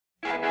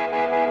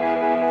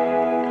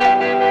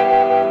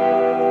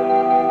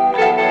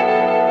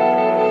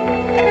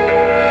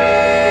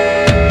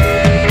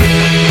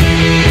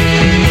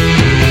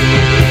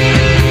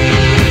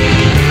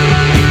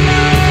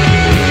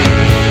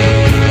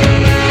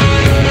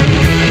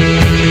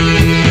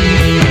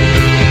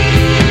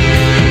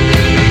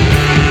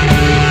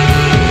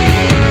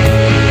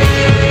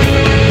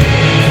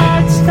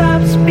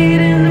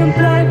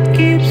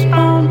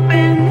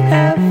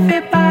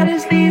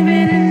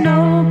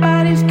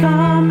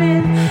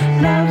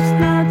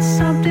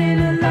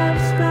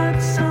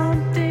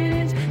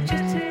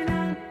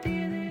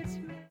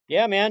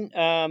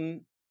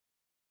man.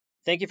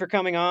 Thank you for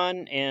coming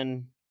on,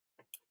 and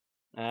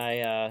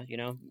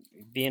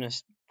being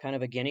kind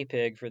of a guinea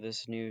pig for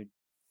this new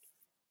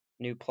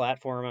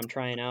platform I'm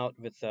trying out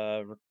with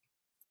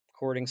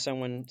recording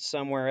someone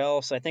somewhere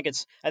else. I think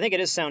it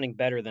is sounding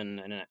better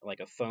than like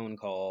a phone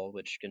call,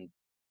 which can.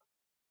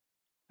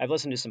 I've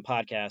listened to some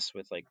podcasts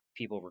with like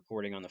people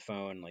recording on the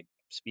phone, like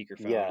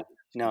speakerphone. Yeah,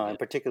 no, and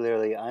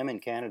particularly I'm in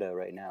Canada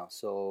right now,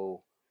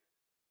 so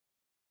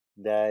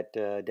that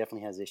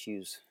definitely has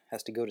issues.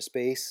 Has to go to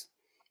space,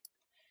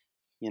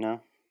 you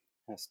know.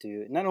 Has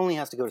to not only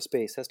has to go to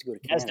space, has to go to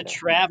It has to Canada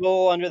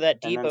travel under that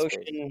and deep then space.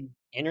 ocean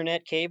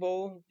internet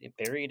cable,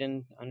 buried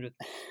in under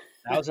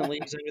 1,000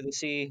 leagues under the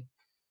sea.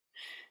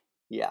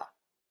 Yeah,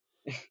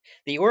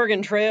 The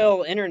Oregon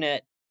Trail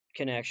internet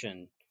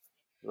connection.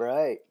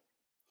 right.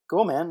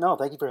 Cool, man. No,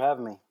 thank you for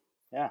having me.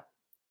 Yeah,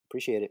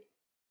 appreciate it.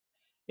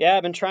 Yeah,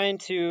 I've been trying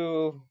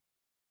to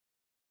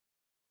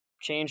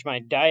change my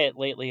diet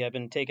lately. I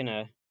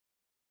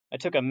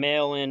took a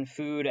mail-in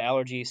food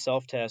allergy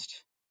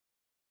self-test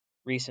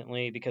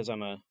recently because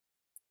I'm a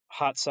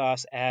hot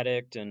sauce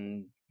addict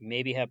and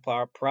maybe have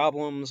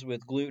problems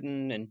with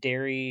gluten and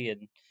dairy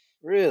and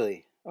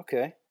Really?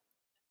 Okay.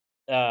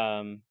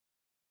 um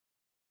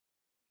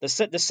the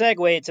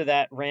segue to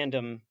that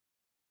random,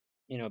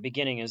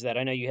 beginning is that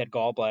I know you had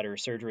gallbladder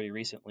surgery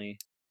recently.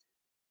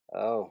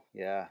 Oh,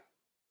 yeah,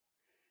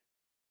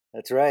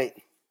 that's right.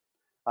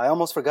 I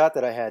almost forgot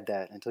that I had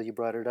that until you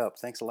brought it up.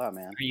 Thanks a lot,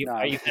 man. Are you No,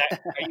 are you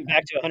back are you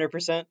back to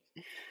 100%?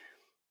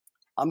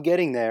 I'm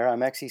getting there.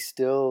 I'm actually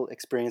still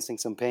experiencing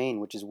some pain,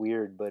 which is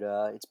weird, but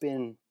it's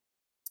been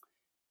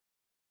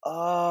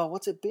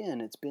what's it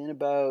been? It's been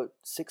about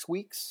 6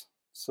 weeks.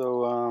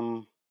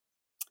 So,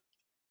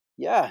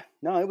 yeah,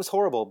 no, it was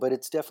horrible, but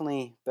it's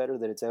definitely better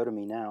that it's out of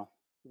me now.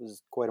 It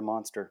was quite a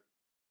monster,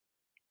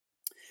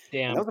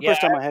 and that Damn. was the Yeah.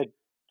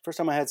 first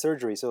time I had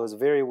surgery. So it was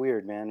very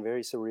weird, man,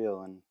 very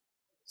surreal. And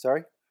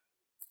sorry,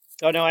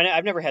 Oh no,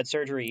 I've never had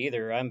surgery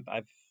either.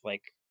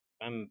 Like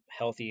I'm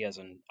healthy as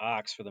an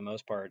ox for the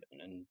most part,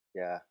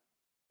 yeah.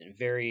 and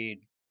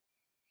very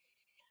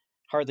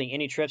hardly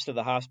any trips to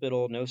the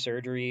hospital, no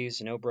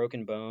surgeries, no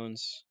broken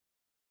bones.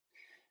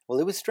 Well,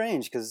 it was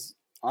strange because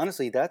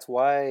honestly, that's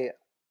why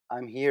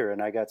I'm here,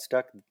 and I got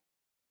stuck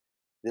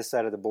this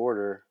side of the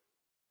border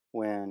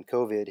when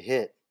COVID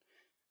hit.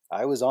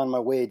 I was on my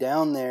way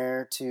down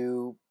there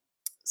to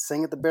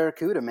sing at the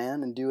Barracuda,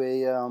 man, and do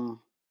a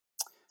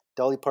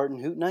Dolly Parton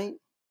Hoot Night.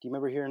 Do you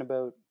remember hearing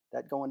about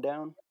that going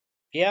down?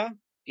 Yeah,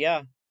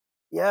 yeah.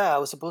 Yeah, I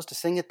was supposed to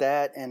sing at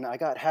that, and I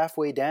got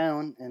halfway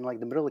down in like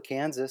the middle of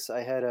Kansas.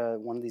 I had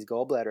one of these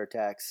gallbladder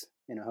attacks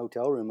in a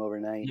hotel room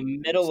overnight. The It was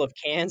middle of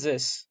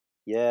Kansas.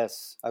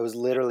 yes, I was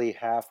literally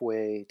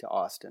halfway to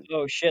Austin.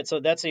 Oh shit. So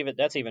that's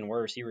even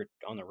worse. You were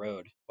on the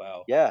road.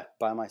 Wow. Yeah,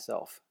 by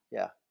myself.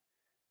 Yeah,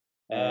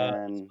 Uh,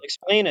 and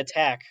explain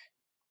attack.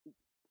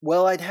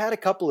 well, I'd had a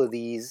couple of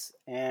these,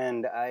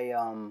 and I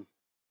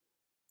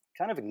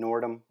kind of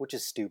ignored them, which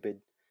is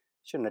stupid.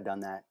 Shouldn't have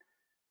done that.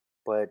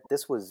 But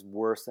this was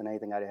worse than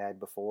anything I'd had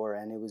before,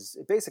 and it was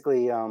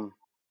basically I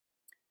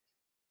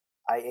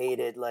ate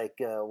it like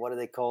what are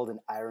they called, an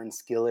iron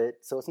skillet.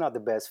 So it's not the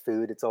best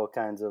food. It's all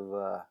kinds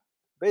of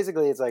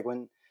basically it's like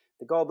when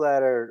the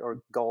gallbladder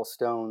or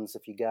gallstones,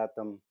 if you got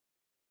them,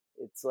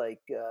 it's like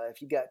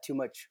if you got too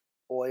much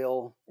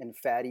oil and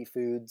fatty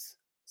foods.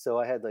 So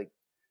I had like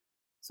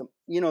some,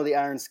 the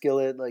iron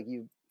skillet, like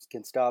you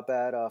can stop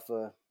at off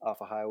a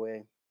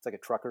highway. It's like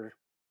a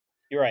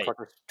You're right.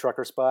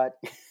 trucker spot.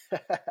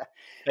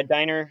 A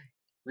diner,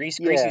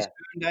 Greasy Yeah,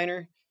 Spoon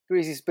diner.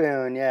 greasy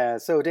spoon. Yeah.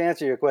 So to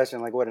answer your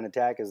question, like what an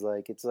attack is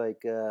like, it's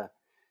like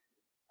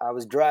I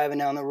was driving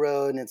down the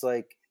road and it's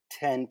like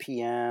 10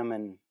 p.m.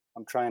 and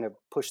I'm trying to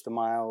push the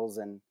miles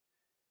and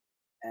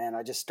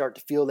I just start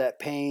to feel that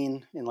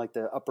pain in like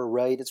the upper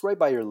right. It's right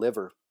by your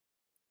liver,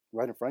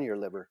 right in front of your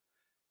liver.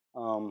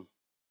 Um,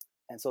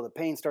 and so the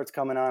pain starts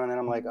coming on, and then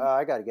I'm like, oh,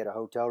 I got to get a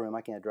hotel room.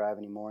 I can't drive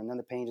anymore. And then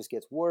the pain just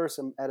gets worse.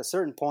 And at a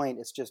certain point,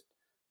 it's just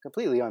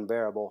completely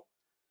unbearable.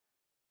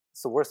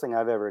 It's the worst thing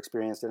I've ever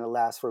experienced, and it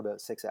lasts for about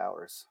 6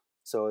 hours.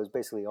 So it was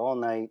basically all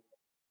night.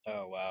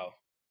 Oh wow.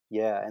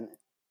 Yeah. And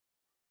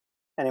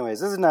anyways,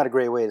 this is not a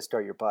great way to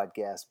start your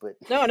podcast, but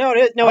No, no, it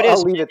is. No, it I'll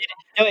is. leave it.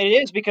 No, it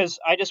is because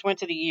I just went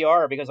to the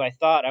ER because I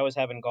thought I was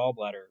having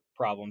gallbladder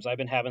problems. I've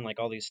been having like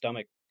all these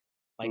stomach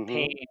like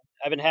pain.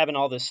 Mm-hmm. I've been having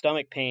all this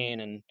stomach pain,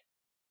 and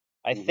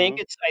Mm-hmm.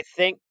 I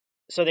think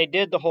so. They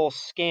did the whole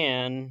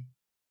scan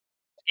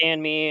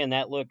me, and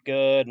that looked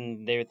good.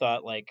 And they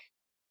thought like,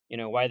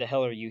 why the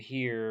hell are you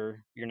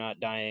here? You're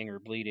not dying or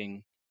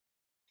bleeding.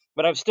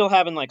 But I'm still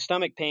having like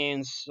stomach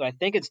pains. I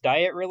think it's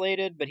diet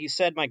related. But he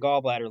said my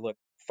gallbladder looked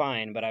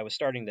fine. But I was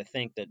starting to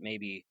think that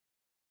maybe.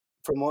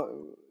 From what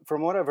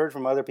from what I've heard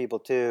from other people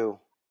too,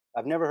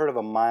 I've never heard of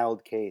a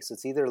mild case.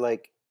 It's either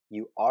like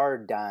you are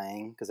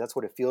dying because that's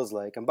what it feels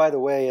like. And by the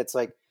way, it's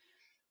like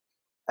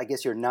I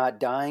guess you're not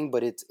dying,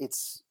 but it's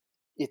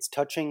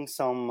touching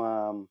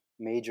some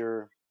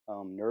major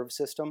nerve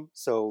system,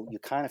 so you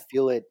kind of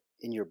feel it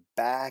in your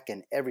back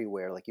and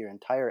everywhere, like your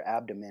entire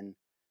abdomen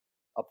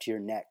up to your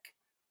neck.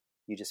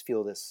 You just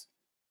feel this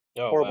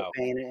Oh horrible wow.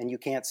 pain, and you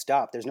can't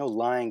stop. There's no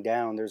lying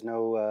down. There's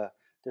no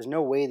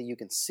way that you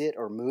can sit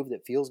or move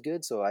that feels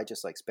good. So I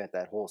just like spent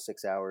that whole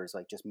 6 hours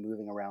like just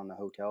moving around the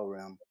hotel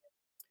room.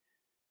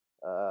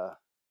 Uh,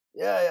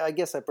 yeah, I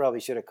guess I probably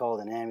should have called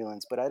an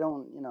ambulance, but I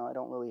don't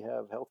really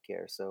have health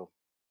care, so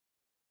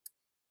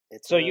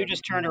it's So a. you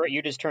just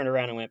turned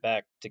around and went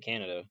back to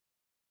Canada.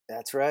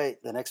 That's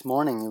right. The next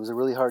morning, it was a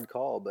really hard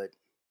call, but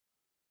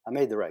I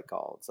made the right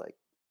call. It's like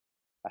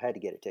I had to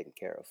get it taken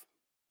care of.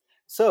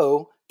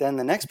 So then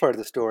the next part of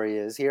the story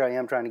is here I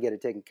am trying to get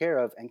it taken care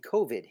of, and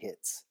COVID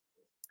hits.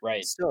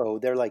 Right. So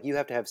they're like, you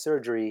have to have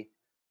surgery.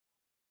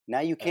 Now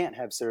you Uh, can't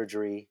have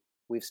surgery.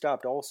 We've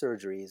stopped all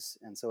surgeries,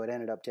 and so it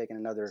ended up taking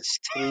another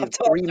three stopped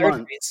all three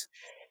surgeries. months.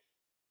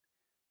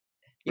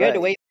 You had to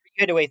Right? wait.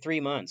 You had to wait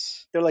 3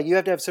 months. They're like, you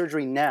have to have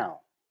surgery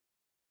now,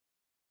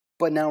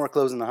 but now we're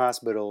closing the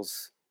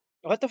hospitals.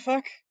 What the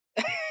fuck?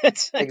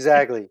 It's like,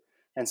 Exactly.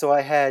 And so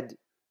I had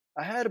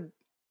a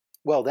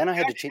well, then I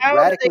had to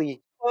how do they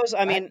radically. close?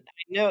 I I mean,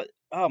 I know.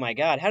 Oh my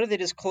God, how do they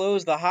just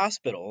close the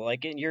hospital?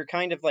 Like, you're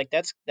kind of like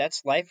that's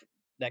life.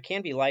 That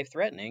can be life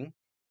threatening.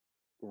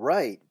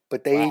 right,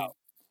 but Wow.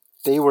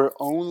 they were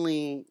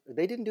only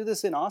they didn't do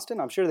this in Austin.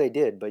 I'm sure they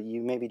did, but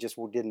you maybe just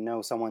didn't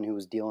know someone who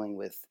was dealing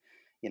with,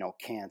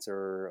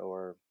 cancer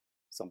or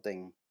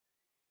something.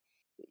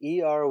 The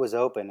ER was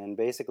open, and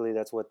basically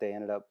that's what they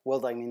ended up.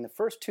 Well, I mean, the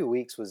first 2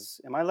 weeks was.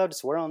 Am I allowed to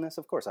swear on this?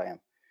 Of course I am.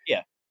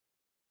 Yeah.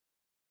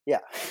 Yeah,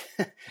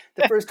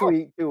 the first Of course.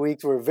 2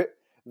 weeks were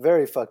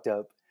very fucked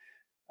up.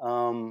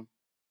 Because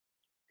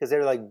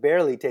they're like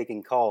barely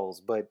taking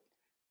calls, but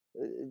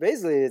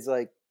basically it's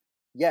like,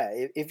 yeah,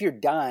 if you're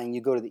dying,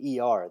 you go to the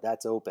ER.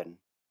 That's open,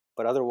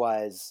 but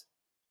otherwise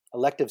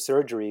elective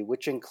surgery,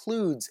 which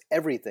includes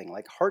everything,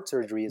 like heart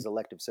surgery is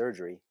elective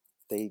surgery.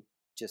 They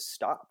just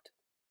stopped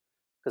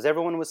because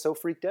everyone was so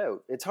freaked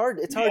out. It's hard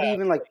to Yeah.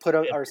 even like put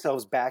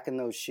ourselves back in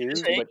those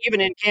shoes, but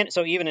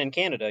Even in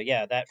Canada,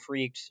 yeah, that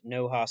freaked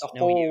the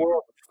no whole ER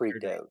world was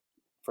freaked surgery. out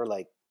for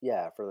like,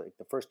 yeah, for like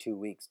the first 2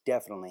 weeks,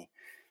 definitely.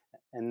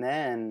 And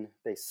then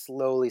they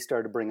slowly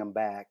started to bring them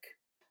back.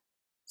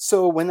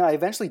 So when I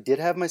eventually did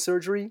have my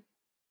surgery,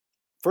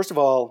 first of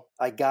all,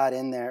 I got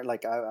in there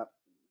like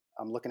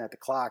I'm looking at the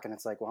clock and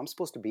it's like, well, I'm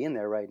supposed to be in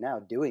there right now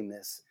doing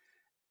this.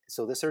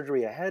 So the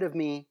surgery ahead of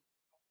me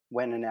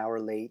went an hour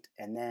late,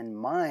 and then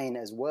mine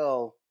as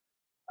well,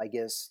 I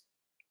guess,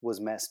 was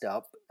messed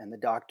up. And the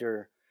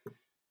doctor,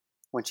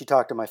 when she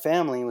talked to my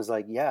family, was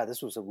like, yeah,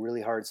 this was a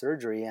really hard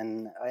surgery.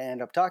 And I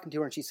ended up talking to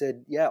her, and she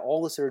said, yeah,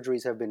 all the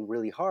surgeries have been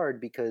really hard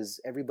because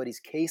everybody's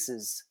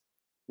cases,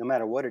 no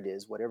matter what it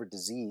is, whatever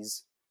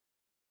disease,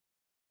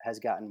 has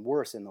gotten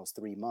worse in those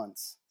 3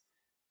 months.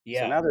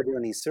 So Yeah. now they're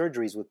doing these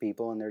surgeries with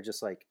people, and they're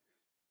just like,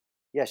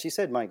 yeah, she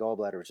said my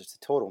gallbladder was just a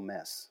total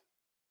mess.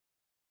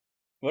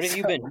 What have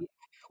you So been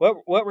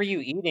what were you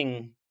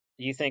eating?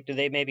 Do you think, did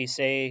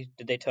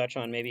they touch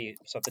on maybe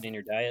something in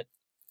your diet?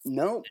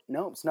 no,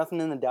 no, it's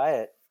nothing in the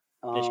diet.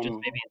 It's just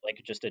Um, maybe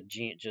like just a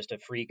gene, just a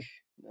freak.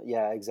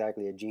 yeah,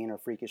 exactly, a gene or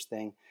freakish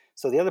thing.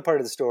 So the other part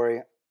of the story,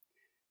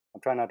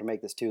 I'm trying not to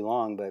make this too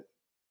long, but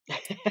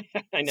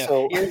I know.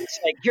 so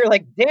You're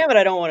like, damn it,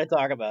 I don't want to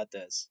talk about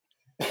this.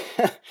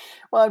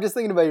 well, I'm just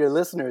thinking about your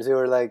listeners who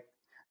are like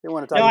they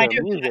want to No, talk I about do.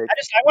 music.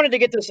 I wanted to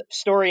get this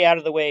story out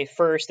of the way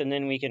first, and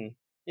then we can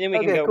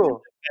Okay, go into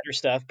cool, better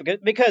stuff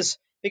because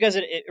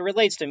it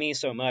relates to me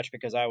so much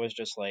because I was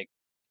just like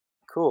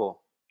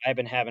cool. I've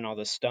been having all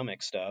this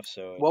stomach stuff,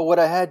 so Well, what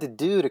I had to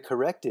do to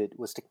correct it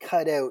was to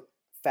cut out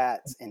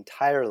fats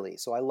entirely.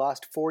 So I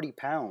lost 40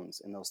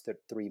 pounds in those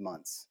 3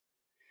 months.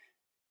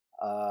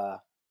 Uh,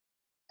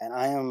 and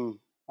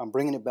I'm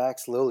bringing it back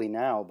slowly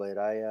now, but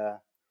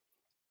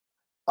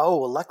oh,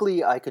 well,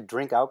 luckily I could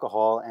drink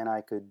alcohol and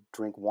I could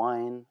drink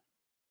wine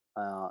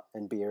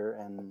and beer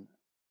and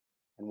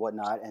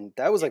whatnot, and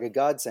that was like a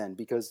godsend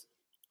because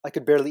I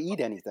could barely eat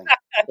anything.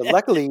 But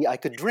luckily I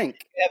could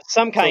drink,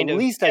 so at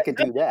least I could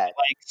do that.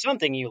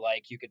 something you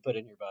like you could put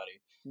in your body.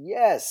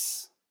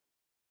 Yes,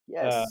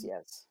 Uh, yes,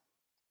 yes.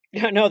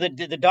 no,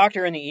 the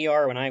doctor in the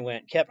ER when I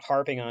went kept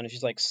harping on it.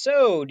 She's like,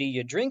 "So, do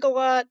you drink a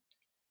lot?"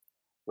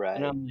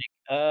 And Right. I'm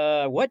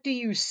like, what do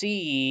you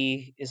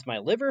see? Is my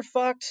liver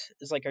fucked?"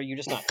 It's like, "Are you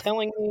just not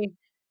telling me?"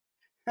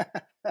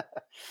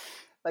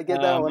 I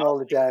get that I one was all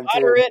the time like,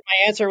 too. "Moderate."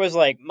 My answer was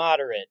like,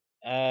 "Moderate."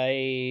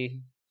 I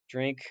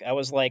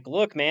was like,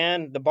 "Look,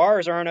 man, the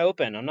bars aren't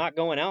open. I'm not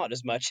going out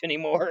as much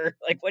anymore.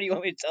 Like, what do you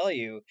want me to tell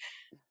you?"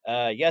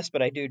 Yes,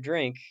 but I do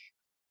drink.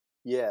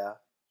 Yeah.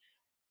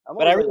 I'm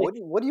But I always like,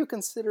 really, what do you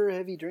consider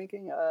heavy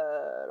drinking?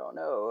 I don't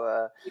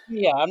know.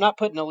 yeah, I'm not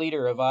putting a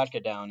liter of vodka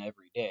down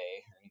every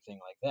day or anything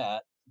like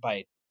that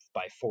by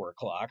 4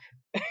 o'clock.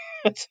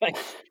 It's like,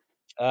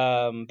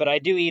 but I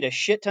do eat a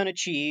shit ton of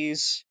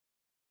cheese.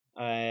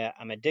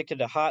 I'm addicted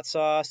to hot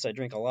sauce. I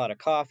drink a lot of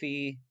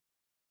coffee.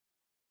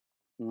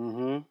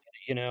 Mm-hmm.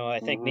 I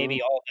think Mm-hmm.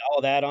 maybe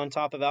all that on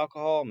top of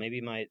alcohol,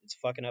 maybe my it's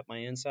fucking up my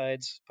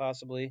insides,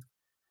 possibly.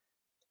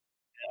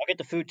 I'll get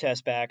the food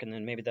test back, and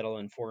then maybe that'll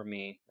inform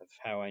me of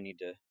how I need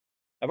to.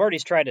 I've already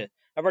tried to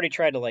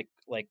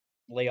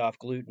lay off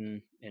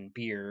gluten and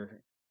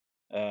beer.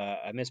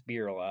 I miss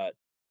beer a lot.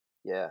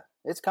 Yeah,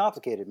 it's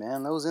complicated,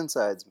 man. Those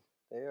insides,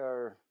 they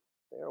are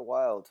they are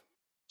wild.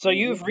 So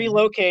you've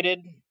relocated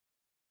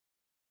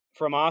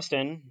from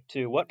Austin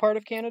to what part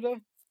of Canada?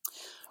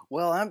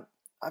 Well,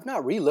 I've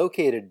not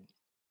relocated.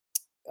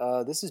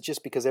 This is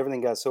just because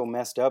everything got so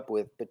messed up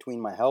with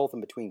between my health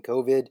and between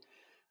COVID.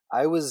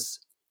 I was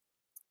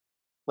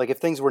like, if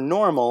things were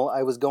normal,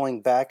 I was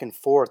going back and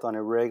forth on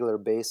a regular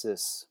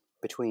basis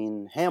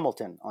between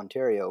Hamilton,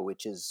 Ontario,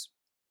 which is,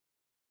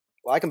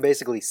 well, I can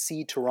basically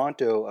see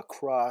Toronto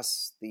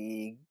across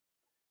the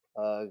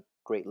uh,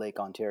 Great Lake,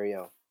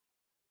 Ontario.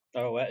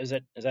 Oh, is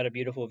that a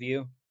beautiful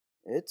view?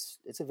 It's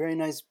a very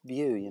nice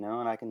view, you know,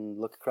 and I can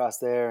look across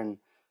there and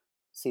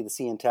see the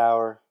CN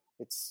Tower.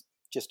 It's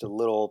just a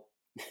little,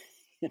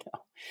 you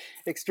know,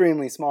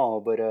 extremely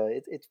small, but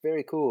it's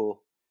very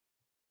cool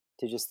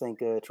to just think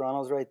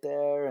Toronto's right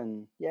there,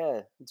 and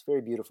yeah, it's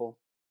very beautiful.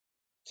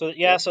 So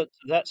yeah,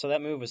 Yep. so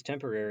that move was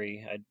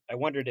temporary. I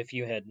wondered if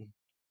you had.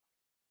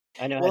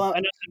 Well,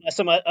 I know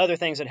some other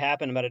things had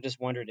happened, but I just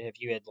wondered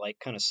if you had like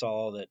kind of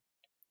saw that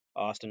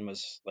Austin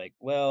was like,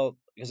 well,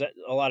 because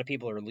a lot of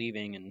people are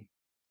leaving, and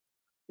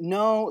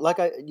no, like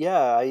I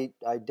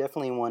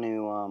definitely want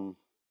to.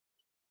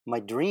 My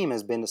dream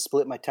has been to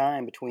split my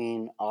time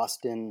between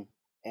Austin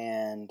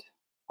and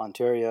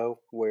Ontario,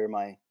 where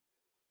my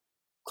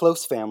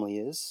close family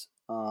is.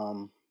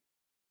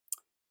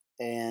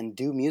 And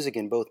do music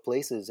in both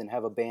places and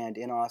have a band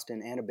in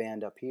Austin and a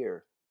band up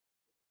here.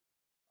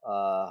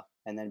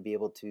 And then be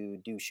able to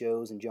do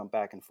shows and jump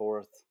back and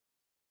forth.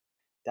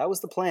 That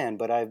was the plan,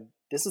 but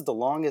this is the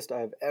longest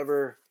I've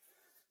ever,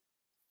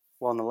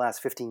 well, in the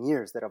last 15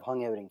 years that I've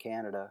hung out in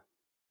Canada.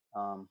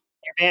 Um,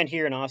 your band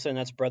here in Austin,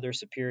 that's Brother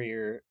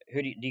Superior.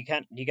 Who do you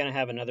kind of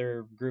have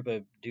another group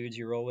of dudes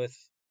you roll with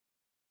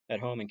at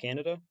home in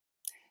Canada?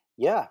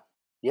 yeah,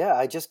 yeah,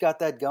 I just got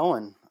that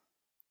going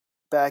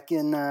back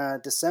in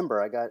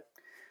December. I got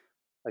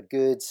a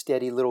good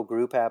steady little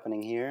group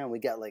happening here, and we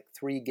got like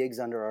 3 gigs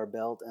under our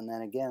belt, and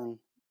then again,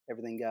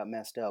 everything got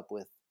messed up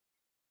with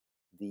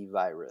the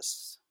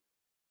virus.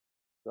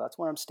 So that's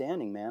where I'm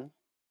standing, man.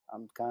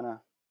 I'm kind of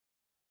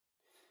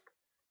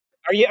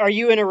Are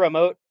you in a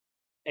remote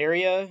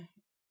area,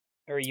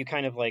 or are you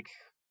kind of like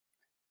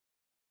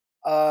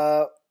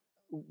uh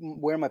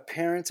where my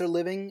parents are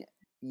living.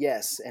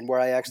 Yes, and where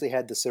I actually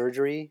had the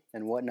surgery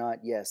and whatnot.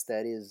 Yes,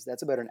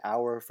 that's about an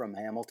hour from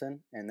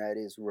Hamilton, and that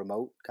is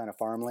remote, kind of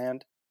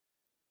farmland.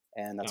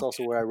 And that's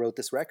also okay? where I wrote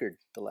this record,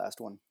 the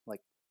last one,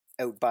 like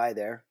out by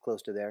there,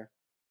 close to there.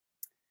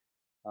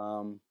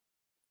 Um,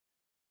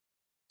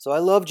 so I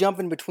love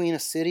jumping between a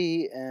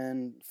city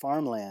and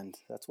farmland.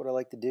 That's what I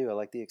like to do. I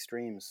like the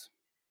extremes.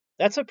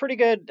 That's a pretty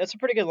good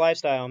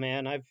lifestyle,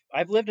 man.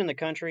 I've lived in the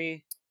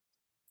country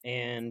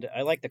and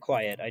I like the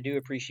quiet. I do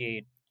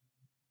appreciate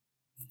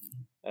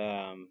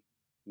um,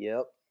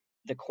 Yep.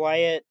 the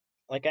quiet.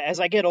 Like as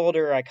I get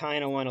older, I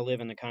kind of want to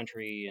live in the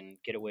country and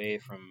get away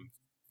from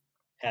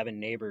having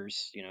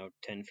neighbors,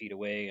 10 feet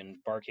away and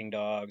barking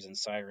dogs and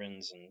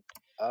sirens and.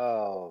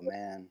 Oh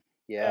man. Uh,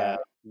 Yeah,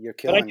 you're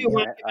but I killing do me.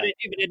 want, but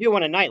I do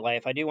want a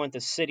nightlife. I do want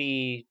the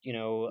city,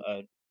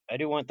 I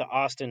do want the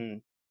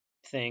Austin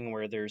thing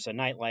where there's a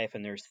nightlife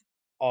and there's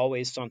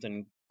always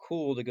something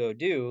cool to go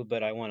do.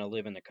 But I want to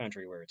live in the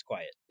country where it's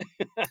quiet.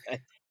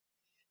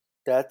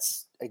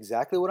 That's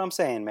exactly what I'm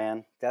saying,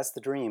 man. That's the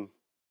dream.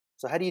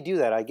 So how do you do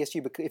that? I guess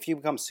if you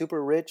become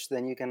super rich,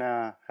 then you can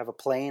have a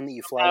plane that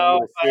you fly Somehow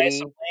into a buy some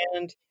city.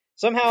 land.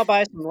 Somehow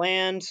buy some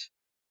land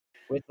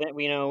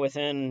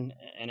within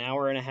an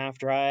hour and a half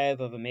drive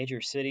of a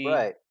major city.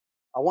 Right.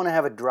 I want to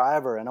have a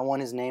driver, and I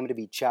want his name to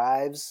be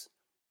Chives,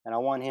 and I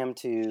want him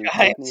to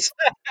Guys.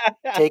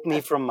 take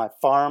me from my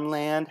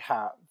farmland,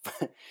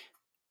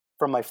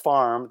 from my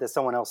farm that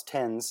someone else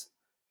tends,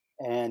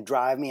 and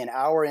drive me an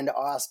hour into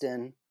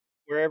Austin.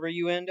 Wherever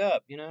you end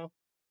up.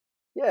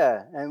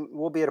 Yeah, and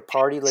we'll be at a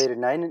party late at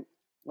night, and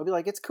we'll be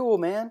like, "It's cool,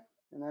 man."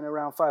 And then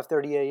around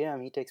 5:30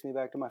 a.m., he takes me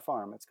back to my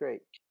farm. It's great.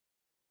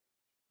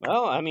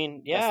 Well, I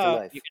mean, That's the yeah,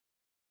 life.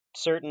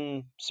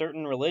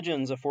 certain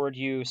religions afford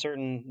you a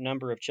certain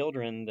number of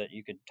children that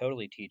you could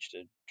totally teach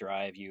to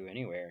drive you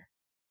anywhere,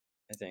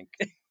 I think.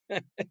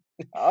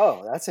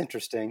 Oh, that's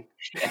interesting.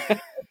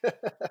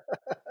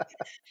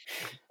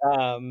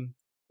 um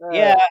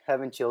yeah,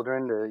 Having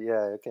children,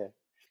 yeah, okay.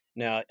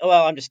 no,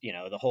 well, I'm just,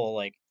 the whole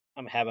like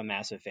I'm have a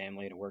massive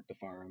family to work the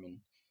farm and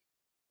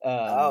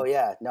Oh, um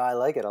yeah. No, I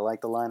like it. I like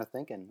the line of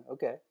thinking.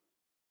 Okay.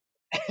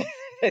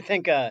 I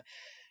think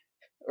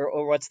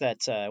or what's that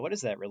what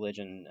is that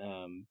religion?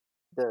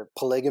 The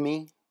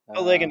polygamy.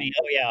 Polygamy.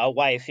 Oh yeah, a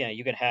wife. Yeah,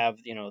 you could have,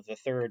 the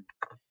third.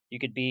 You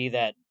could be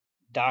that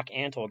Doc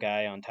Antle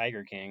guy on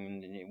Tiger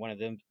King, and one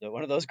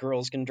of those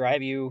girls can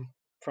drive you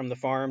from the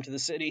farm to the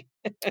city.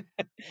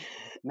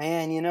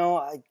 Man,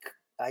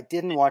 I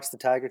didn't watch the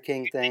Tiger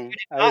King thing.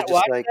 I was Not just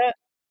watch like, that.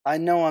 I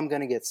know I'm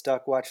going to get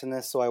stuck watching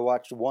this, so I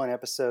watched one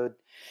episode.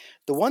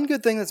 The one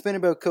good thing that's been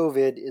about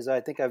COVID is I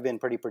think I've been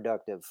pretty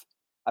productive.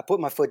 I put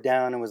my foot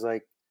down and was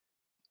like,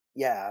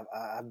 yeah,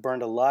 I've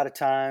burned a lot of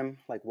time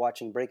like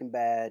watching Breaking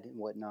Bad and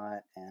whatnot,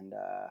 and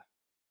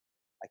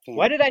I can't.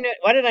 Why did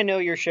I know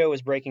your show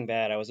was Breaking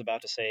Bad? I was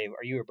about to say,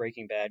 are you a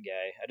Breaking Bad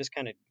guy? I just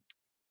kind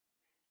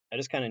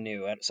of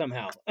knew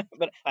somehow.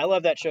 But I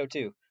love that show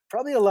too.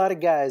 Probably a lot of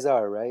guys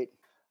are, right?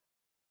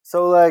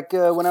 So like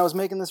when I was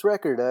making this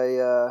record,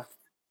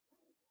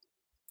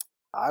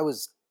 I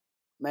was,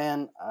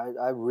 man,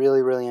 I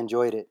really really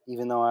enjoyed it.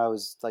 Even though I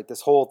was like,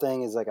 this whole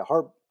thing is like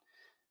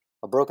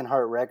a broken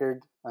heart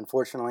record.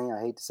 Unfortunately,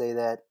 I hate to say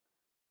that.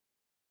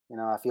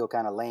 I feel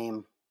kind of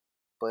lame,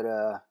 but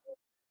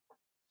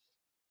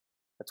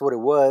that's what it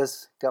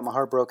was. Got my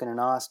heart broken in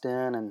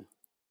Austin, and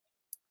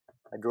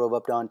I drove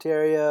up to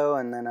Ontario,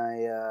 and then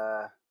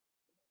I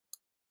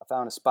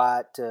found a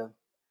spot to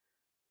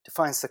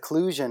find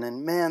seclusion,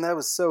 and man, that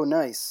was so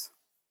nice.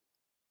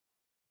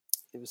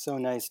 It was so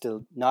nice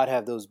to not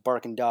have those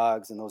barking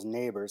dogs and those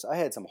neighbors. I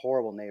had some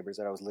horrible neighbors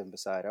that I was living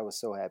beside. I was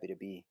so happy to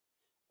be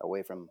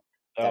away from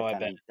Oh, I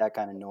bet. that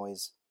kind of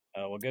noise.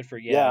 Oh, well, good for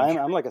Yeah, yeah. I'm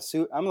sure. I'm like a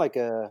suit. I'm like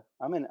a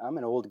I'm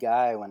an old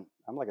guy when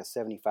I'm like a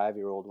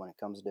 75-year-old when it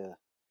comes to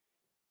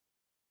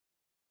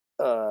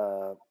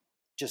uh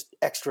just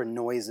extra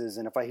noises.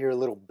 And if I hear a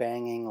little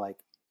banging like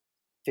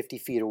 50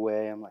 feet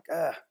away, I'm like,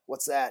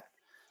 what's that?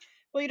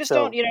 Well, you just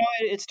don't. So You know,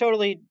 it's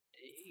totally.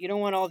 You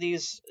don't want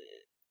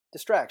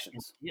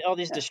distractions. all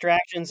these Yeah.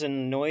 distractions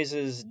and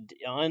noises,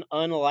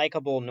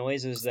 unlikable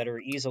noises that are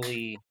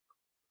easily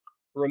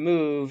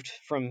removed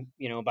from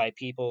by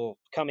people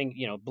coming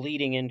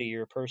bleeding into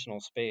your personal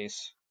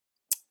space.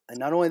 And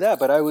not only that,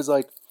 but I was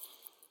like,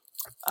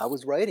 I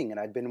was writing, and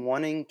I'd been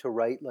wanting to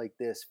write like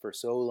this for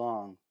so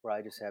long, where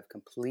I just have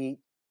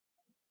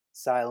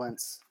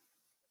silence,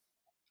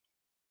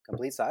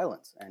 complete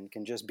silence, and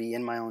can just be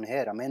in my own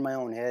head. I'm in my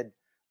own head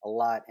a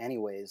lot,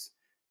 anyways.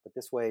 But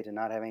this way, to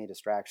not have any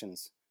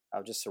distractions, I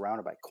was just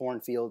surrounded by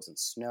cornfields and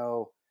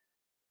snow.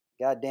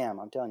 God damn,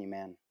 I'm telling you,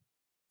 man,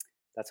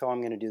 that's how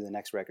I'm going to do the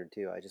next record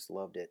too. I just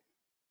loved it.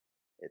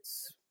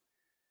 It's,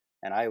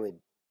 and I would,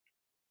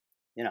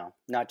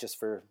 not just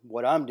for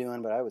what I'm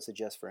doing, but I would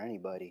suggest for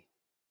anybody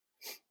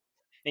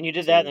And you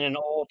did that to in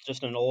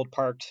just an old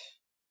parked.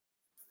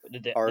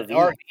 Did the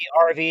RV.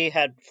 RV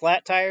had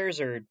flat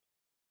tires, or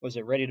was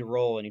it ready to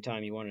roll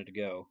anytime you wanted to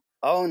go?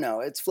 Oh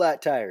no, it's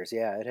flat tires.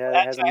 Yeah,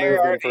 Flat hasn't tire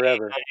moved in RV.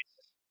 forever.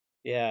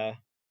 Yeah.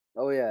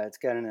 Oh yeah, it's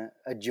got an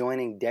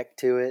adjoining deck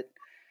to it.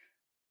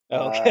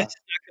 Oh, okay. Uh, It's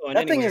not going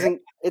that thing anywhere.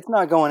 isn't. It's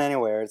not going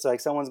anywhere. It's like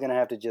someone's gonna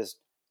have to just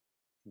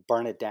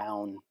burn it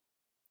down.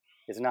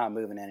 It's not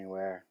moving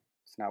anywhere.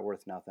 It's not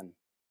worth nothing.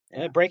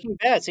 Yeah, Breaking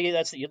Bad. See,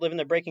 that's you're living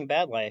the Breaking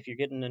Bad life. You're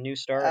getting a new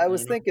start I in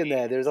was an thinking RV.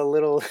 that there's a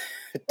little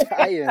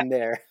tie in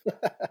there.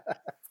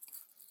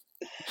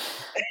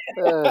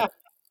 uh,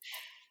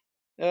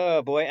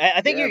 Oh boy,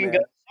 I think yeah, you can go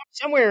man.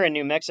 somewhere in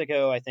New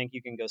Mexico. I think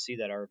you can go see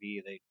that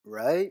RV. They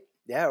Right?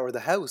 Yeah, or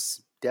the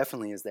house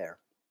definitely is there.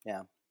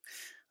 Yeah,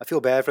 I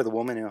feel bad for the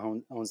woman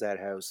who owns that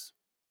house,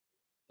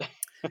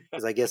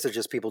 because I guess there's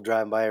just people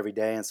driving by every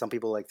day, and some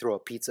people like throw a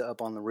pizza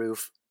up on the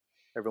roof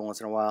every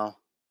once in a while.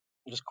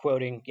 just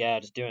quoting, yeah,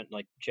 just doing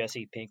like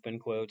Jesse Pinkman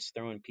quotes,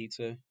 throwing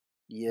pizza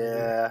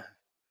everywhere. Yeah.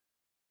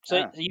 So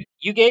Oh.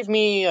 you gave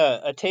me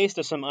a taste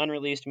of some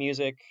unreleased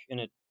music, and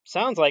it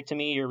sounds like to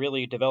me you're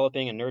really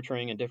developing and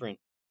nurturing a different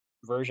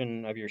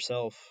version of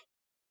yourself.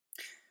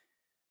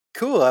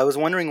 Cool. I was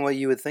wondering what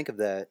you would think of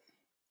that.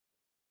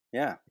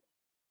 Yeah.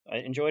 I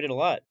enjoyed it a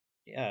lot.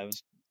 Yeah, it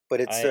was.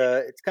 But I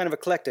it's kind of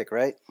eclectic,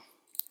 right?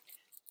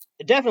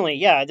 definitely,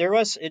 yeah. There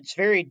was. It's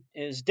very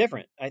is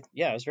different.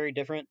 Yeah, it was very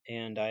different,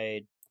 and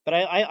but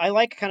I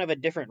like kind of a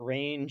different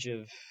range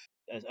of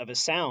a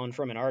sound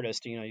from an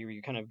artist.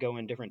 You kind of go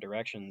in different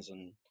directions,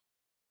 and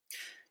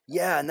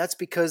Yeah, and that's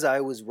because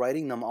I was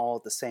writing them all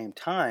at the same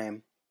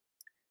time.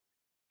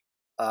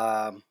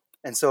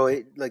 And so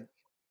it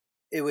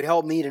would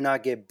help me to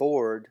not get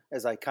bored,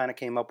 as I kind of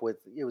came up with,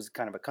 it was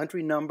kind of a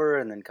country number,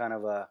 and then kind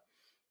of a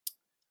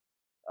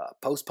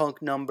post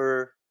punk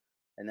number,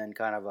 and then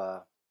kind of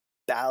a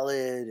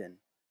ballad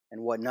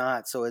and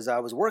whatnot. So as I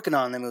was working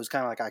on them, it was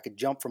kind of like I could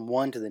jump from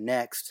one to the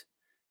next.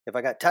 If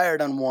I got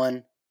tired on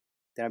one,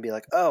 then I'd be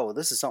like, oh,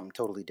 this is something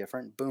totally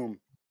different. Boom.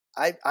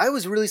 I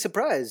was really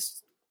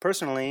surprised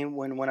personally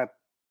when I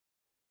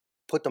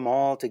put them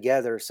all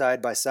together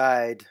side by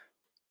side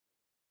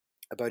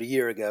about a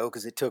year ago,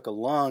 because it took a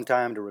long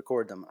time to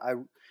record them. I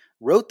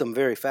wrote them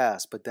very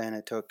fast, but then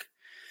it took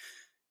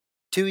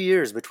 2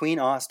 years between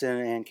Austin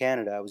and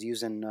Canada. I was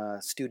using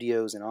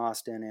studios in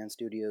Austin and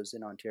studios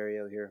in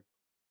Ontario here.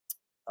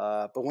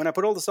 But when I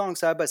put all the songs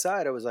side by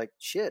side, I was like,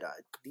 shit,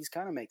 these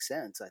kind of make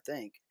sense, I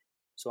think.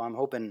 So I'm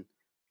hoping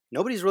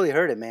nobody's really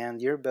heard it, man.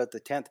 You're about the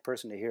 10th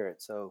person to hear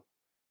it. So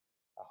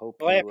I hope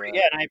well, you,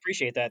 yeah, and I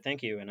appreciate that.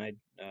 Thank you, and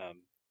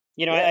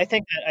yeah, I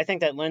think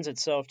that lends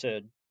itself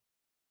to.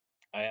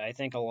 I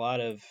think a lot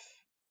of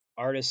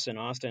artists in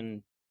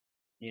Austin,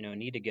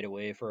 need to get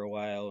away for a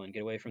while and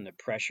get away from the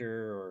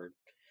pressure or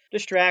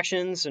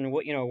distractions and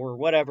or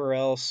whatever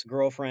else,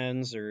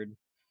 girlfriends or uh,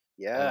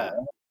 yeah.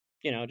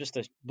 just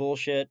the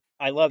bullshit.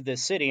 I love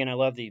this city and I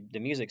love the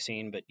music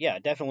scene, but yeah,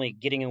 definitely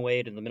getting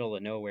away to the middle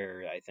of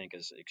nowhere, I think,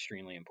 is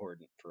extremely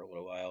important for a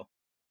little while.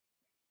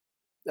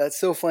 That's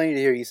so funny to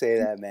hear you say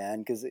that, man.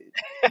 Because,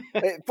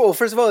 well,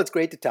 first of all, it's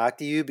great to talk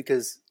to you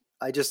because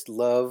I just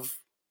love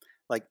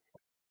like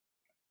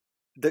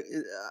the.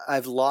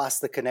 I've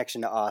lost the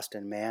connection to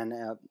Austin, man.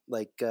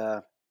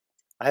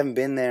 I haven't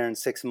been there in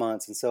 6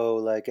 months, and so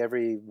like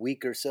every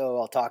week or so,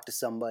 I'll talk to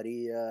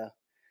somebody,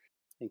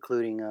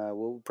 including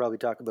we'll probably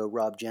talk about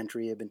Rob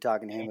Gentry. I've been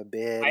talking to him a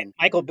bit, and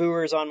Michael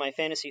Brewer's on my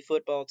fantasy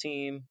football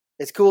team.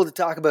 it's cool to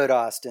talk about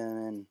Austin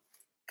and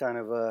kind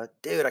of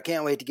dude, I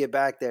can't wait to get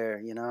back there.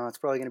 You know, it's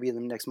probably going to be the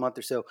next month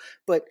or so.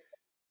 But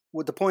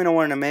what the point I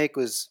wanted to make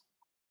was,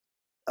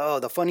 oh,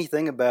 the funny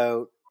thing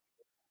about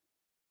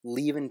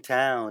leaving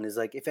town is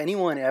like if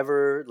anyone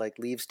ever like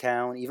leaves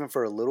town, even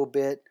for a little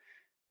bit,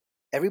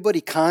 everybody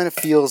kind of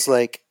feels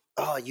like,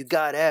 oh, you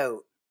got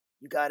out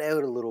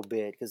a little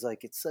bit because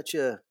like it's such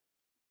a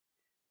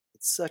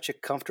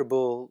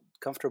comfortable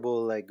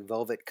like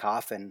velvet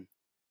coffin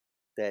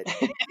that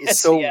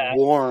is so Yeah,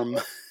 warm.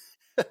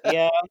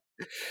 yeah,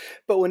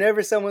 But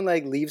whenever someone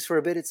like leaves for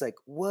a bit, it's like,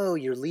 whoa,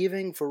 you're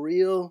leaving for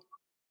real?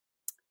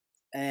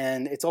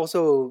 And it's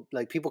also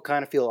like people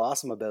kind of feel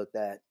awesome about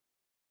that.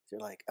 They're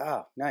like,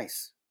 oh,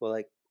 nice. Well,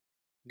 like,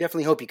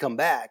 definitely hope you come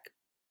back.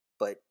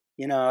 But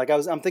like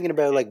I'm thinking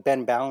about like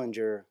Ben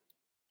Ballinger.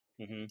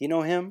 hmm Do you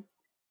know him?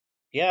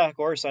 yeah. Of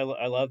course, I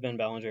love Ben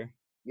Ballinger.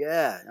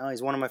 Yeah, no,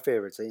 he's one of my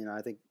favorites.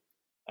 I think,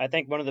 I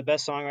think one of the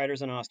best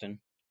songwriters in Austin.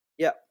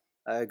 yeah,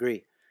 I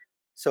agree.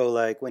 So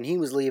like when he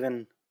was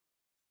leaving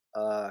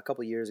a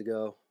couple years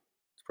ago,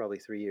 it's probably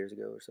 3 years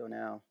ago or so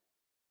now.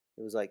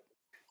 It was like,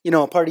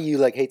 a part of you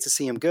like hates to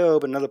see him go,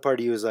 but another part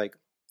of you is like,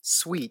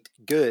 sweet,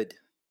 good,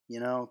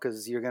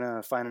 because you're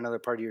gonna find another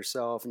part of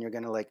yourself, and you're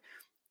gonna like,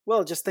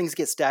 well, just things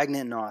get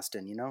stagnant in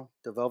Austin,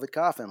 the velvet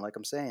coffin, like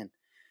I'm saying.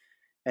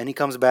 And he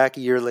comes back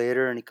a year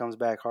later, and he comes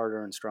back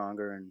harder and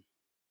stronger, and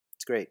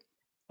it's great.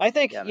 I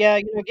think, Yeah,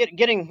 man. yeah,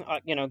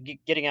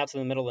 getting out to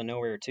the middle of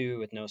nowhere too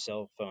with no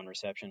cell phone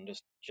reception,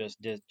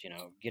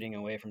 getting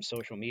away from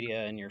social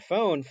media and your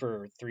phone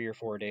for 3 or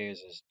 4 days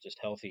is just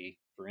healthy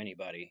for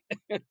anybody.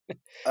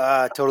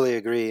 Totally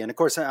agree. And of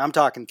course, I'm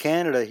talking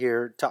Canada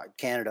here, talk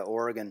Canada,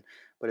 Oregon,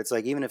 but it's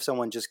like even if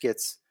someone just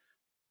gets,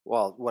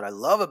 well, what I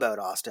love about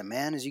Austin,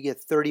 man, is you get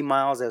 30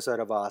 miles outside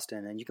of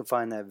Austin, and you can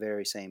find that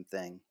very same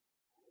thing.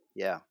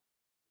 Yeah.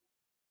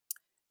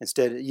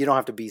 Instead, you don't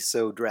have to be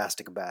so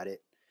drastic about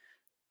it.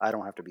 I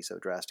don't have to be so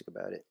drastic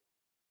about it.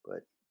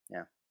 But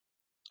yeah.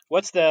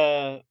 What's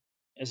the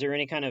is there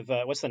any kind of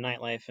what's the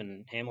nightlife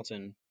in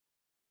Hamilton?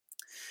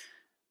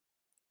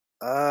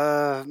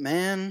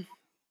 Man,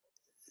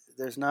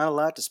 there's not a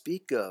lot to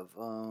speak of.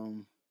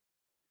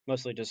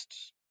 Mostly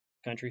just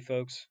country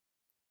folks,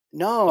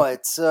 No,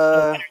 it's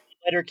no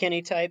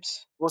Letterkenny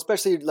types. well,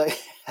 especially like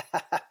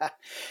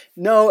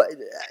no,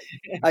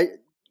 I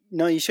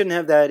no, you shouldn't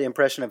have that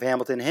impression of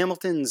Hamilton.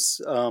 Hamilton's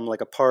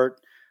like a part.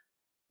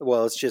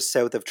 Well, it's just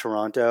south of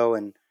Toronto,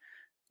 and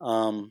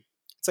um,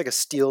 it's like a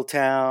steel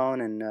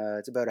town, and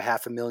it's about a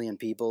 500,000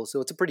 people,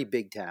 so it's a pretty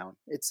big town.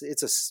 It's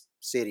a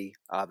city,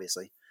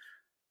 obviously.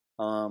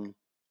 Um,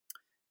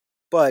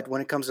 but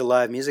when it comes to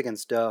live music and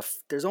stuff,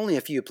 there's only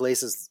a few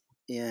places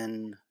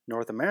in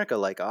North America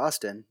like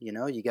Austin.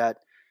 You got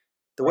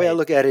the way I Right.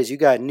 look at it is you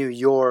got New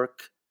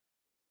York,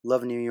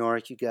 love New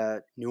York. You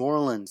got New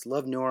Orleans,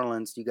 love New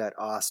Orleans. You got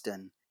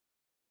Austin.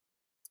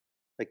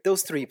 Like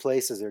those three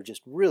places are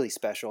just really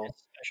special.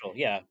 It's special.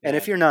 Yeah, And yeah.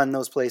 if you're not in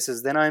those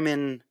places, then I'm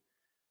in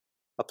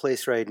a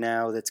place right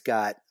now that's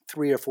got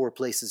 3 or 4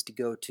 places to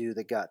go to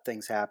that got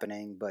things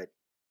happening, but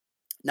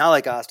not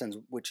like Austin's,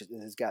 which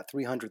has got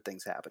 300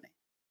 things happening.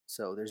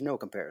 So there's no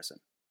comparison.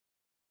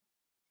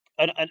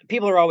 And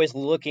people are always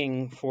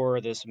looking for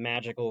this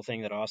magical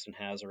thing that Austin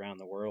has around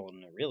the world,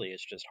 and really,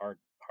 it's just hard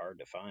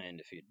to find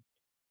if you.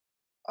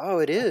 Oh,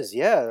 it is.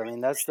 Yeah. I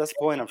mean, that's the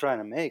point I'm trying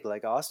to make.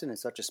 Like Austin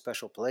is such a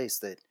special place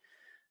that,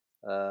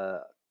 uh,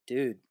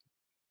 dude,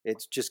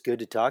 it's just good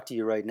to talk to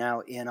you right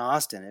now in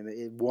Austin.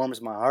 It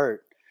warms my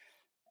heart.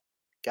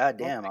 God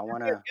Well, damn,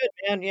 you're good,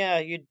 man. Yeah,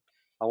 you.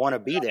 I want to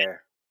be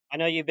there. I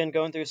know you've been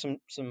going through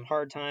some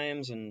hard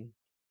times, and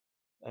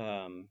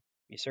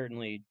you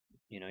certainly,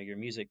 your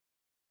music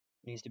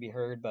needs to be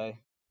heard by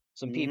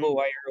some Hmm. people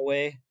while you're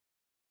away.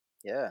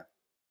 Yeah.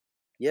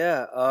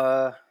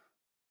 Yeah.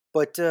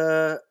 But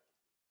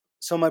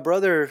so my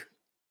brother,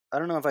 I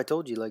don't know if I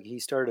told you, like he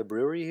started a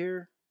brewery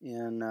here,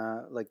 and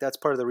like that's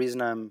part of the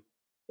reason I'm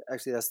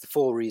actually that's the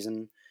full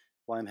reason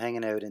why I'm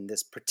hanging out in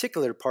this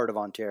particular part of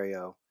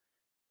Ontario.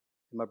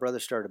 My brother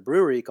started a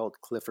brewery called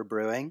Clifford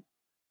Brewing.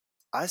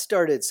 I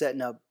started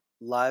setting up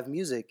live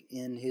music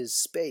in his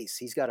space.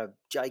 He's got a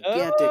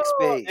gigantic Oh,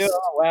 dude, space.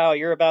 oh, wow,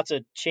 you're about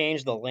to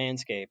change the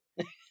landscape.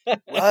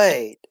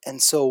 Right.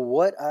 And so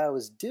what I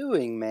was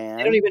doing, They don't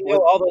man, even know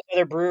what all those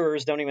other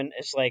brewers don't even.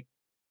 It's like,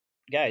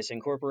 guys,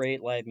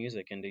 incorporate live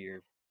music into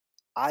your.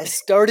 I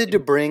started to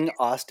bring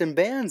Austin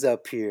bands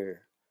up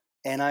here,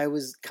 and I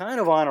was kind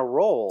of on a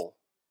roll.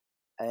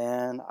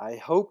 And I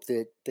hope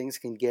that things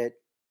can get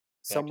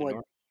back to somewhat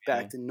normal. Yeah.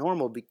 back to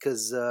normal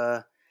because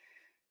I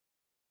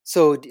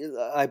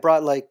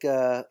brought like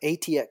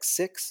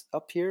ATX6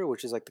 up here,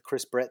 which is like the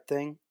Chris Brett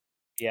thing,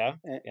 Yeah.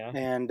 Yeah.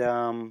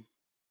 and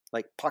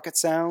like Pocket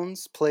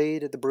Sounds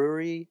played at the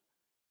brewery.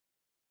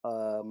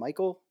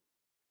 Michael,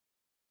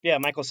 Yeah.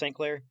 Michael St.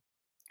 Clair.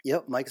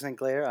 yep, Mike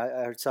Sinclair.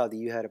 I saw that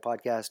you had a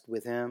podcast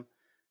with him.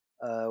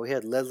 We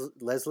had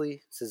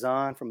Leslie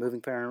Cezanne from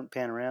Moving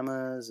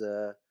Panoramas.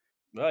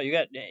 Well, you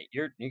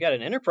got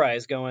an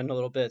enterprise going a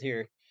little bit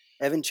here.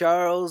 Evan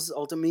Charles,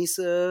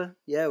 Altamisa.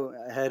 Yeah,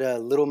 I had a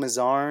Little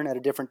Mizarn at a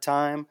different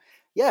time.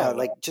 Yeah, Oh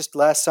like wow. just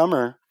last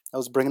summer, I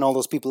was bringing all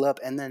those people up,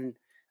 and then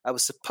I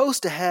was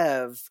supposed to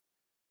have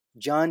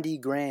John D.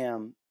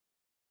 Graham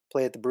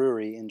play at the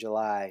brewery in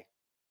July,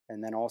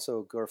 and then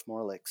also Garth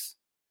Morlix.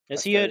 I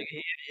Is he a started.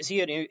 is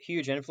he a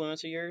huge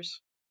influence of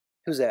yours,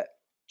 Who's that?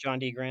 John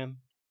D. Graham?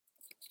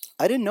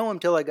 I didn't know him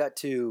till I got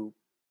to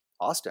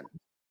Austin.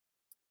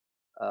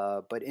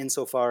 But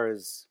insofar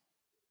as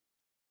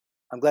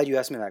I'm glad you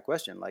asked me that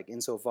question. Like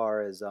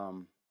insofar as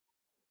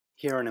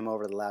hearing him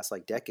over the last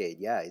like decade,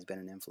 yeah, he's been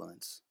an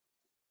influence.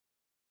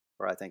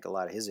 Or I think a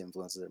lot of his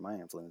influences are my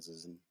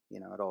influences, and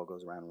it all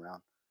goes around and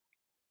around.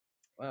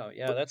 Wow.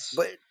 Yeah. But That's.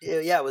 but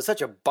yeah, it was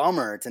such a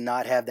bummer to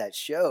not have that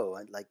show,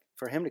 and like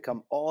for him to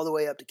come all the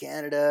way up to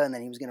Canada, and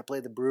then he was going to play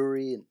the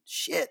brewery and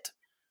shit.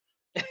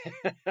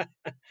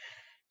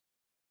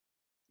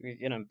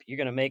 You're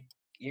gonna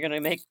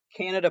make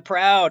Canada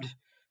proud.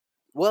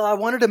 Well, I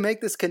wanted to make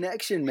this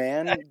connection,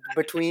 man,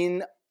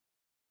 between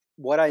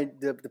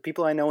the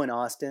people I know in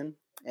Austin,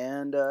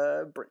 and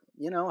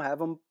have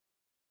them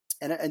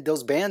and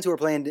those bands who are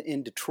playing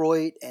in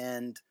Detroit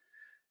and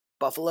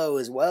Buffalo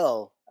as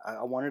well.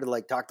 I wanted to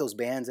like talk those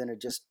bands into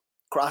just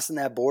crossing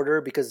that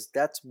border because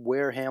that's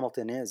where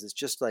Hamilton is. It's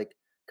just like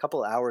a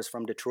couple hours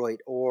from Detroit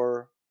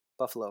or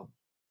Buffalo.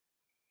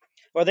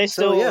 Are they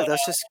So still yeah,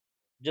 that's just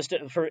just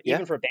for yeah.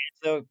 even for bands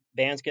though?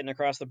 Bands getting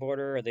across the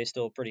border, are they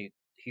still pretty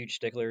huge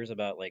sticklers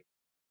about like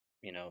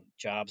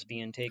jobs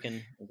being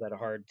taken? Is that a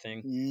hard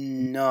thing?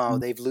 No,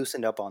 they've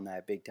loosened up on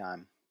that big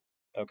time.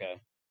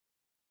 Okay.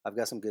 I've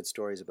got some good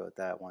stories about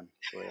that one.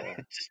 But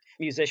Just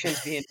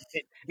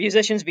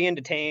musicians being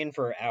detained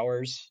for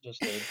hours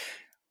just to.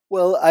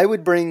 well, I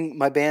would bring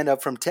my band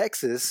up from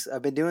Texas.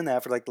 I've been doing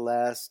that for like the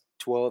last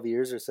 12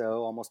 years or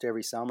so, almost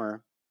every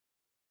summer.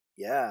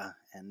 Yeah,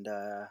 and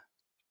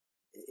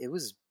it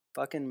was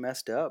fucking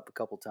messed up a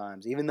couple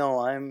times. Even though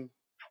I'm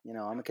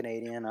a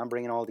Canadian, I'm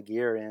bringing all the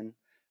gear in.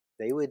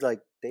 They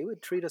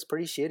would treat us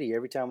pretty shitty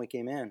every time we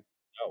came in.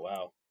 Oh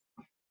wow.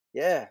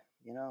 Yeah,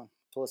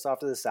 pull us off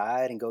to the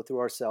side and go through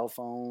our cell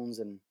phones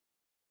and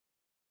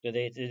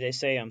Did they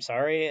say I'm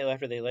sorry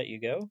after they let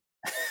you go?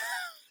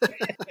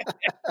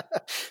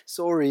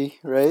 sorry,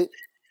 right?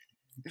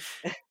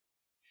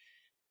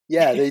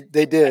 Yeah,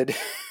 they did.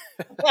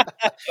 Oh,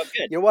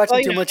 good. You're Well,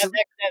 watching too much.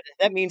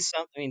 that means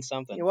something. Means You're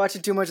something.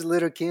 watching too much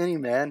Little Kenny,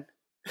 man.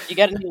 You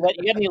got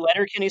any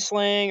Letterkenny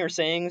slang or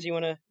sayings you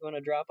wanna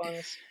drop on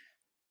us?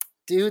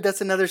 Dude,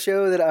 that's another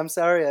show that I'm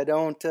sorry I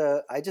don't.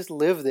 I just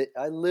live it.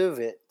 I live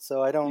it,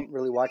 so I don't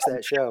really watch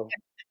that show.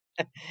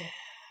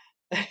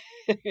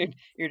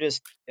 You're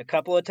just a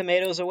couple of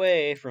tomatoes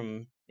away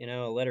from a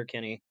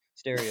Letterkenny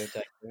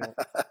stereotype.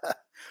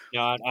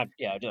 No, I'm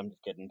just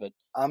kidding. But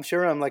I'm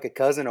sure I'm like a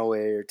cousin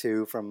away or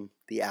two from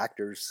the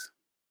actors,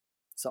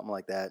 something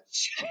like that.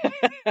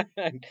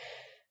 I've,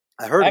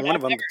 I heard one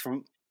of I've them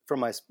never. from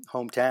my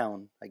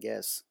hometown. I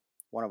guess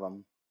one of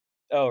them.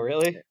 Oh,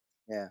 really?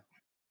 Yeah,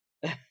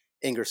 No, I,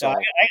 Ingersoll. I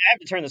have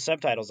to turn the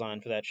subtitles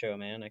on for that show,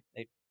 man.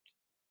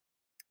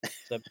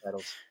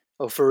 Subtitles.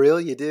 Oh, for real?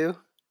 You do?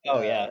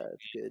 Oh yeah.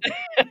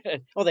 That's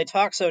good. Well, they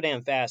talk so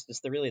damn fast. It's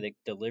the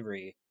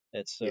delivery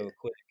that's Yeah, so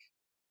quick.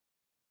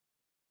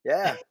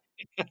 yeah.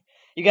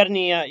 You have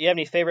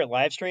any favorite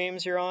live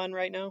streams you're on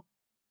right now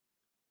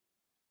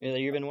that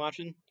you've been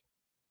watching?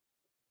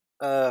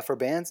 For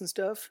bands and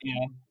stuff.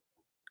 Yeah.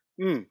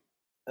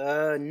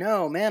 Hmm.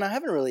 No, man. I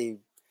haven't really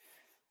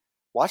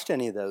watched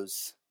any of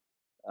those.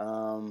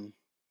 Um,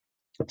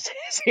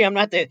 See,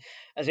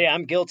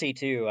 I'm guilty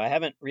too. I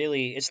haven't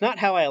really. It's not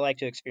how I like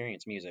to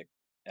experience music.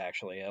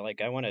 Actually,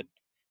 I want to.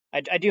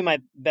 I do my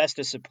best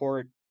to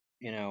support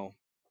you know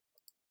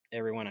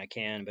everyone I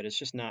can, but it's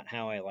just not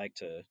how I like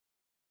to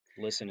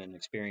listen and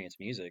experience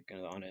music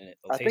on a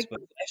I think. Facebook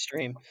live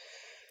stream.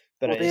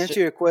 But Well, to it's just answer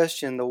your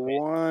question, the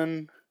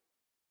one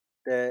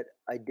that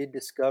I did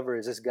discover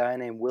is this guy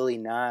named Willie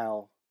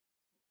Nile.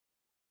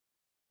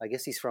 I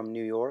guess he's from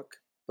New York,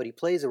 but he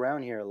plays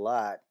around here a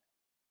lot.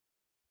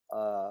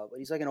 But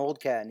he's like an old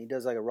cat, and he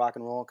does like a rock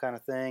and roll kind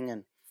of thing.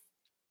 And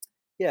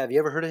yeah, have you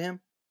ever heard of him?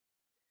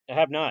 I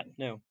have not.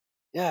 No.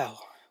 Yeah,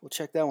 we'll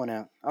check that one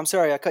out. I'm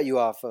sorry I cut you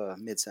off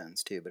mid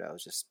sentence too, but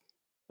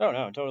Oh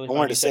no, totally I fine.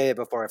 wanted You to said say it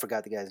before I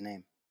forgot the guy's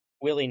name.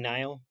 Willie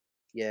Nile.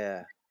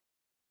 Yeah.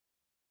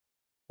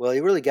 Well, he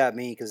really got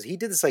me because he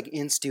did this like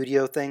in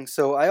studio thing.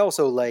 So I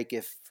also like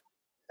if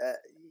uh,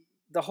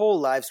 the whole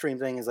live stream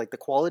thing is like the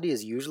quality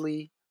is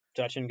usually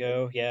Touch and like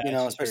go. Yeah, it's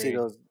just especially very.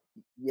 those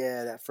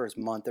that first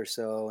month or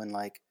so, and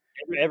like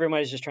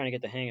Everybody's just trying to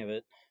get the hang of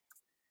it.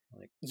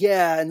 Like,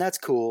 Yeah, and that's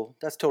cool.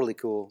 That's totally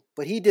cool.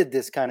 But he did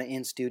this kind of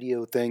in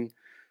studio thing,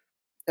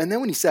 and then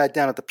when he sat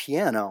down at the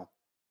piano,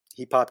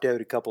 he popped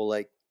out a couple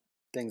like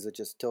things that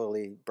just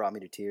totally brought me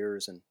to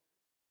tears, and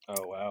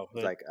oh wow,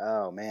 it's like,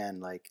 oh man,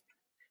 like,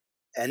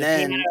 and the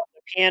piano. then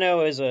The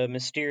piano is a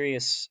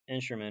mysterious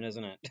instrument,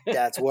 isn't it?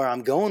 that's where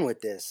I'm going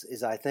with this.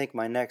 Is I think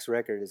my next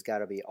record has got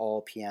to be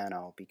all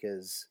piano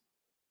because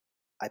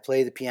I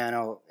play the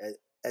piano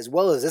as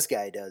well as this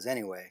guy does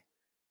anyway.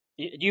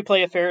 Do you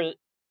play a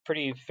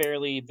pretty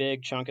fairly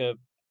big chunk of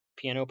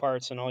piano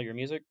parts in all your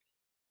music?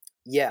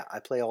 Yeah, I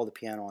play all the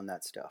piano on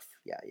that stuff.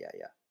 Yeah, yeah,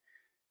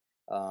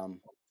 yeah.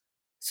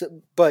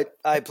 So, but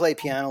I play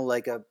piano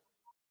like a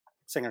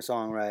singer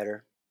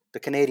songwriter. The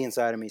Canadian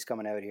side of me is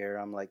coming out here.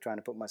 I'm like trying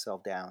to put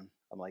myself down.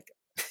 I'm like,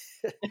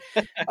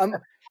 I'm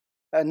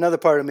another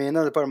part of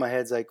my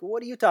head's like,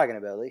 what are you talking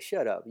about? Like,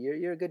 shut up.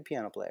 You're a good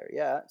piano player.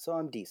 Yeah, so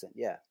I'm decent.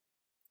 Yeah,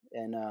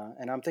 and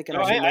I'm thinking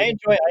No, I should maybe.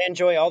 I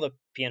enjoy all the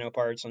piano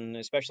parts, and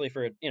especially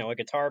for a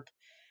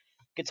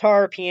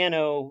guitar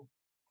piano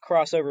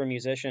crossover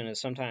musician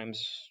is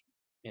sometimes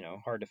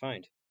hard to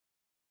find.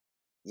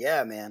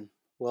 Yeah, man.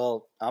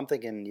 Well, I'm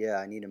thinking, yeah,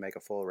 I need to make a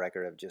full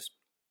record of just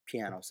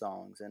piano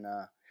songs, and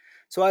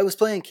so I was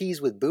playing keys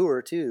with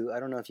Boer too. I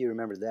don't know if you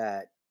remember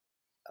that.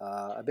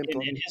 I've been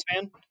In his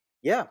band,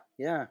 yeah,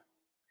 yeah,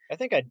 I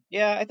think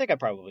I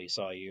probably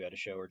saw you at a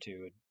show or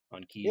two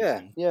on keys. yeah,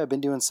 And yeah. I've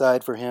been doing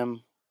side for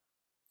him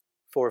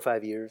 4 or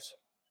 5 years.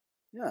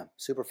 Yeah,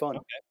 super fun.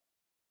 okay.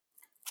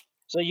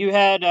 So you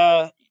had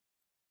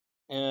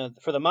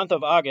for the month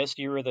of August,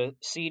 you were the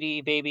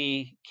CD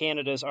Baby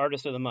Canada's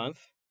Artist of the Month.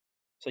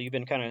 So you've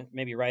been kind of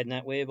maybe riding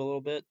that wave a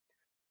little bit.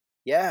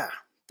 Yeah,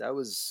 that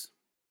was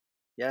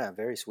yeah,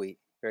 very sweet,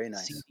 very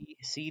nice.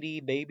 CD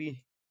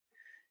Baby.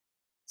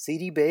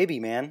 CD Baby,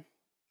 man.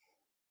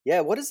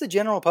 Yeah, what does the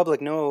general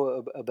public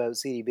know about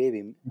CD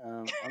Baby?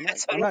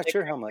 That's I'm what not I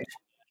sure how much.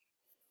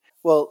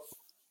 Well,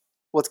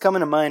 what's coming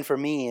to mind for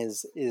me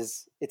is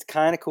it's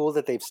kind of cool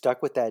that they've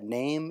stuck with that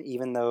name,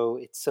 even though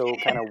it's so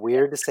kind of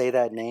weird to say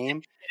that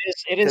name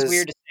it is because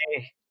weird to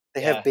say.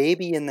 they have Yeah.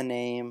 baby in the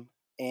name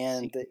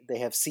and CD. they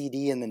have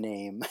CD in the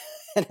name,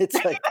 and it's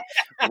like,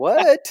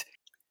 what?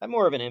 I'm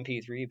more of an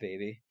MP3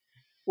 baby.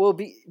 Well,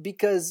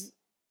 because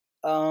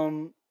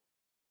um,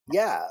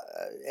 yeah,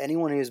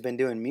 anyone who's been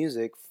doing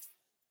music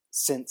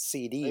since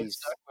They've CDs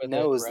stuck with it,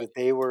 knows right? that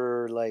they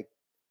were like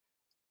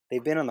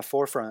they've been on the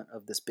forefront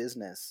of this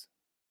business.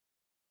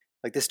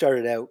 Like this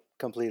started out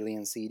completely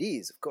in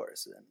CDs, of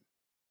course,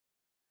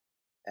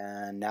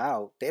 and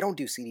now they don't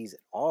do CDs at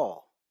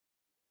all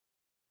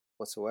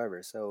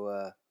whatsoever.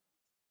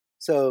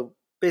 So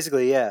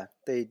basically, yeah,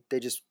 they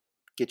just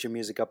get your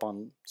music up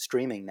on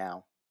streaming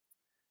now.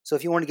 So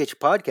if you want to get your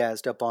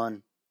podcast up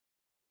on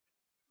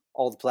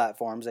all the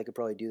platforms, I could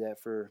probably do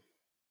that for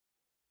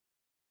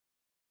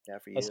A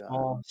you. I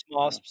small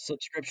don't know.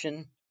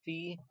 subscription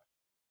fee.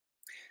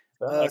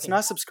 So I It's can.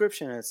 not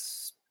subscription.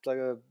 It's like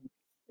a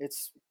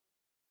it's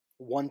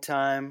one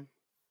time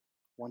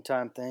one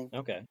time thing.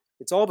 Okay.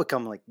 It's all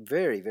become like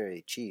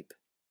very cheap.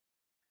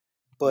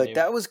 But They've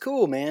that was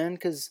cool, man,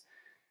 because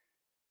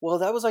well,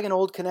 that was like an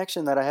old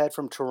connection that I had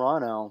from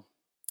Toronto,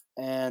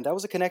 and that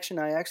was a connection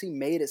I actually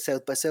made at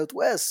South by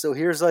Southwest. So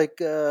here's like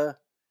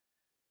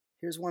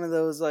here's one of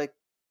those like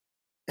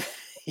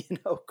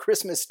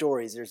Christmas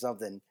stories or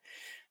something.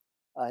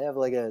 I have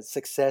like a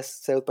success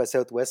South by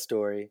Southwest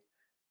story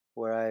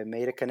where I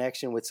made a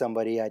connection with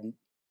somebody I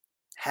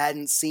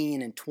hadn't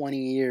seen in 20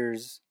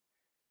 years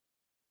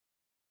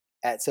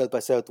at South by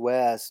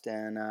Southwest,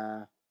 and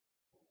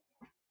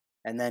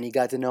then he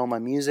got to know my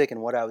music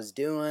and what I was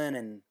doing,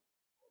 and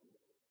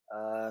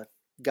uh,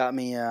 got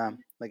me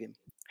like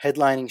a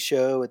headlining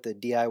show at the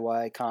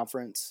DIY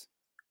conference,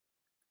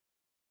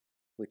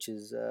 which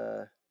is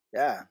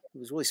yeah, it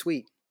was really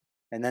sweet.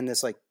 And then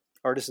this like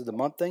artist of the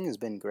month thing has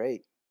been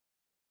great.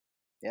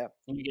 Yeah.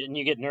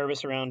 you get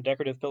nervous around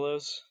decorative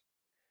pillows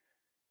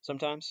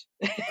sometimes.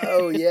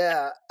 Oh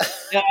yeah.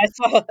 Yeah,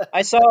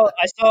 I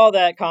saw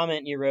that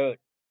comment you wrote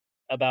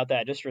about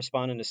that, just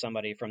responding to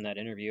somebody from that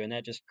interview, and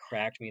that just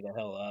cracked me the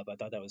hell up. I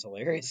thought that was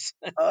hilarious.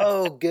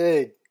 Oh,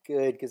 good,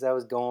 good, because I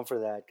was going for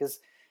that. Because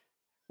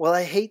well,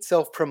 I hate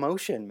self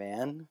promotion,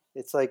 man.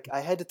 It's like I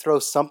had to throw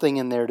something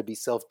in there to be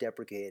self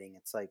deprecating.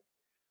 It's like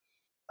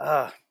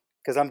ah,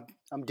 because I'm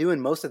doing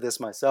most of this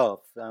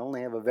myself. I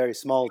only have a very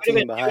small team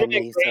It would have behind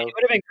been me, great. It so would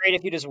have been great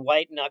if you just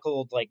white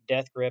knuckled like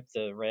death grip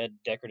the red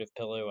decorative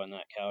pillow on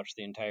that couch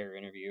the entire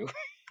interview.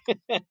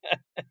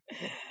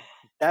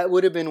 that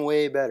would have been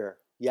way better.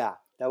 Yeah,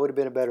 that would have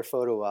been a better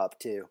photo op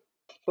too.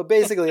 But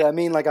basically, I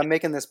mean, like I'm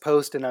making this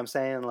post and I'm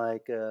saying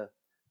like,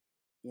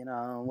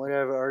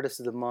 whatever artist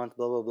of the month,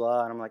 blah blah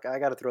blah, and I'm like, I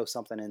got to throw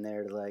something in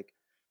there to like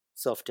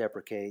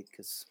self-deprecate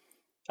because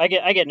I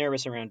get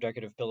nervous around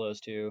decorative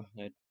pillows too.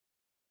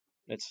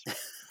 It's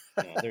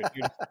they're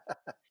just,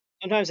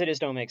 sometimes they just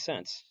don't make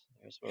sense.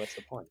 What's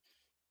the point?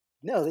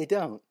 no, they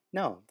don't.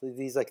 No,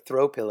 these like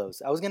throw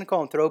pillows. I was gonna call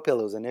them throw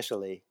pillows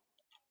initially,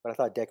 but I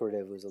thought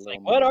decorative was a It's like,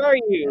 little what more, are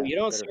you? yeah, You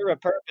don't better. serve a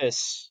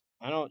purpose.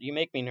 I don't. You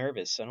make me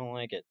nervous. I don't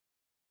like it.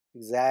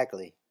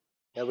 Exactly.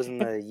 That was in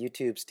the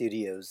YouTube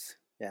studios.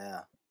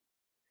 Yeah.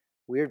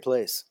 Weird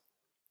place.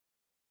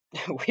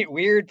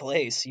 Weird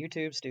place,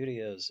 YouTube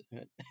Studios.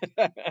 They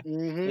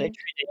Mm-hmm.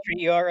 treat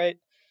you all right?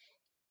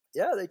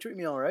 Yeah, they treat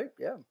me all right.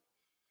 Yeah.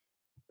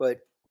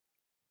 But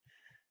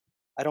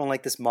I don't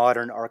like this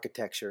modern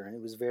architecture.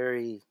 It was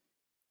very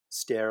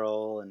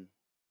sterile and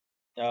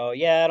Oh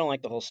yeah, I don't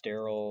like the whole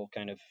sterile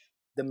kind of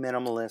the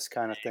minimalist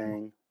kind of thing.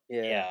 thing.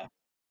 Yeah. Yeah,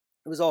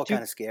 It was all too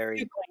kind of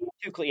scary.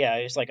 too clean. Yeah,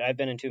 it's like I've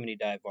been in too many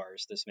dive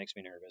bars. This makes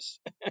me nervous.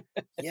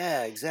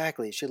 Yeah,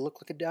 exactly. It should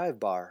look like a dive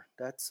bar.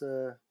 That's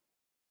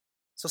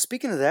So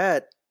speaking of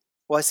that,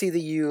 well, I see that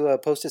you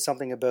posted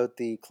something about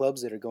the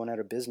clubs that are going out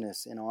of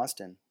business in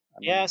Austin. I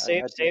Yeah, mean,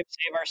 I had to. save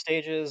our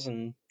stages,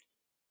 and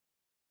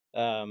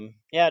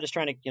yeah, just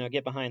trying to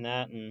get behind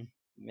that and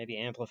maybe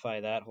amplify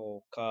that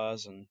whole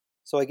cause. And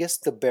So I guess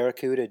the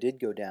Barracuda did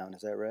go down.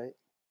 Is that right?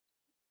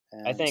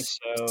 I And think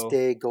so.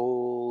 Stay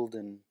Gold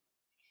and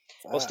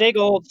Well, Stay fuck.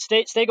 Gold,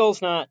 Stay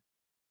Gold's not.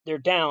 They're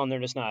down. They're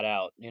just not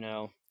out.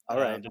 All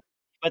right.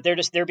 But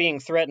they're being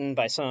threatened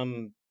by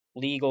some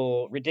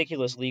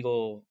ridiculous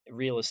legal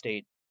real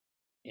estate,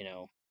 you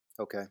know,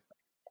 Okay.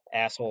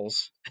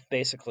 assholes,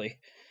 basically.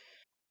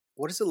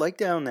 What is it like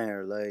down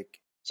there? Like,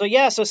 So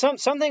yeah, so some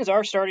things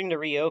are starting to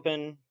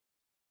reopen.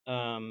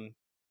 Um,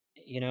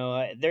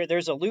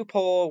 there's a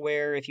loophole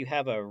where if you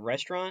have a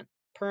restaurant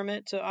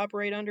permit to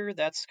operate under,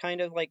 that's kind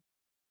of like,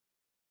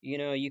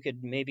 you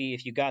could maybe,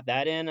 if you got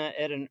that in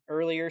at an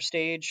earlier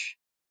stage.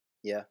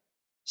 yeah.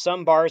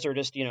 Some bars are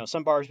just,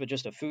 some bars with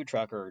just a food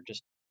truck are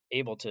just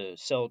able to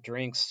sell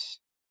drinks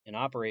and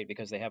operate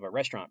because they have a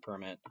restaurant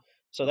permit.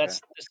 So Okay. that's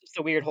just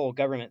the weird whole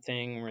government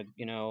thing where,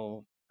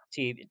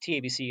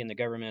 TABC and the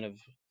government of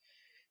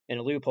in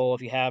a loophole.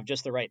 If you have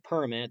just the right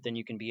permit, then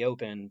you can be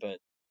open. But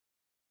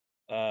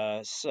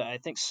so I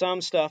think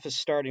some stuff is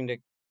starting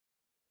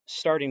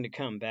to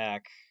come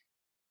back.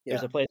 Yeah.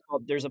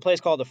 There's a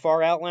place called the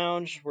Far Out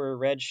Lounge where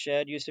Red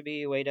Shed used to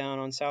be, way down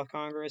on South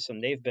Congress,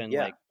 and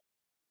Yeah.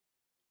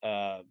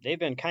 they've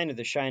been kind of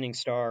the shining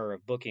star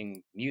of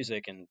booking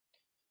music and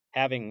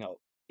having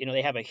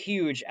they have a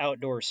huge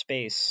outdoor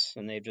space,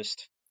 and they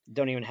just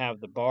don't even have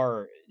the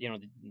bar.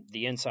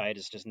 The inside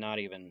is just not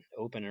even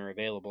open or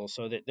available,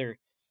 so that they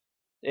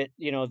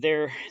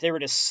were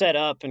just set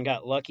up and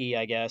got lucky,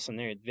 I guess, and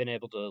they've been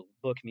able to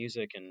book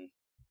music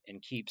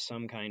and keep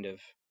some kind of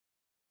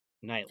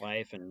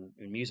nightlife and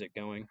music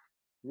going.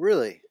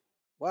 Really?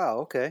 Wow.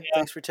 Okay. Yeah,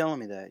 Thanks for telling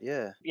me that.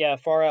 Yeah. yeah,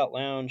 Far Out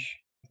Lounge,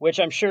 which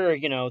I'm sure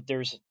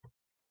there's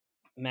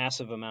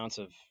massive amounts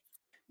of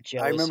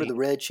I remember the jealousy.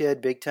 Red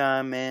Shed big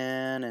time,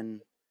 man,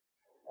 and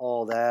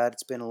all that.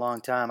 It's been a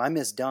long time. I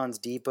miss Don's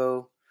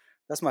Depot.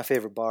 That's my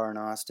favorite bar in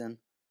Austin.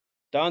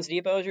 Don's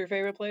Depot is your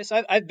favorite place?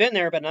 I've been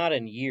there, but not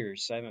in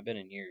years. I haven't been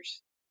in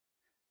years.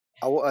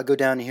 I go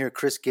down to hear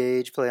Chris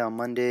Gage play on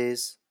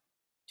Mondays.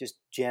 Just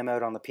jam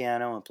out on the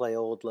piano and play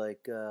old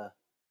like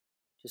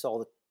just all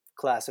the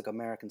classic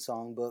American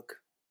songbook.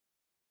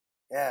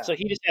 Yeah, So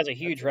he just has a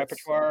huge that's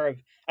repertoire of.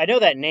 I know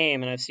that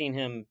name, and I've seen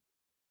him.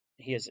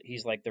 He's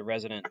like the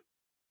resident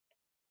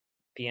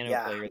piano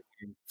yeah, player.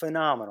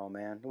 phenomenal,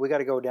 man. We got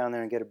to go down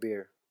there and get a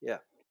beer. Yeah.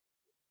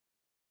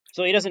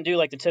 So he doesn't do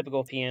like the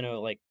typical piano,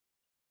 like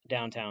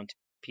downtown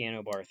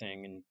piano bar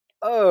thing, and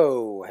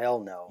Oh hell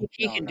no,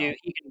 he no can do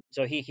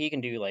no. he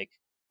can do like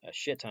a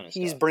shit ton of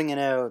He's stuff. bringing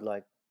out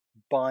like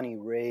Bonnie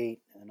Raitt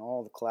and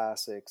all the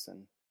classics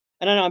and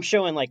And I know I'm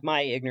showing like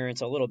my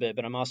ignorance a little bit,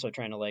 but I'm also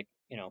trying to like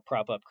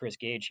prop up Chris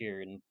Gage here,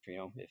 and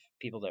if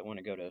people that want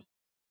to go to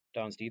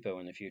Don's Depot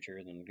in the future,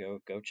 then go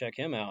check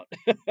him out.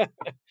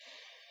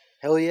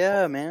 hell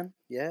yeah, man.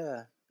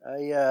 Yeah,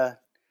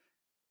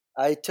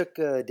 I took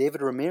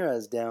David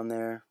Ramirez down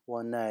there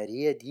one night.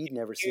 He'd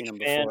never seen Huge him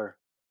fan. before.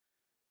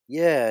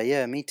 Yeah,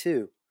 yeah, me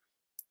too.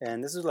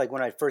 And this is like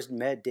when I first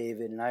met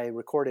David, and I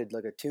recorded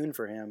like a tune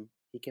for him.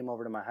 He came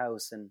over to my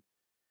house and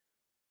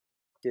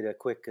did a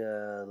quick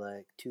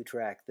like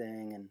 2-track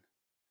thing, and then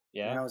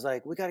Yeah, I was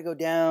like, "We got to go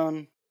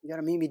down. You got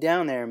to meet me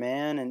down there,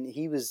 man." And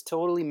he was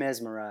totally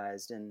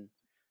mesmerized, and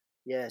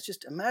yeah, it's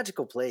just a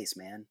magical place,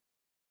 man.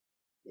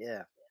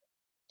 Yeah.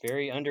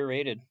 very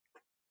underrated.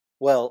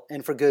 Well,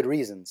 and for good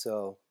reason.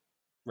 So,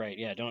 Right?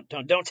 Yeah. Don't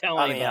tell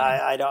I mean,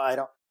 anybody. I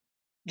don't.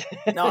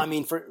 No, I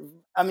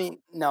mean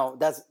no.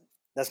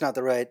 That's not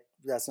the right.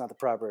 That's not the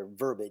proper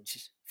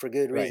verbiage. For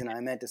good Right. reason.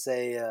 I meant to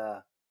say,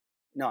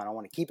 no, I don't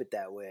want to keep it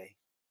that way.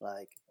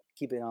 Like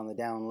keep it on the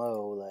down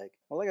low.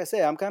 Like I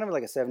say, I'm kind of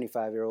like a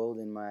 75-year-old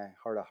in my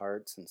heart of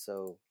hearts, and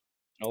so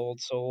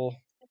Old soul.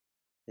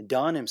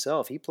 Don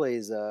himself, he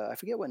plays. I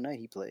forget what night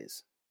he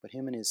plays, but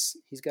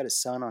he's got his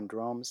son on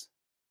drums.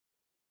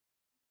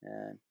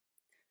 And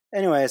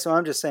anyway, so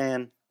I'm just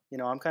saying,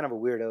 I'm kind of a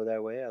weirdo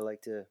that way. I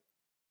like to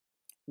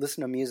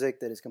listen to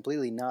music that is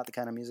completely not the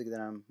kind of music that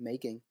I'm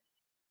making.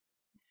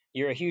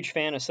 You're a huge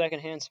fan of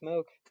secondhand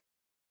smoke.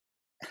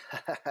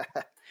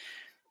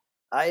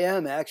 I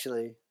am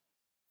actually.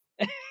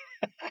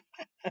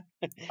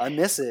 I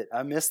miss it.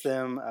 I miss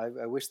them.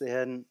 I wish they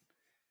hadn't.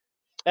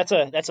 That's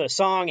a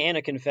song and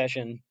a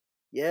confession.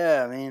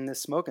 Yeah, I mean, the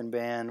smoking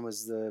ban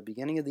was the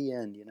beginning of the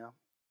end, you know?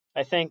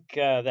 I think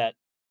that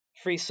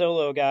Free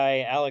Solo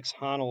guy, Alex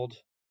Honnold,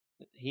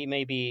 he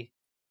may be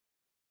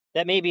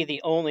that may be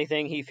the only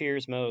thing he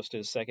fears most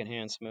is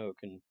secondhand smoke,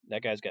 and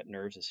that guy's got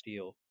nerves of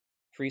steel.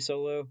 Free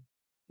Solo.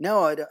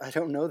 No, I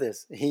don't know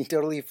this. He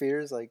totally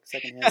fears like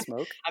secondhand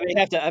smoke.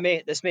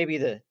 This may be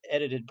the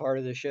edited part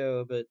of the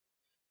show, but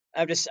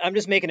I'm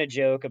just making a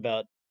joke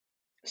about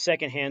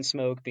secondhand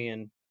smoke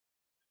being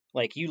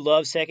like you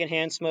love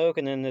secondhand smoke,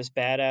 and then this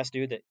badass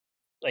dude that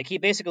like he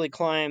basically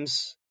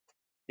climbs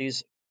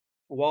these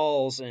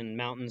walls and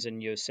mountains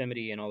in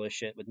Yosemite and all this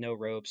shit with no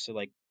ropes, so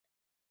like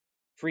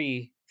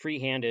free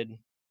handed.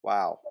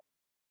 Wow.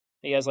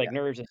 He has like Yeah.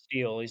 nerves of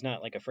steel. He's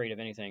not like afraid of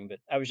anything. But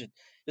I was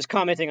just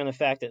commenting on the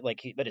fact that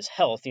but his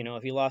health,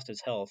 if he lost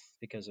his health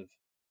because of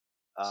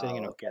sitting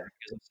in Oh, a okay. bar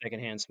because of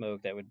secondhand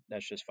smoke,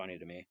 that's just funny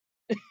to me.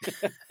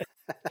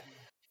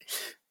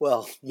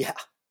 Well, yeah.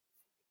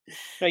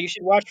 No, you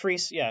should watch Free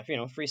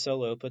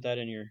Solo. Put that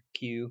in your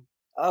queue.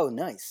 Oh,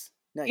 nice.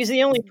 He's Nice.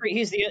 the only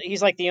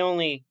he's like the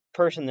only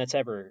person that's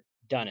ever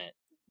done it.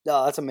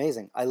 No, that's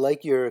amazing. I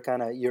like your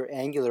kind of your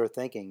angular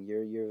thinking.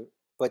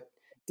 But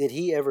did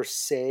he ever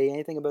say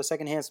anything about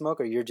secondhand smoke,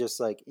 or you're just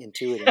like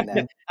intuiting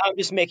that? I'm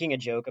just making a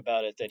joke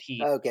about it that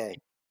Okay,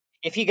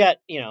 if he got,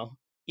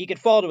 he could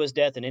fall to his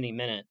death in any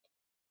minute.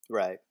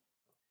 right.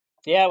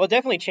 Yeah, well,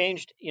 definitely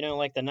changed,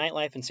 like the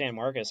nightlife in San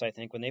Marcos, I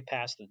think, when they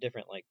passed the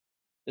different, like,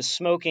 the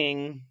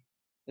smoking,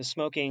 the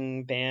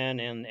smoking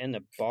ban and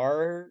the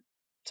bar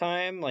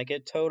time, like,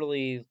 it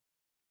totally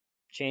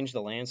changed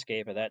the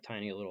landscape of that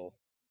tiny little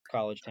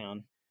college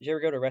town. Did you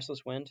ever go to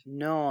Restless Wind?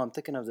 No, I'm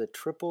thinking of the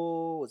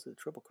triple. Was it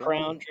Triple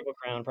Crown? Triple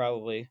Crown,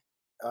 probably.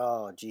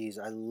 Oh, geez,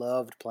 I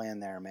loved playing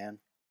there, man.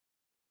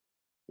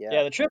 Yeah,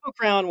 Yeah. the Triple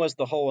Crown was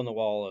the hole in the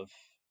wall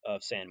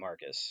of San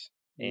Marcos.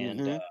 And,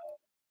 Mm-hmm.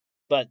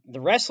 but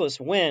the Restless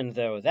Wind,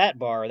 though, that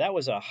bar, that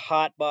was a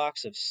hot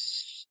box of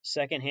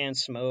secondhand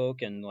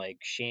smoke and, like,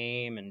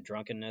 shame and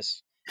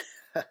drunkenness.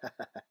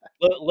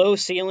 Low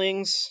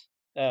ceilings,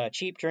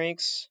 cheap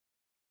drinks.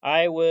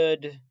 I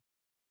would,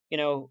 you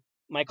know,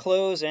 my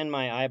clothes and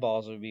my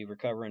eyeballs would be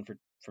recovering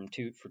for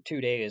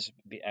 2 days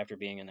after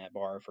being in that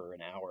bar for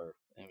an hour.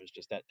 And it was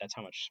just that's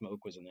how much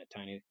smoke was in that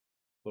tiny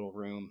little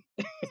room.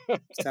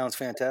 Sounds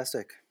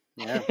fantastic.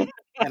 Yeah.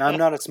 And I'm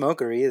not a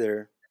smoker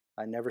either.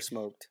 I never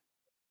smoked.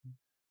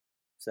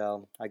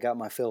 So I got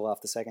my fill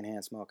off the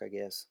secondhand smoke, I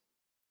guess.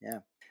 Yeah.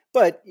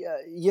 But,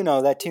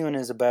 that tune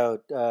is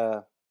about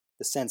the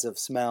sense of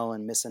smell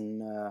and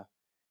missing.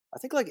 I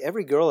think like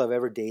every girl I've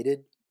ever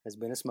dated has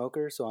been a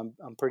smoker. So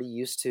I'm pretty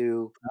used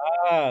to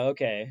Ah,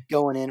 okay.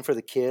 going in for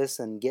the kiss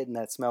and getting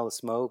that smell of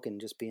smoke and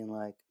just being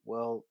like,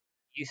 well,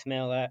 You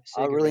smell that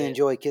I really cigarette.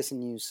 enjoy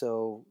kissing you.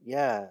 So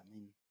yeah, I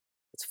mean,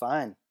 it's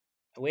fine.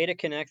 Way to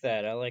connect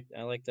that. I like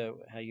the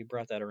how you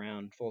brought that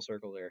around full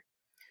circle there.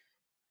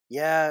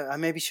 Yeah, I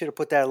maybe should have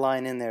put that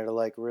line in there to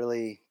like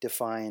really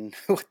define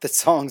what the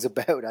song's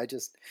about. I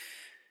just,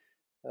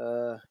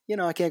 I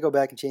can't go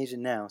back and change it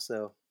now.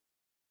 So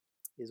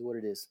is what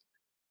it is.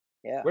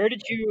 Yeah. Where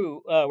did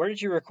you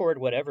record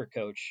Whatever,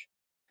 Coach?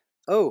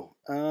 Oh,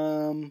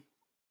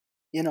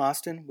 in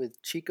Austin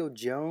with Chico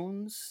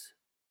Jones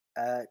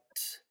at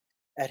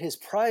his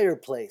prior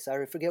place.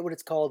 I forget what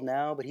it's called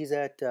now, but he's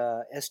at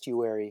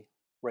Estuary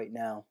right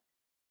now,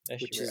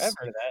 which Estuary. I've is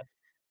heard of that.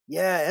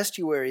 yeah,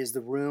 Estuary is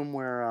the room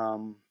where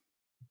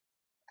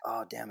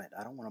oh damn it,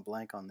 I don't want to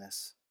blank on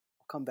this.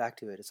 I'll come back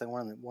to it. It's like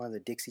one of the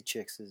Dixie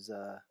Chicks'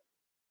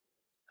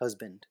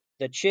 husband.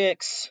 The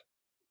Chicks.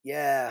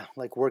 Yeah,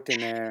 like worked in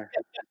there,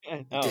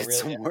 Oh, did really?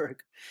 some work.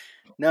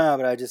 No,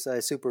 but I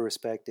super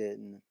respect it,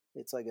 and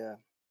it's like a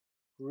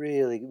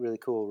really really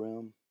cool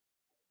room.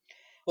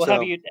 Well, have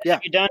So you have yeah,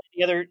 you done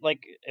any other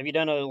have you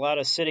done a lot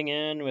of sitting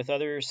in with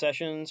other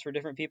sessions for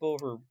different people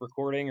for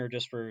recording or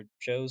just for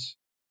shows?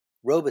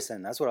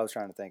 Robeson. That's what I was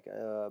trying to think.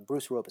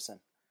 Bruce Robeson.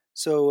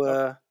 So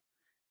Okay.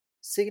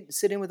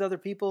 sit in with other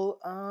people.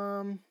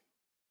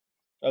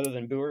 Other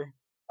than Boer?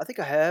 I think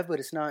I have, but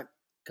it's not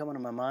coming to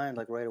my mind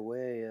like right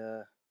away.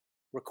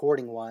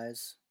 Recording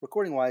wise,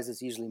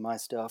 it's usually my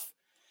stuff.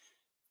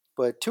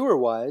 But tour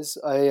wise,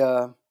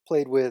 I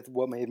played with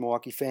What Made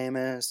Milwaukee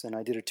Famous, and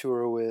I did a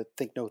tour with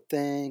Think No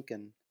Think,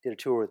 and did a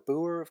tour with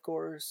Boer, of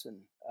course,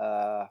 and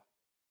I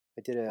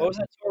did What a. was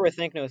that tour with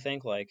Think No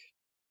Think like?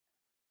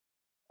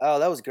 Oh,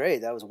 that was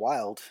great. That was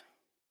wild.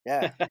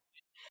 Yeah. there,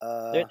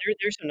 Uh, there,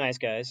 there's some nice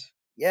guys.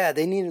 yeah,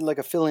 they needed like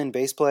a fill-in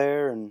bass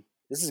player, and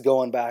this is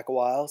going back a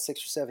while, 6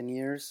 or 7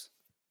 years.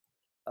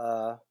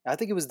 I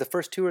think it was the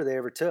first tour they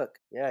ever took.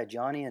 Yeah,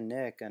 Johnny and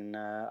Nick, and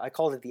I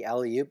called it the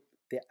alley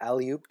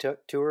oop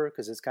tour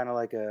because it's kind of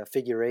like a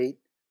figure eight.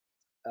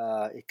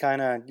 It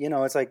kind of,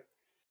 it's like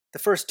the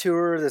first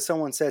tour that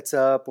someone sets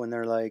up when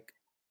they're like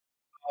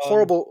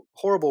Um,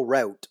 horrible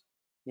route.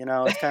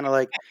 It's kind of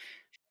like,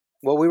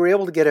 well, we were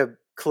able to get a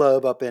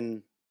club up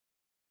in,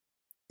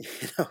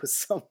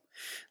 some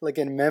like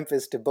in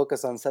Memphis to book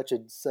us on such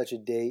a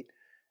date,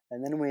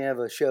 and then we have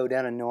a show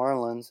down in New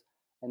Orleans,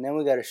 and then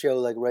we got a show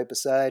like right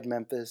beside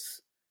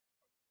Memphis,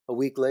 a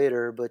week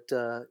later. But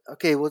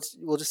okay,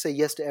 we'll just say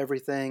yes to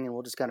everything, and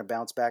we'll just kind of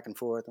bounce back and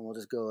forth, and we'll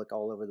just go like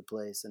all over the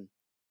place. And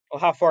Well,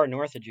 how far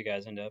north did you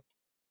guys end up?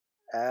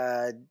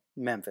 uh,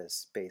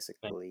 Memphis, Like,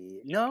 basically.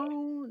 okay.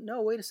 No,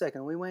 no, wait a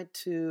second. We went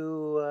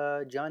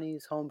to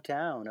Johnny's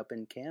hometown up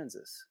in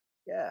Kansas.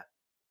 Yeah.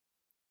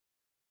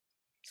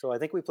 So I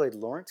think we played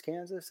Lawrence,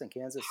 Kansas, and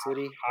Kansas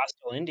City.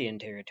 Hostile Indian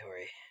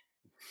territory.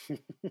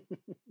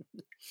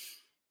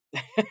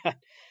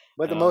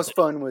 But the Oh, most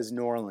fun was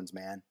New Orleans,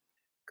 man,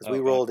 because we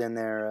oh god. rolled in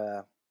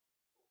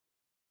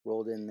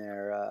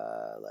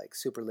there like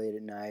super late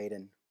at night,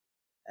 and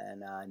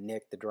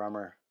Nick, the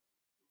drummer,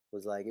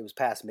 was like, it was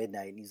past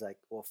midnight, and he's like,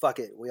 "Well, fuck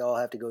it, we all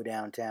have to go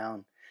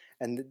downtown,"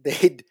 and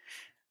they.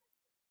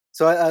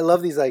 So I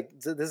love these like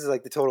this is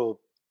like the total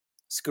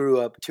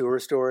screw up tour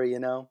story, you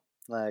know,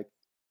 like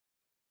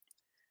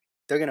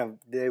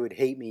they would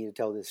hate me to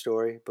tell this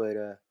story, but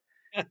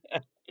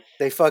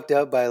they fucked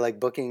up by like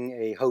booking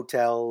a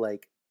hotel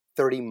like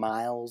 30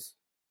 miles,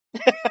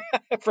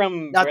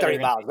 From not where 30 they're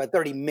gonna. miles, but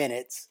 30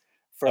 minutes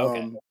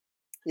Okay. from,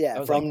 yeah, I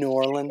was like, from New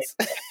Orleans.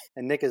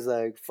 And Nick is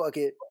like, fuck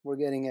it, we're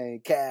getting a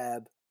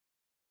cab.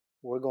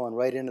 We're going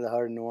right into the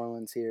heart of New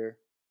Orleans here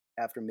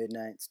after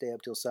midnight, stay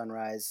up till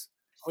sunrise.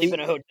 sleep in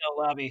a He, hotel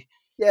lobby.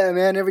 yeah,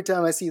 man, every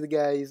time I see the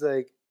guy, he's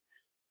like,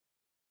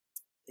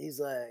 you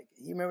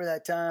remember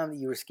that time that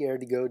you were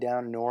scared to go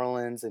down to New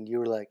Orleans and you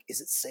were like, is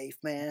it safe,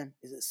 man?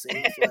 Is it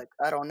safe? Like,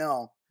 I don't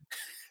know.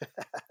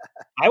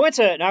 I went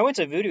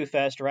to Voodoo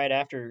Fest right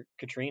after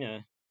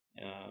Katrina.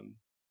 Um,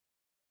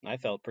 I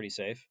felt pretty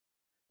safe.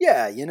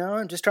 Yeah,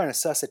 I'm just trying to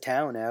suss a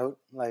town out.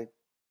 Like,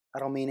 I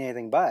don't mean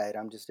anything by it.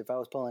 I'm just, if I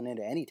was pulling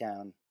into any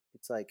town,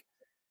 it's like,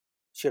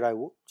 should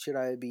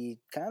I be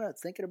kind of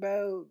thinking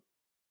about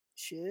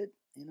shit?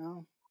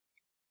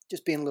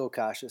 Just being a little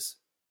cautious.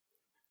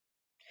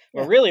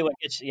 Well, Yeah, really,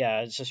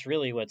 it's just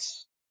really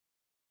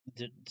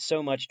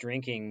so much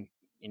drinking,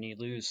 and you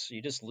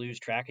just lose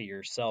track of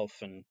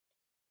yourself, and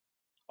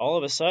all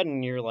of a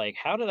sudden you're like,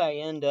 how did I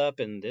end up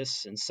in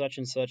such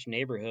and such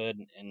neighborhood?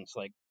 And it's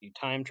like you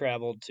time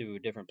traveled to a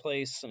different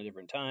place and a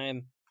different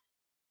time.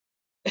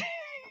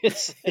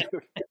 It's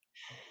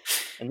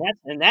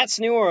and that's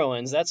New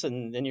Orleans.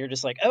 Then you're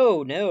just like,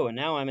 oh no, and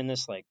now I'm in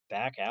this like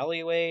back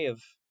alleyway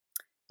of,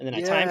 and then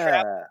yeah.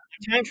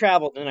 time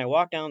traveled, and I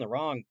walked down the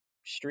wrong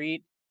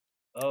street.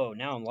 Oh,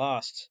 now I'm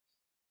lost.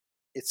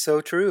 It's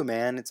so true,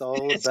 man. It's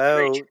all It's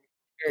very about true.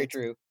 Very it's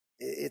true.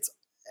 it's.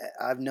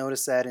 I've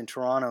noticed that in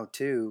Toronto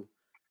too.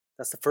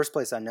 That's the first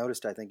place I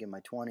noticed, I think, in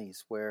my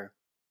 20s, where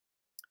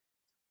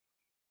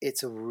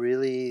it's a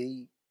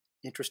really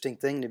interesting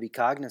thing to be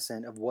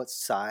cognizant of what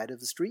side of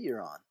the street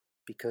you're on,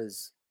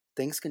 because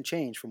things can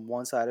change from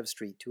one side of the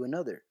street to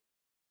another.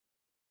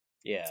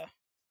 Yeah.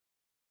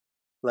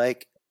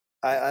 Like,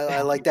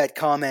 I like that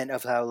comment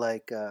of how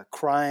like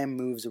crime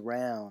moves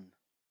around.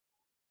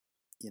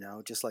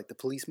 Just like the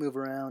police move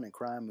around and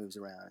crime moves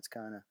around. It's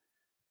kind of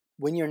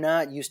when you're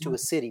not used to a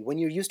city, when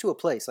you're used to a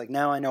place. Like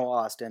now, I know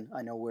Austin.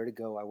 I know where to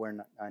go.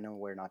 I know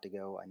where not to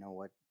go. I know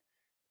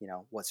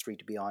what street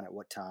to be on at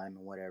what time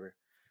and whatever.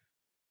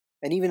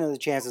 And even though the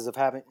chances of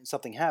having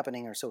something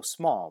happening are so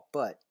small,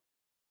 but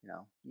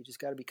you just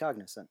got to be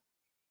cognizant,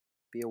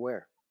 be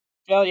aware.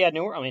 Well, yeah.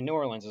 New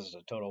Orleans is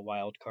a total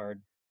wild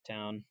card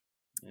town.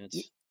 Y-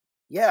 It's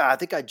Yeah, I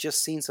think I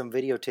just seen some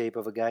videotape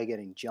of a guy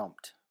getting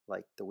jumped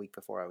like the week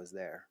before I was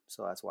there,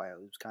 so that's why it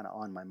was kind of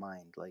on my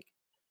mind. Like,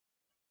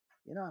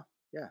 you know,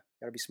 yeah,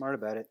 got to be smart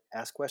about it.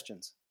 Ask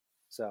questions.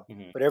 So,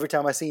 mhm. but every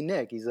time I see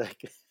Nick, he's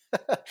like,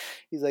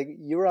 he's like,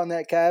 you were on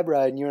that cab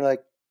ride, and you're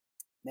like,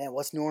 man,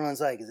 what's New Orleans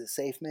like? Is it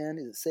safe, man?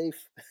 Is it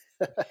safe?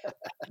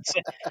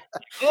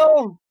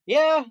 Oh,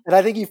 yeah. And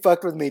I think he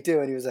fucked with me too,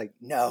 and he was like,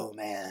 no,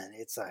 man,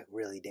 it's like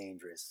really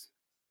dangerous.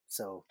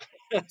 So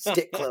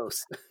stick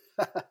close.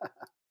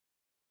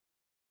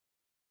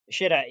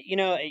 Shit,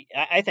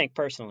 I think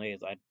personally,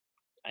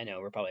 I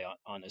know we're probably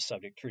on this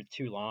subject for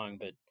too long,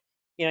 but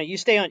you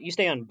stay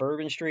on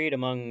Bourbon Street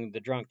among the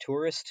drunk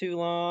tourists too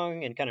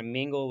long and kind of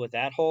mingle with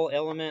that whole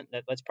element.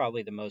 That's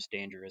probably the most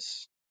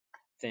dangerous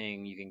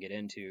thing you can get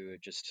into.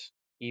 Just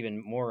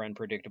even more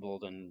unpredictable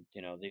than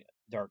the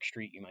dark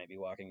street you might be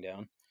walking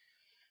down.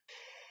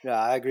 Yeah,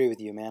 I agree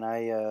with you, man.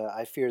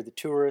 I fear the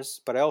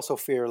tourists, but I also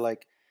fear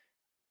like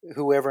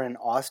whoever in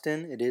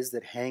Austin it is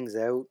that hangs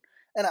out.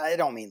 And I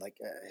don't mean like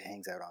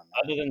hangs out on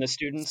Other than the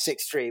students,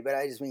 Sixth Street, but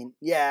I just mean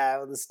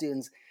yeah, the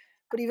students.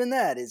 But even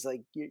that is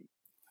like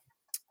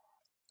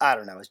I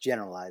don't know. It's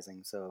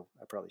generalizing, so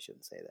I probably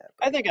shouldn't say that.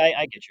 I But think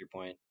I get your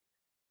point.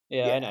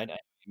 Yeah, yeah, I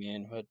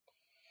mean, but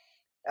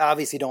I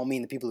obviously don't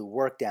mean the people who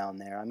work down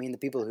there. I mean the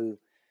people who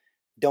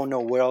don't know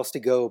where else to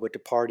go but to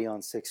party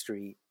on Sixth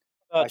Street.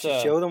 I but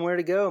should show them where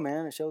to go,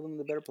 man, and show them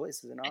the better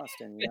places in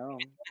Austin.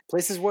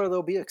 Places where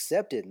they'll be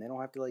accepted and they don't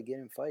have to like get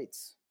in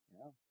fights.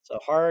 so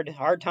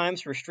hard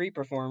times for street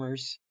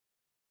performers.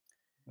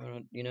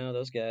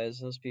 Those guys,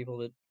 those people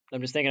that I'm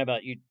just thinking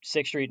about.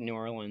 Sixth Street in New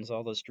Orleans,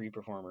 all those street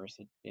performers.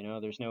 That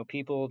there's no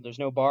people, there's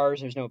no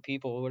bars, there's no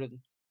people.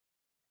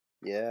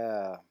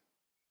 Yeah,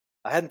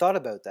 I hadn't thought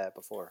about that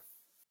before.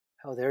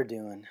 how they're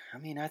doing. I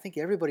mean, I think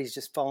everybody's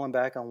just falling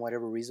back on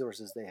whatever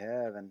resources they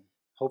have, and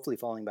hopefully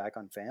falling back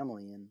on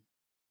family. And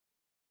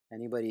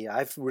anybody,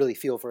 I really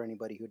feel for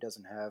anybody who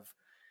doesn't have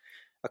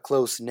a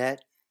close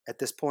net at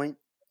this point.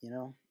 You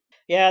know.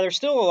 Yeah, there's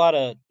still a lot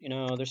of,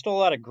 there's still a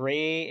lot of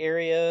gray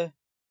area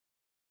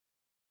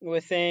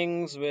with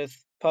things with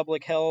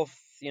public health,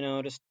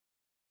 just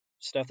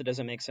stuff that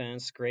doesn't make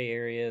sense, gray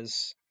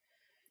areas.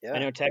 I Yeah.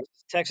 know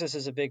Texas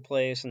is a big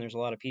place and there's a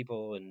lot of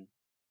people and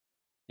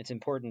it's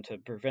important to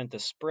prevent the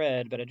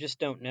spread, but I just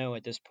don't know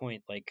at this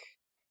point like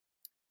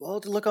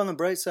Well, to look on the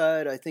bright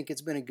side, I think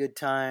it's been a good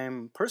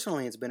time.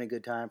 Personally, it's been a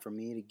good time for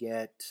me to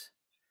get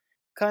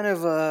kind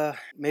of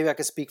maybe I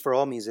could speak for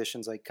all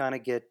musicians, like kind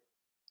of get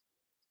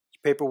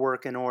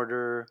paperwork in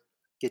order,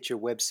 get your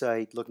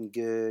website looking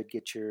good,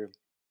 get your,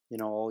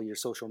 all your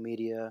social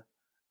media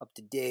up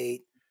to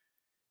date,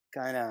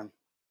 kind of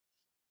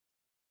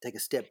take a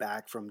step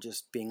back from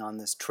just being on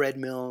this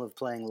treadmill of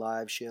playing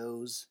live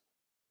shows.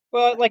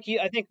 well, like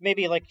I think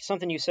maybe like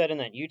something you said in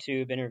that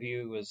YouTube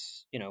interview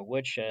was,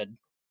 Woodshed,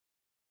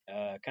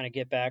 kind of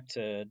get back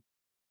to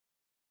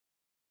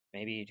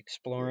maybe Yeah.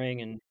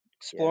 exploring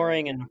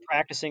and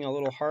practicing a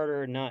little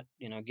harder, not,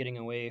 getting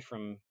away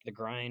from the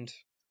grind.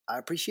 I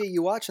appreciate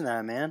you watching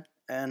that, man.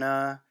 And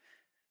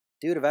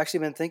dude, I've actually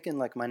been thinking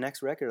like my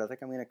next record, I think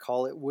I'm going to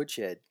call it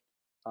Woodshed.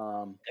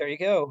 Um, There you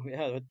go.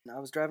 Yeah, I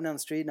was driving down the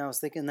street and I was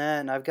thinking that,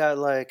 and I've got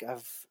like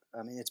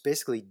I mean, it's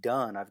basically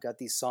done. I've got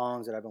these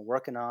songs that I've been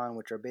working on,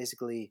 which are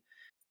basically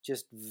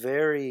just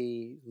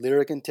very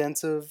lyric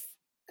intensive,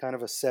 kind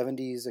of a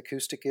 '70s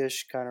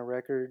acoustic-ish kind of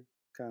record,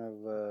 kind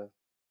of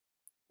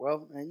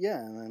well, and yeah,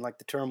 and like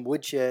the term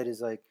woodshed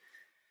is like.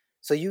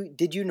 So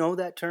you know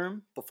that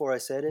term before I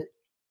said it?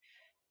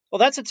 well,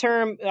 that's a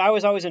term. I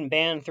was always in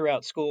band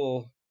throughout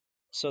school,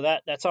 so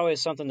that's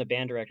always something the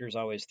band directors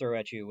always throw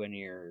at you when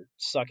you're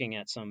sucking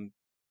at some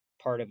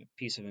part of a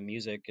piece of a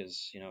music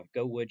is,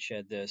 go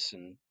woodshed this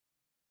and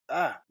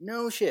Ah,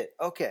 no shit.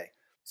 Okay,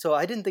 so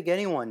I didn't think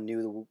anyone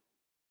knew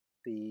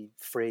the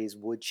phrase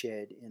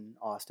woodshed in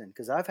Austin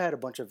because I've had a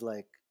bunch of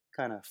like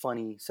kind of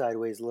funny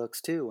sideways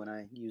looks too when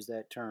I use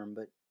that term.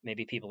 But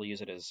maybe people use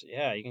it as,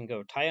 yeah, you can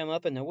go tie them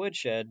up in the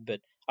woodshed, but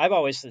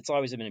it's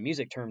always been a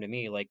music term to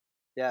me, like,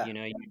 yeah,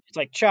 it's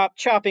like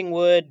chopping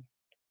wood.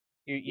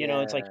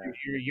 It's like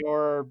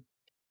yeah,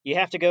 you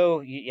have to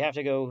go, you have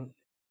to go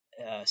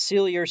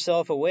seal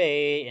yourself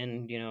away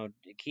and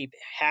keep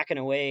hacking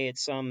away at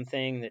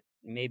something that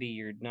maybe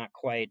you're not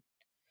quite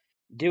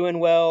doing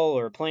well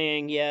or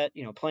playing yet,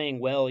 playing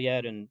well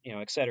yet, and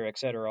et cetera.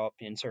 I'll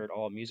insert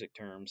all music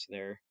terms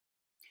there.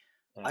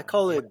 I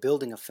call Yeah, it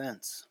building a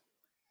fence.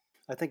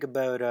 I think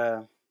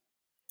about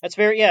it's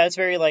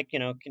very like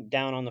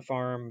down on the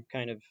farm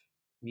kind of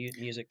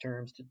music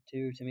terms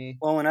to me.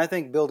 well, when I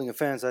think building a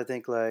fence, I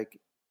think like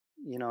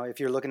if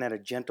you're looking at a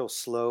gentle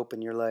slope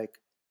and you're like,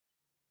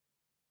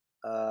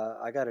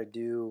 I got to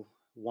do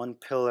one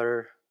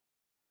pillar.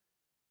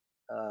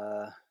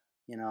 Uh,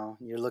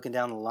 you're looking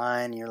down the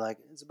line. And you're like,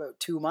 it's about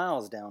 2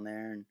 miles down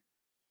there, and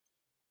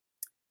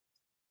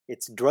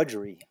it's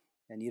drudgery,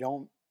 and you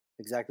don't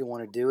exactly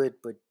want to do it,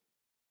 but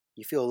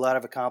you feel a lot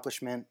of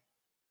accomplishment.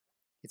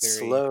 It's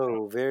Very.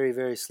 slow, very,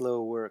 very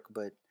slow work,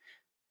 but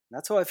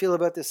that's how I feel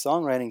about this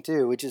songwriting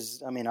too, which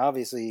is, I mean,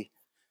 obviously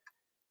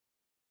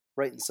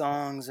writing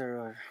songs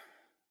or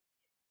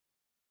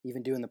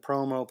even doing the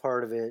promo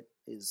part of it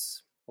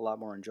is a lot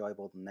more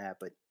enjoyable than that.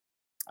 But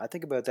I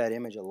think about that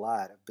image a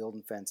lot of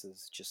building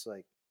fences, just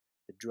like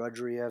the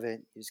drudgery of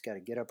it. You just got to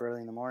get up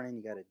early in the morning,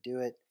 you got to do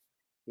it.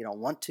 You don't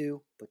want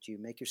to, but you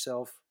make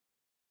yourself.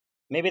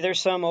 Maybe maybe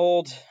there's some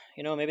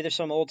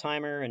old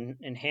timer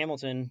in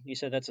Hamilton. You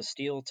said that's a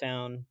steel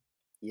town.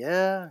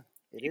 Yeah,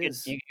 it You could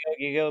is.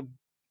 you go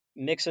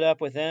mix it up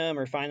with them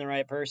or find the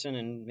right person,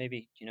 and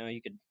maybe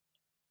you could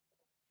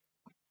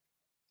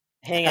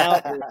hang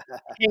out or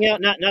hang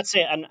out. Not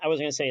say I was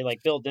gonna say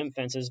like build them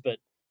fences, but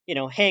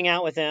hang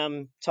out with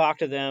them, talk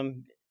to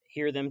them,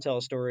 hear them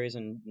tell stories,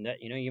 and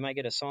you might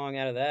get a song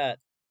out of that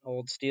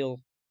old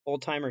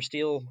timer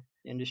steel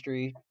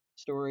industry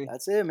story.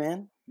 That's it,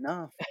 man.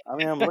 No, I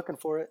mean, I'm looking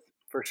for it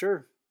for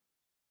sure.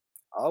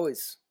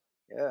 Always.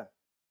 Yeah.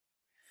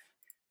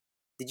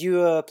 Did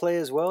you play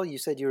as well? You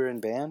said you were in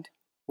band.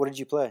 What did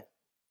you play?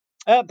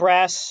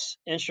 Brass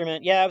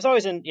instrument. Yeah, I was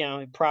always in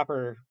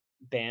proper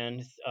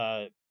band.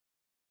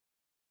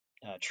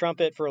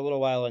 Trumpet for a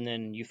little while, and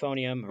then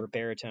euphonium or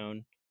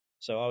baritone.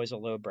 So always a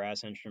low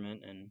brass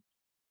instrument. And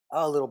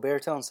Oh, a little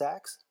baritone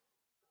sax.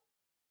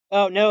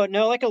 oh no,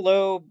 no, like a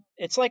low.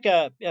 It's like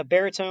a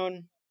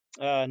baritone.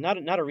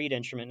 Not a reed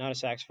instrument, not a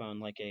saxophone.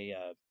 Like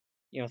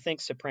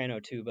think soprano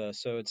tuba.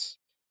 So it's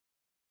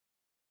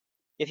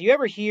if you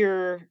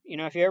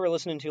ever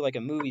listening to like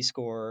a movie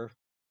score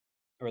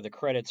or the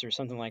credits or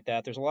something like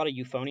that, there's a lot of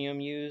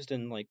euphonium used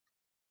in like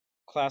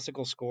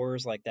classical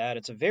scores like that.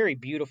 It's a very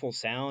beautiful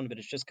sound, but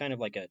it's just kind of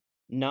like a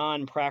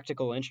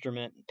non-practical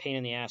instrument, pain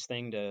in the ass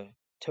thing to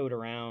tote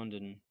around,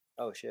 and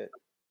Oh shit.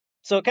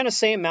 so kind of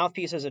same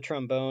mouthpiece as a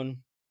trombone,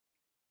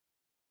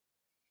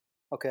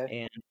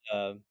 Okay. and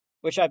uh,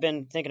 which I've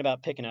been thinking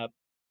about picking up.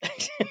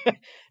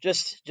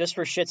 just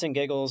for shits and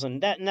giggles,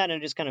 and I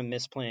just kind of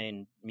miss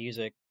playing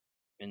music,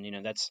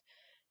 and that's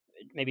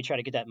maybe try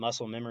to get that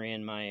muscle memory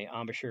in my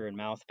embouchure and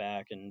mouth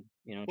back, and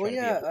Well, try to be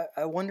a yeah,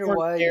 I wonder horn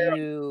why player.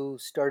 you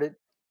started.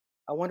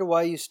 I wonder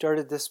why you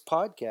started this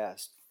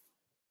podcast.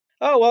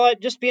 Oh well,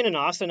 just being an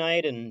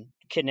Austinite and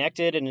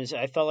connected, and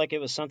I felt like it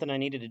was something I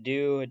needed to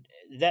do.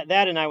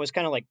 That and I was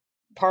kind of like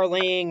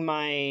parlaying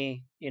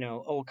my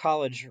old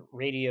college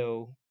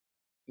radio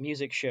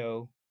music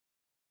show,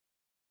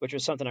 which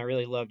was something I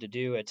really loved to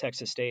do at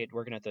Texas State,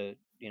 working at the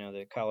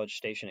college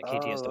station at Oh,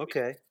 KTSW.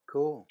 okay,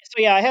 cool.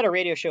 So yeah, I had a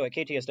radio show at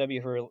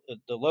KTSW for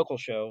the local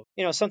show.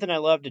 Something I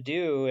love to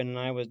do, and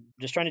I was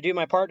just trying to do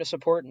my part to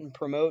support and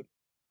promote,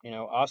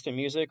 Austin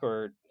music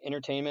or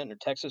entertainment or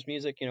Texas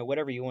music,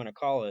 whatever you want to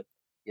call it.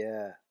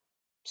 Yeah.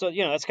 So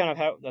that's kind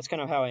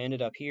of how I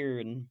ended up here,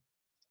 and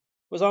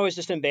was always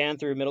just in band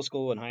through middle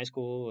school and high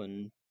school,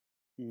 and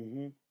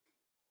Mm-hmm.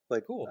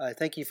 But cool. I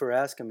thank you for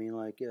asking me,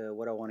 like,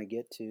 what I want to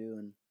get to.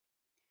 And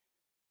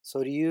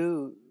so, do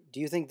you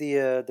think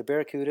the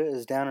Barracuda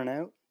is down and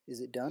out? Is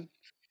it done?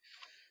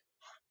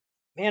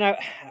 Man, I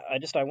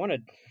want to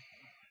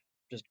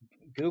just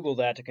Google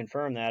that to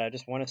confirm that. I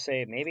just want to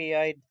say maybe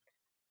I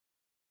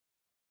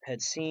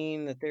had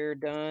seen that they're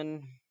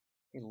done.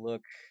 Let me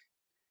look.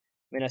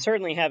 I mean, I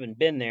certainly haven't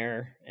been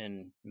there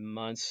in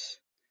months.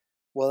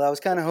 Well, I was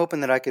kind of hoping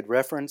that I could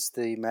reference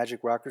the Magic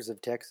Rockers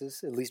of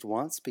Texas at least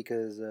once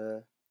because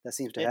that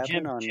seems to Yeah,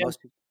 happen on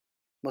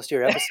most of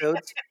your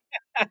episodes.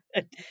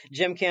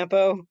 Jim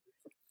Campo.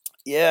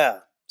 Yeah.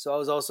 So I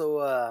was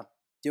also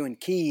doing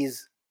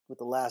keys with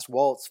the Last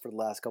Waltz for the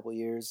last couple of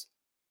years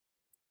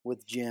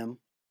with Jim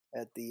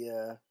at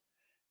the.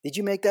 Did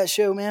you make that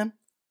show, man?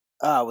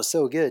 Ah, it was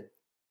so good.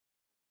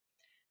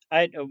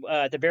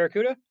 The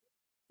Barracuda.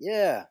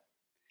 Yeah,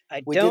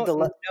 I we did don't the.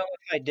 know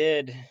if I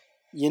did.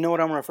 You know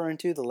what I'm referring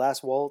to? The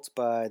Last Waltz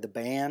by the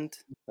band.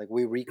 Like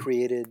we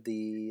recreated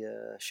the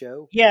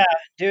show. Yeah,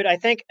 dude. I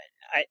think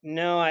I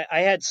no. I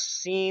had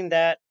seen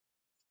that.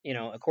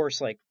 Of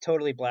course, like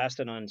totally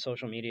blasted on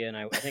social media, and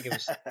I think it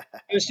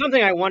was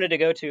something I wanted to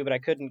go to, but I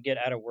couldn't get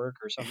out of work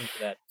or something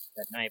for that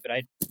night.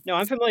 But no,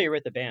 I'm familiar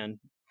with the band.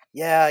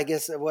 Yeah, I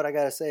guess what I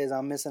gotta say is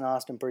I'm missing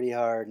Austin pretty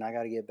hard, and I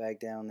gotta get back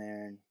down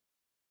there.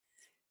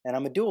 And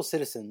I'm a dual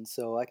citizen,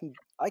 so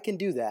I can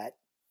do that.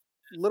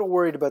 A little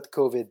worried about the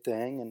COVID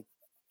thing, and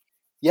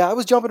yeah, I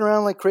was jumping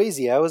around like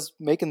crazy. I was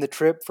making the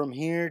trip from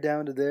here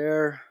down to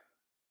there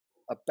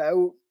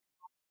about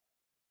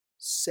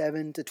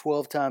 7 to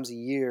 12 times a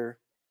year,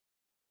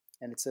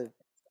 and it's a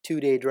 2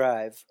 day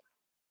drive.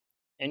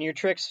 And your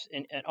tricks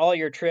and all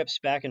your trips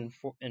back and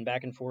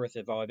forth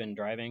have all been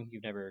driving.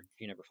 You never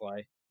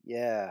fly.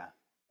 Yeah,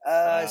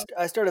 Wow.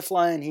 I started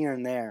flying here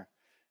and there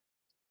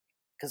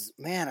because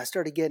man, I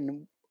started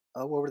getting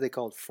what were they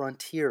called?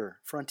 Frontier.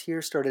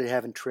 Frontier started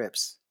having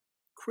trips.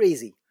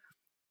 Crazy.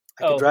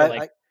 I could Oh, for drive.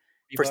 like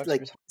I 30 for bucks or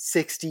like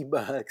something.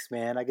 $60,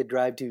 man. I could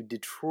drive to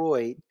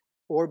Detroit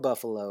or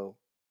Buffalo.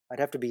 I'd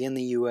have to be in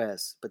the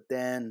U.S., but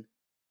then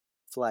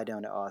fly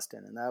down to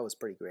Austin, and that was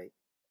pretty great.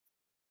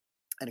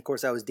 And of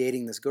course, I was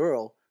dating this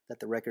girl that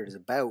the record is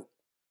about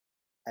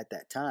at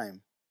that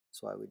time,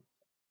 so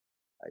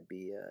I'd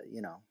be,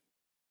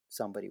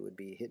 somebody would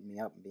be hitting me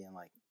up and being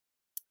like,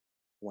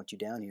 "I want you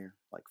down here,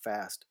 like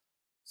fast."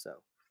 So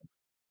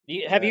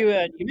Have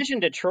yeah, you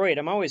mentioned Detroit?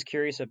 I'm always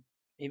curious. Have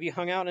you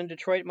hung out in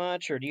Detroit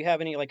much, or do you have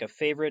any like a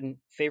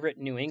favorite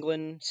New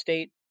England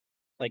state,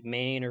 like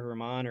Maine or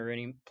Vermont or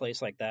any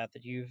place like that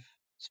you've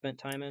spent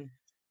time in?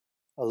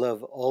 I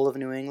love all of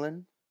New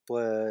England,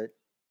 but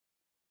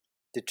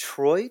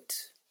Detroit,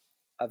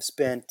 I've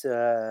spent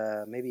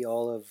maybe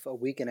all of a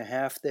week and a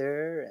half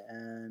there,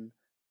 and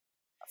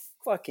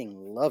fucking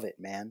love it,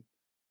 man.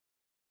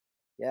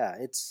 Yeah,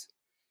 it's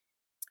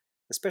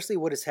especially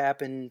what has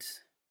happened.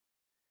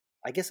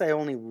 I guess I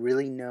only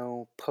really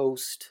know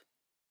post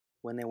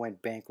when they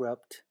went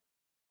bankrupt.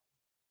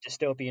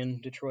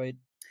 Dystopian Detroit.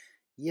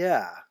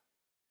 Yeah,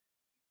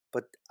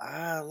 but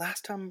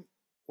last time,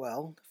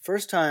 well,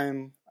 first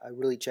time I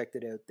really checked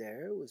it out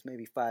there was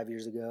maybe 5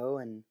 years ago,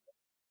 and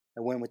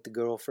I went with the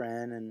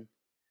girlfriend and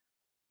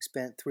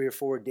spent 3 or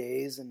 4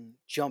 days and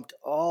jumped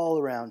all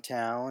around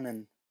town.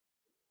 And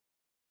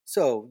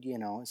so,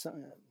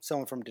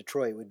 someone from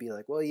Detroit would be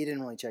like, "Well, you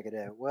didn't really check it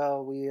out."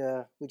 Well, we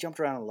jumped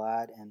around a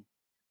lot, and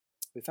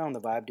we found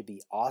the vibe to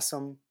be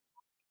awesome.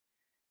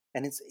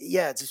 And it's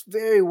just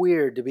very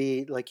weird to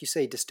be like you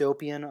say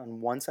dystopian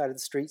on one side of the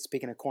street,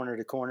 speaking of corner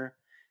to corner.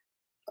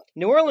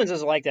 New Orleans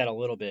is like that a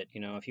little bit.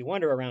 If you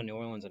wander around New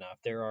Orleans enough,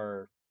 there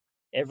are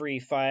every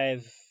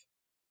five,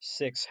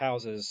 six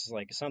houses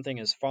like something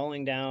is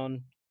falling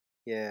down,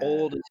 Yeah,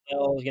 old as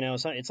hell.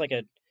 It's like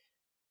it's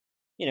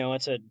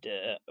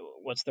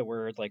what's the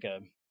word, like a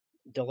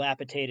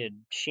dilapidated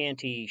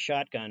shanty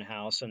shotgun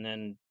house, and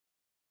then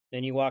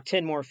you walk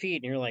 10 more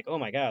feet and you're like, oh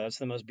my god, that's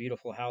the most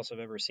beautiful house I've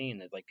ever seen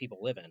that like people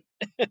live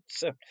in.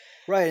 So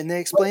right. And they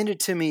explained it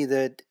to me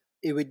that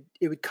it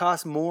would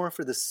cost more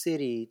for the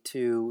city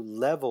to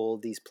level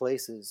these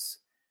places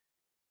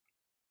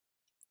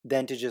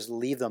than to just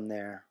leave them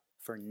there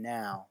for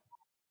now.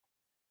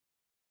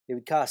 it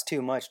would cost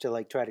too much to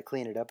like try to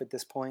clean it up at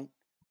this point.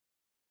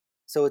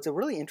 So it's a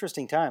really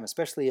interesting time,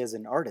 especially as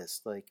an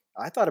artist. Like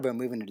I thought about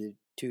moving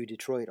to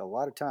Detroit a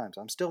lot of times.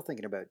 I'm still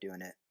thinking about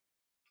doing it.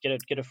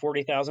 Get a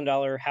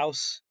 $40,000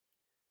 house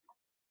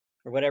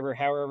or whatever,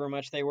 however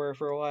much they were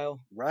for a while.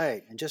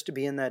 Right. And just to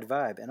be in that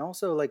vibe. And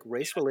also like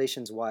race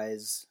relations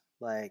wise,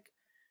 like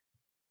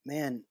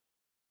man,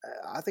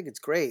 I think it's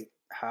great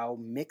how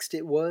mixed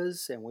it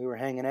was and we were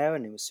hanging out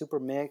and it was super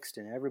mixed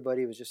and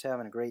everybody was just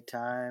having a great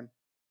time.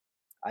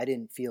 I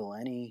didn't feel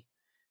any.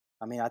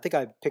 I mean, I think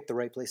I picked the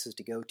right places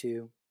to go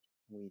to.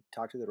 We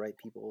talked to the right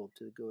people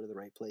to go to the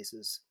right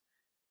places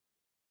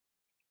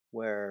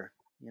where,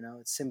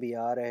 it's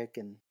symbiotic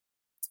and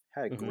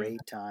had a Hmm. great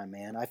time,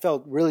 man. I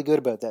felt really good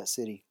about that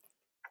city.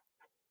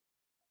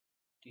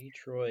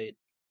 Detroit.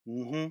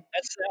 Mm-hmm.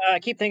 That's I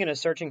keep thinking of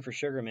Searching for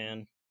Sugar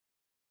Man.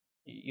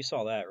 You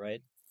saw that,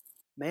 right?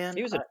 Man,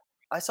 He was a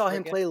I saw Detroit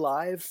him guy. play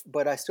live,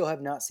 but I still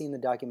have not seen the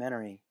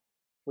documentary,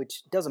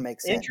 which doesn't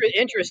make sense.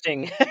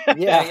 Interesting.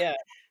 Yeah, Yeah.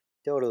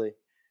 totally.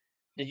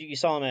 Did you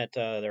saw him at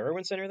the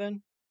Irwin Center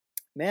then?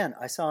 Man,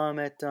 I saw him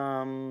at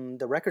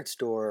the record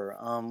store.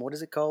 What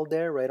is it called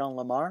there? Right on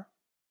Lamar.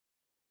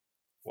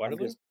 I'm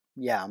Waterloo? just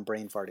yeah, I'm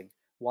brain farting.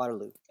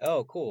 Waterloo.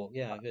 Oh, cool.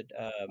 Yeah, I good.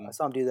 I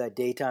saw him do that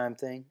daytime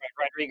thing.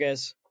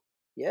 Rodriguez,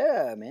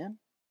 Yeah, man.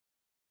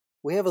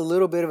 We have a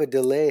little bit of a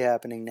delay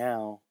happening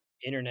now.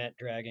 internet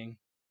dragging,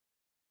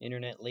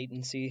 internet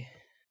latency.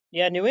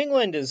 Yeah, New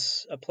England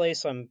is a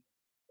place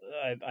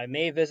I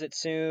may visit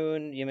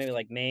soon. You maybe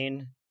like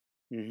Maine.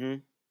 Mm-hmm.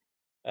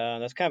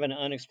 That's kind of an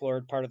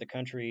unexplored part of the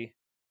country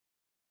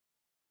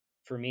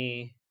for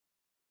me.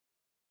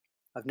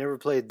 I've never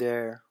played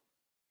there.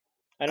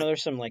 I know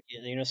there's some like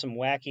some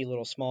wacky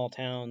little small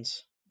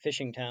towns,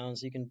 fishing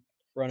towns. You can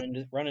run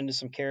into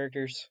some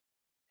characters.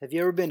 Have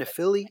you ever been to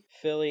Philly?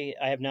 Philly,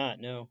 I have not.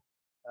 No.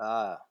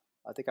 I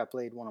think I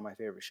played one of my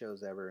favorite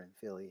shows ever in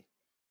Philly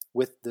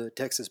with the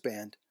Texas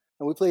band.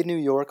 And we played New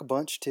York a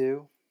bunch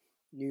too.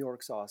 New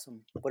York's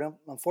awesome. But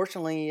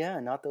unfortunately, yeah,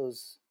 not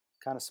those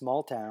kind of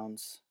small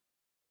towns.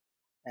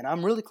 And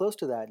I'm really close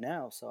to that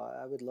now, so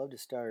I would love to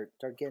start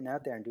getting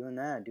out there and doing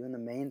that, doing the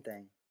main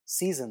thing.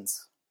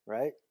 Seasons,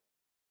 right?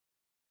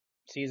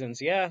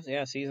 Seasons, yeah,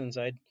 seasons.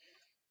 I'd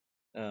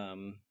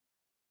um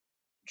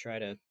try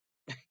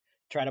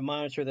to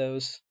monitor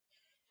those.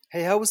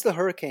 Hey, how was the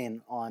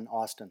hurricane on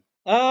Austin?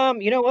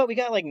 You know what? We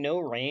got like no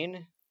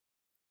rain.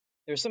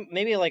 There's some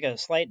maybe like a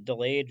slight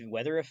delayed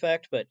weather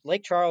effect, but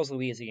Lake Charles,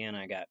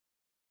 Louisiana got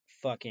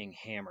fucking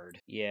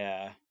hammered.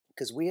 Yeah.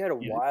 Because we had a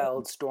Yeah.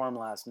 wild storm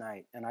last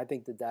night, and I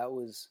think that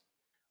was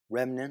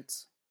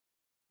remnants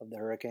of the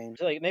hurricane.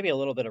 So like maybe a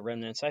little bit of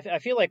remnants. I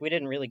feel like we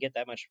didn't really get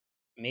that much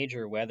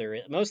major weather.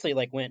 It mostly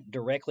like went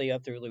directly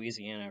up through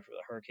Louisiana for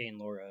the Hurricane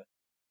Laura.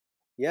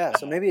 Yeah, Uh,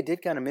 so maybe it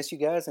did kind of miss you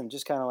guys and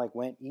just kind of like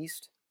went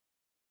east.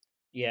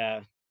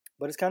 yeah.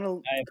 But it's kind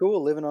of I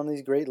cool living on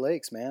these Great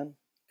Lakes, man.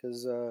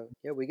 Because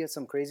yeah, we get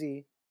some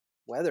crazy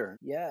weather.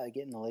 Yeah,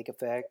 getting the lake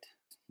effect.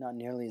 Not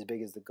nearly as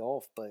big as the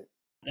Gulf, but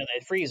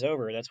they freeze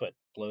over. That's what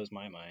blows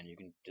my mind. You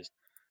can just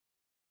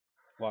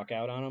walk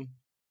out on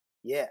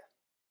yeah.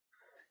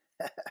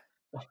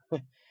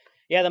 them.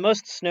 Yeah, the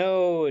most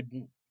snow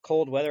and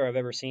cold weather I've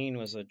ever seen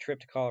was a trip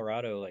to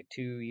Colorado like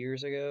 2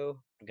 years ago.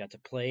 I got to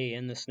play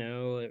in the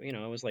snow. It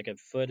was like a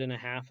foot and a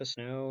half of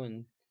snow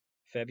in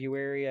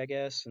February, I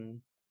guess.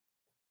 And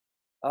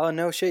Oh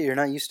no, shit! You're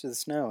not used to the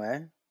snow, eh?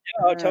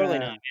 oh, totally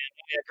not, Ah, man.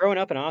 Yeah, growing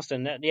up in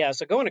Austin, yeah.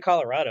 So going to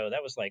Colorado,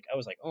 that was like I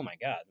was like, oh my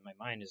god, my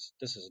mind is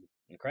this is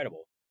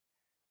incredible.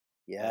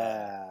 Uh,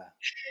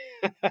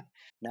 yeah.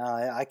 No,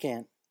 I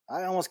can't.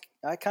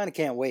 I kind of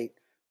can't wait.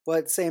 But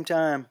at the same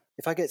time,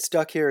 if I get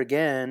stuck here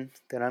again,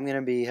 then I'm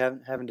gonna be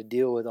having to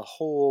deal with a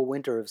whole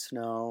winter of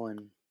snow,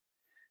 and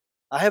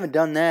I haven't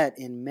done that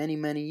in many,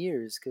 many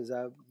years because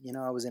I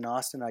was in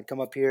Austin. I'd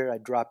come up here,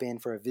 I'd drop in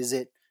for a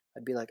visit.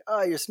 I'd be like,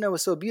 "Oh, your snow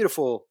is so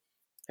beautiful."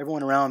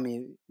 Everyone around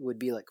me would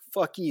be like,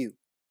 "Fuck you!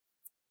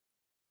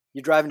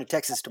 You're driving to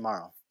Texas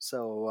tomorrow."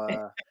 So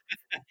I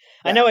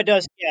yeah, know it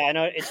does. Yeah, I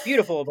know it's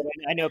beautiful, but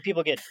I know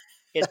people get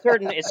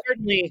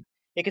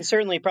it can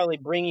certainly probably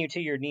bring you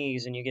to your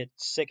knees, and you get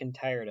sick and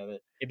tired of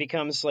it. It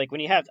becomes like when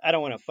you have I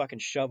don't want to fucking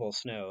shovel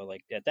snow.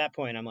 Like at that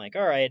point, I'm like,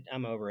 all right,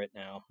 I'm over it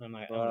now. I want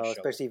to well, shovel.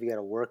 especially if you got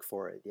to work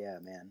for it. Yeah,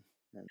 man.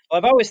 Well,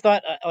 I've always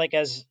thought like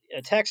as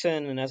a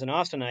Texan and as an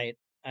Austinite,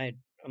 I'm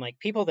like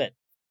people that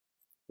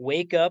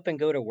wake up and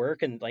go to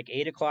work and like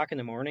 8 o'clock in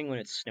the morning when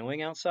it's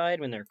snowing outside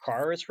when their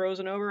car is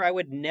frozen over. I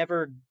would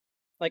never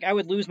like I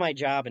would lose my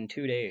job in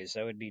 2 days.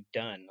 I would be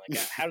done. Like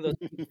how do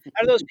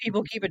those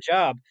people keep a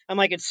job? I'm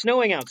like it's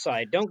snowing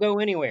outside. Don't go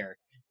anywhere.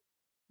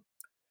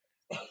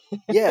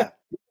 Yeah,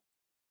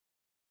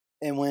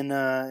 and when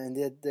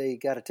they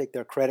got to take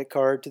their credit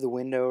card to the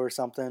window or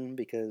something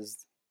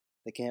because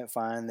they can't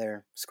find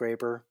their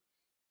scraper.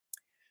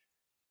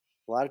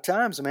 A lot of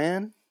times,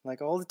 man,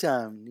 like all the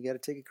time, you got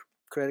to take a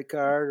credit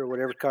card or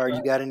whatever card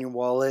you got in your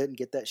wallet and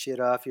get that shit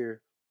off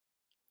your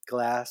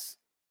glass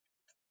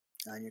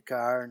on your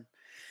car and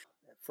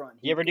that front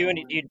You heat ever do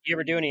any? going. You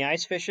ever do any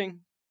ice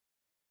fishing?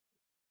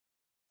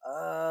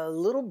 A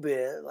little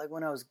bit, like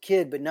when I was a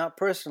kid, but not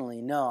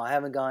personally. No, I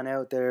haven't gone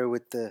out there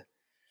with the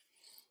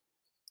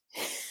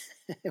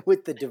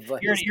with the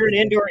device. You're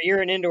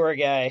an indoor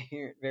guy.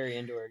 You're a very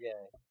indoor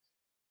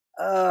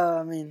guy.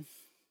 I mean,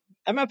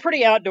 I'm a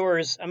pretty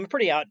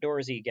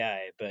outdoorsy guy,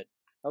 but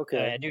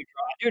okay.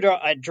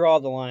 I draw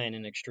the line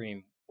in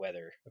extreme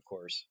weather, of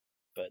course.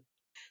 But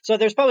so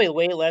there's probably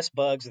way less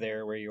bugs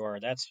there where you are.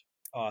 That's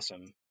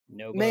awesome.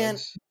 No Man,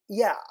 bugs.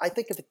 yeah, I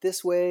think of it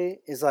this way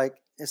is like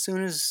as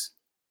soon as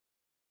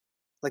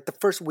like the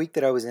first week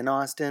that I was in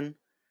Austin,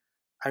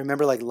 I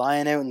remember like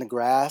lying out in the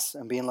grass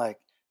and being like,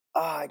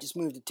 "Ah, I just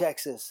moved to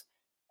Texas."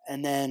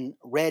 And then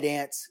red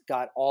ants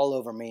got all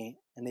over me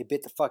and they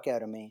bit the fuck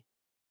out of me.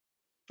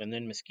 And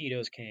then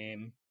mosquitoes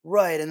came.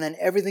 Right, and then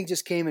everything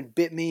just came and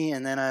bit me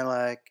and then I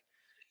like,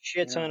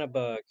 Shit you know, ton of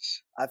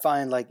bugs. I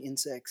find like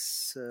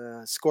insects,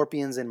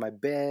 scorpions in my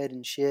bed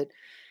and shit.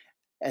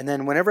 And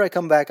then whenever I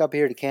come back up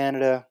here to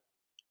Canada,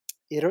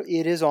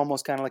 it is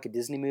almost kind of like a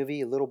Disney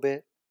movie a little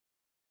bit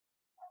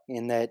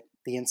in that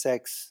the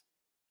insects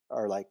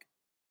are like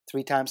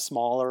 3 times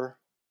smaller.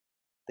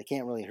 They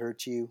can't really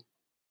hurt you.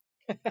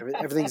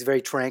 Everything's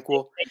very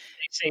tranquil, They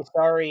say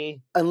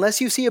sorry. unless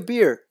you see a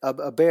bear.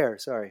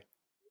 Sorry,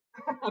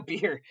 A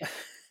beer.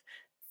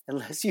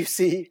 unless you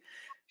see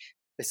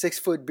a 6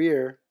 foot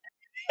bear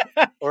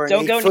or an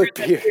Don't eight go near foot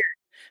that bear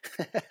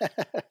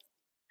beer.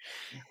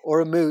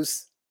 or a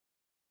moose.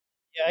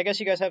 Yeah, I guess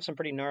you guys have some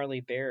pretty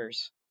gnarly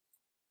bears.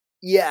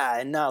 Yeah,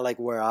 and not like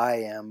where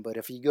I am, but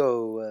if you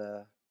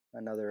go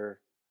another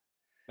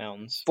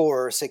Mountains.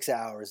 4 or 6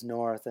 hours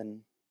north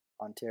in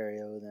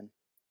Ontario, then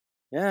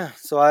yeah.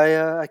 So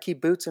I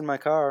keep boots in my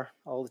car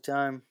all the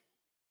time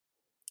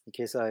in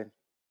case I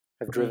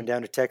have driven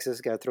down to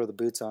Texas. Got to throw the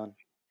boots on.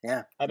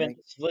 Yeah, I've been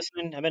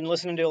listening. I've been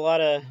listening to a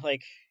lot of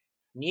like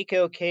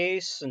Nico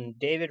Case and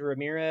David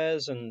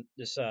Ramirez and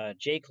this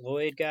Jake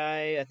Lloyd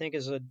guy. I think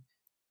is going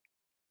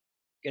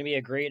to be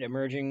a great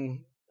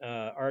emerging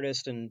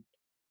artist, and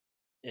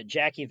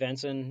Jackie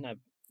Venson.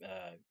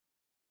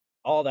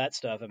 All that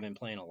stuff I've been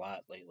playing a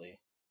lot lately.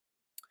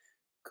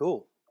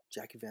 cool.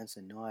 Jackie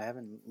Benson. No, I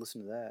haven't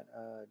listened to that.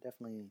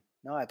 Definitely.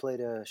 No, I played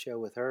a show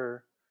with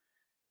her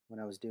when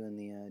I was doing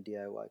the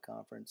DIY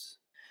conference.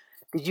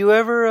 Did you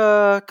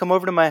ever come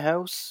over to my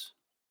house?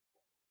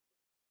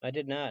 I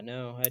did not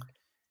know.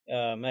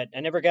 I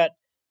never got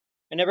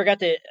I never got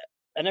the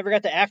I never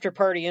got the after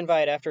party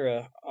invite after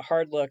a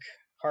hard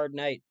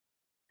night.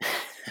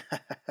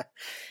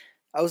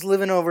 I was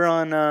living over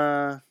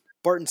on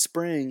Barton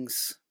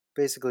Springs,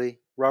 basically.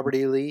 Robert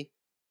E. Lee,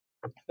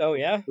 Oh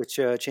yeah, which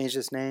changed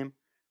its name.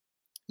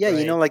 Yeah,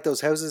 you know, right. like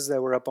those houses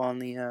that were up on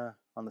the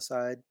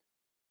side,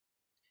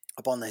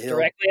 up on the hill.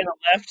 Directly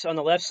on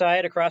the left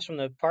side across from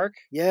the park.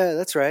 Yeah,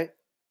 that's right.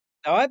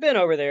 Oh, I've been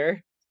over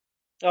there.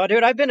 Oh,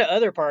 dude, I've been to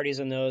other parties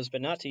in those, but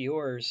not to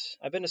yours.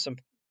 I've been to some.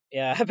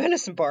 Yeah, I've been to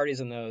some parties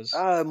in those.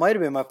 It might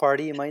have been my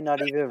party. You might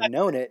not even have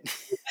known it.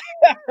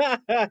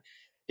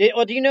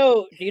 Do you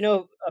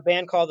know a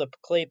band called the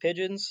Clay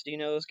Pigeons? Do you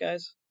know those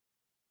guys?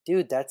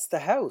 Dude, that's the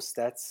house.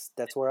 That's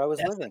where I was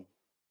That's living.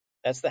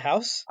 that's the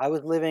house. I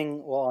was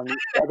living well on the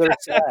other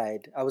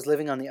side. I was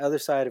living on the other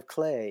side of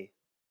Clay.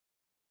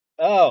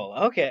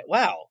 Oh, okay.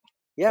 Wow.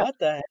 Yeah, What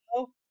the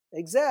hell?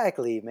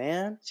 exactly,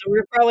 man. So we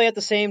were probably at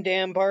the same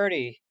damn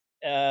party,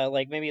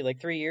 like maybe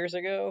like 3 years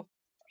ago,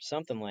 or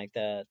something like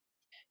that.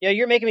 Yeah,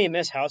 you're making me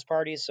miss house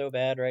parties so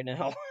bad right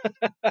now.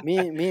 Me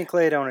and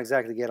Clay don't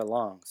exactly get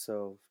along,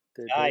 so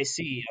I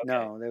see. Okay.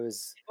 no, there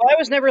was. Well, I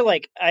was never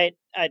like I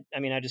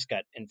mean, I just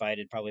got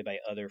invited probably by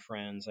other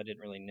friends. I didn't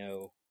really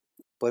know.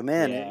 But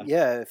man, Yeah.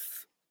 yeah,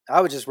 if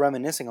I was just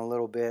reminiscing a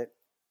little bit.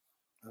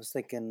 I was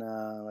thinking,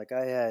 like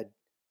I had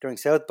during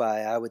South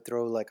by, I would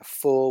throw like a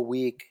full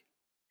week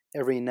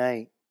every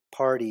night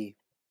party.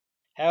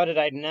 How did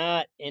I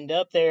not end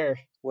up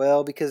there?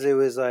 Well, because it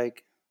was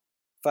like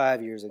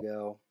 5 years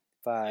ago.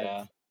 Five.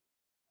 Yeah.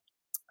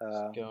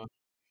 Uh, Go.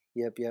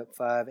 yep,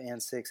 5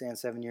 and 6 and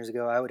 7 years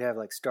ago. I would have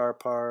like Star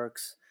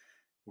Parks,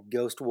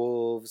 Ghost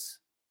Wolves,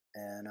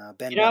 and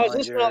Ben You know, I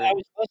Ballinger.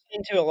 was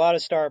listening to a lot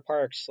of Star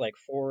Parks like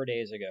 4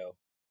 days ago.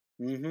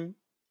 Mm-hmm.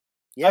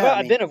 Yeah,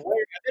 I mean, I've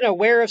been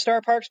aware of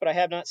Star Parks, but I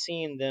have not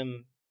seen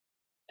them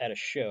at a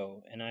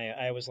show. And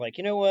I was like,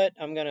 you know what?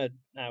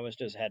 I was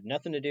just had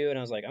nothing to do, and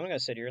I was like, I'm gonna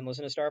sit here and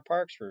listen to Star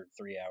Parks for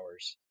 3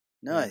 hours.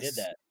 And I did nice,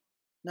 that.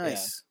 Yeah.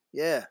 nice.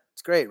 Yeah,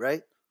 it's great,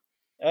 right?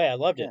 Oh yeah, I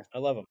loved it. Yeah. I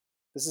love them.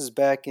 This is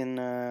back in.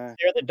 They're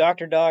the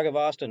Doctor Dog of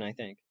Austin, I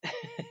think.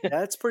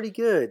 That's pretty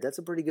good. That's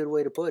a pretty good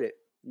way to put it.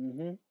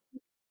 Mm-hmm.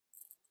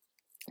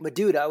 But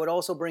dude, I would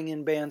also bring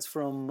in bands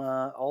from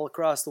all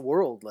across the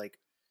world. Like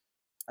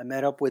I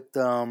met up with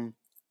the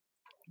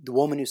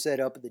woman who set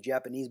up the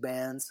Japanese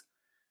bands,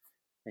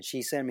 and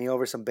she sent me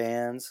over some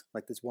bands,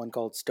 like this one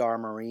called Star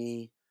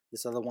Marie,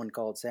 this other one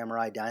called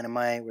Samurai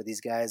Dynamite, where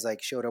these guys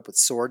like showed up with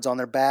swords on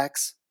their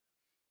backs,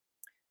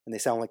 and they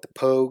sound like the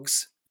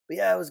Pogues. But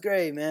yeah, it was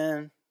great,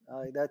 man.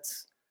 That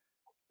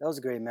was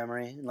a great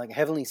memory. And like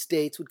Heavenly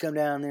States would come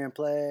down there and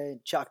play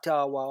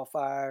Choctaw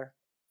Wildfire.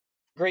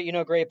 Great, you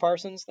know Gray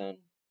Parsons then?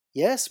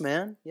 Yes,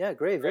 man. Yeah,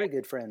 great. Very Right.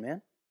 good friend,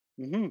 man.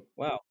 Hmm.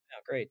 Wow. Yeah,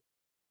 great.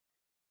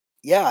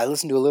 Yeah, I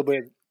listened to a little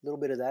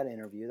bit of that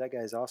interview. That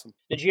guy's awesome.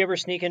 Did you ever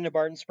sneak into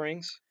Barton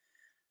Springs?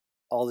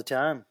 All the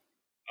time.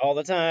 All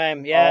the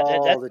time. Yeah,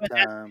 All that's the what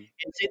that. time.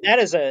 And see,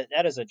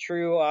 that is a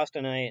true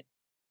Austinite.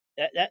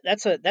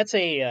 That's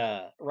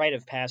a rite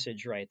of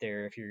passage right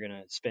there. If you're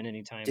gonna spend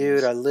any time in Dude,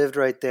 this, I lived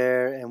right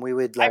there and we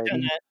would I've like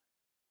done that.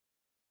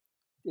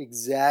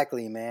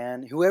 exactly,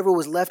 man. Whoever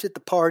was left at the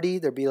party,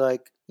 there'd be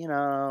like,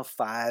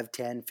 5,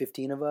 10,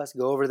 15 of us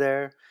go over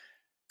there.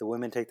 The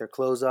women take their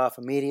clothes off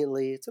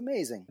immediately. It's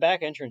amazing.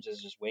 Back entrance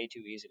is just way too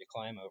easy to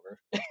climb over.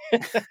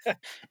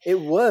 It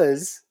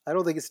was. I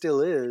don't think it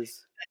still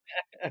is.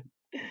 They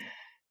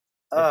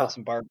put Uh,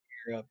 some barbed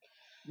wire up.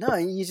 no,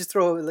 you just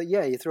throw, like,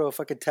 yeah, you throw a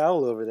fucking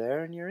towel over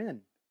there and you're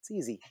in. It's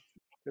easy.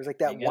 There's like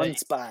that You gotta one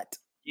spot.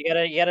 you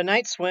got a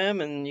night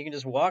swim and you can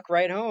just walk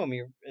right home.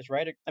 You're it's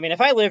right. I mean, if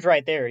I lived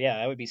right there, yeah,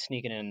 I would be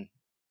sneaking in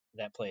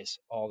that place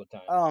all the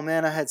time. Oh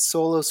man, I had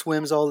solo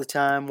swims all the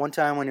time. One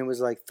time when it was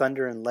like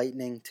thunder and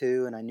lightning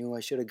too, and I knew I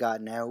should have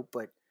gotten out,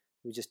 but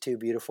it was just too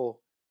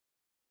beautiful.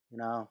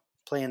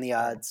 Playing the Oh,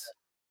 odds.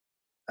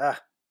 Ah,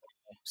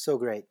 so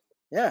great.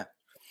 Yeah.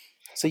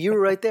 So you were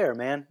right there,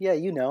 man. Yeah,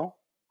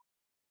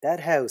 that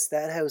house.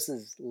 That house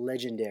is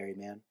legendary,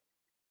 man.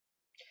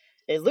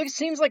 it looks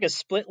seems like a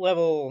split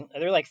level. Are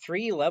there like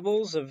three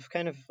levels of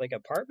kind of like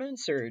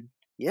apartments or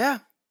Yeah.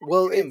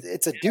 Well, maybe,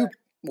 it's a dupe.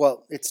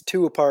 Well, it's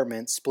two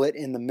apartments split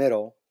in the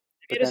middle,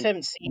 maybe but I just then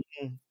haven't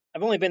seen.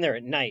 I've only been there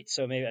at night,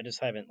 so maybe I just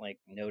haven't like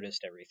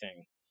noticed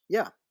everything.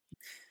 yeah,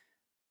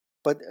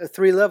 but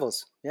three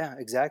levels. Yeah,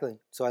 exactly.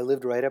 So I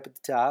lived right up at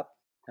the top,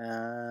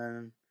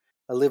 and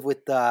I live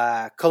with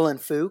Cullen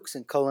Fuchs,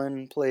 and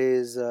Cullen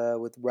plays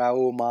with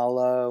Raul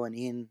Malo and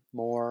Ian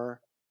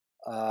Moore.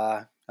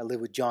 I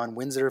lived with John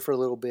Windsor for a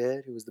little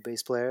bit, who was the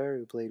bass player,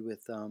 who played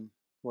with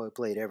well, he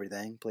played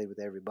everything, played with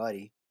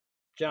everybody.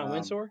 John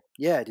Windsor.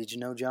 Yeah, did you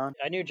know John?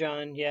 I knew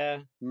John. Yeah,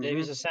 he Mm-hmm.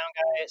 was a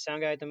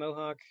sound guy at the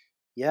Mohawk.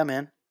 Yeah,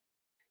 man.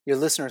 Your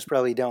listeners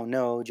probably don't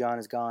know John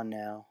is gone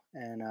now,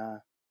 and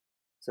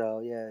so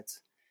yeah, it's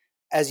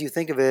as you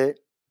think of it.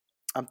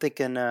 I'm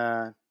thinking.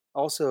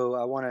 Also,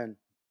 I want to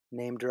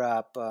name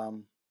drop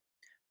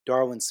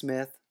Darwin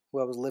Smith, who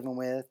I was living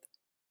with,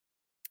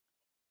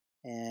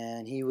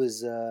 and he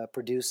was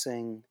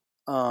producing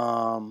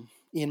Ian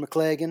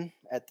McLagan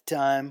at the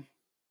time,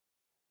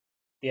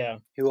 Yeah,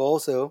 who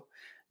also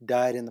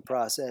died in the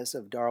process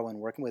of Darwin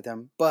working with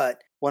him.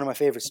 But one of my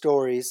favorite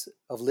stories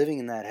of living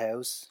in that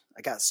house,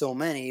 I got so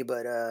many,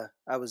 but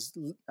I was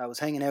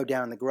hanging out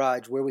down in the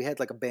garage where we had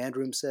like a band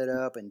room set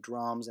up and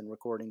drums and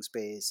recording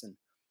space, and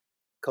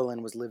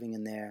Cullen was living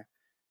in there.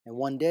 And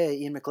one day,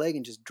 Ian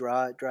McLagan just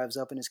drives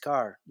up in his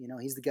car.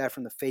 He's the guy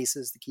from the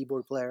Faces, the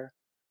keyboard player.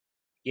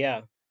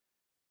 yeah.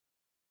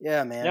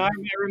 Yeah, No, man.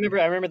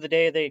 I remember the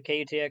day they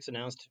KUTX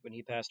announced when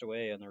he passed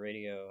away on the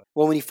radio.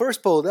 Well, when he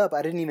first pulled up,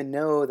 I didn't even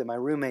know that my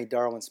roommate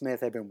Darwin Smith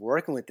had been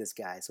working with this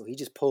guy. So he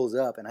just pulls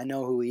up, and I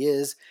know who he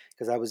is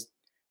because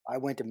I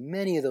went to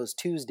many of those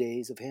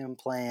Tuesdays of him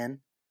playing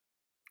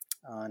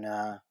on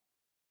well,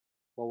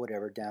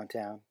 whatever,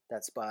 downtown,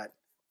 that spot.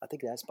 I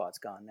think that spot's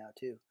gone now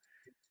too.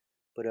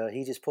 But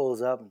he just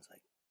pulls up and it's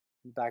like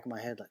back of my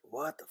head, like,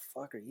 what the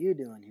fuck are you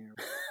doing here?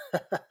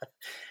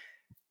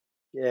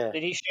 Yeah.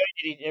 Did he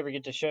ever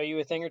get to show you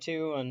a thing or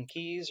two on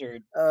keys or?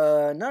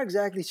 Not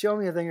exactly show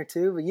me a thing or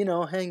two,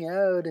 but hang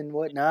out and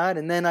whatnot.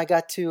 And then I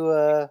got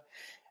to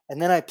and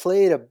then I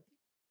played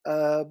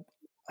uh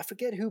I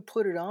forget who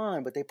put it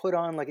on, but they put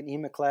on like an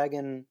Ian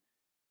McLagan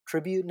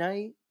tribute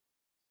night.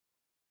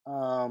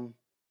 Um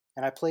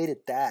and I played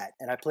at that,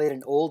 and I played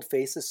an Old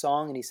Faces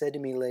song, and he said to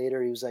me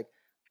later, he was like,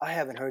 I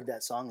haven't heard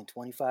that song in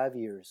 25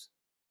 years.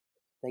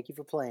 Thank you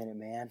for playing it,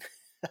 man.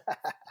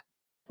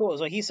 Cool.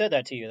 So he said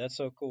that to you. That's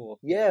so cool.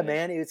 Yeah,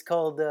 man, it's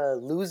called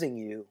Losing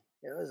You.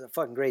 It was a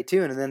fucking great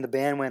tune, and then the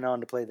band went on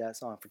to play that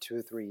song for 2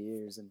 or 3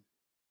 years, and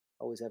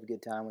always have a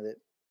good time with it.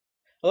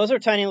 Well, those are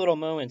tiny little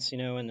moments, in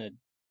the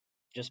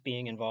just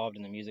being involved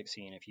in the music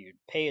scene. If you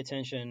pay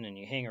attention and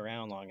you hang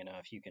around long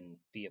enough, you can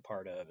be a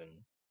part of, and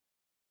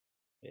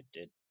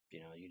it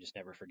you just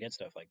never forget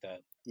stuff like that.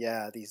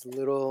 Yeah, these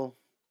little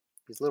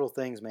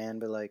things, man.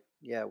 But like,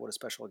 yeah, what a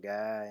special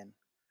guy. And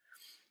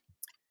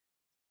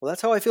well,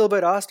 that's how I feel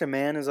about Austin,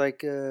 man. Is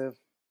like,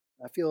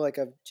 I feel like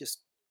I've just,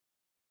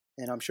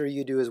 and I'm sure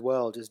you do as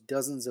well, just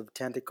dozens of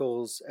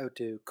tentacles out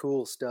to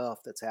cool stuff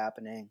that's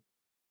happening.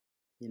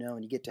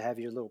 And you get to have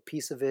your little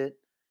piece of it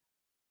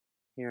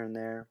here and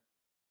there.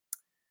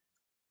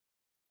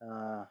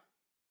 Uh,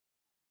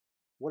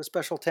 what a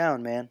special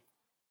town, man.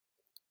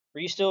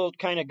 Were you still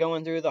kind of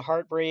going through the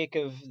heartbreak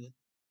of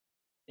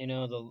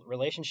the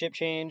relationship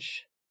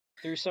change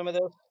through some of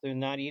this, through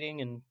not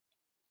eating and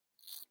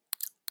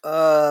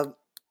Uh,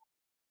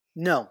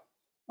 no,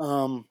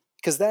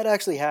 because that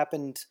actually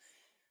happened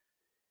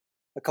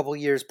a couple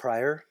years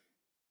prior.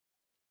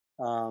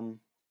 Um,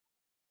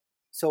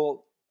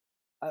 so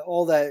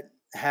all that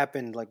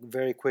happened like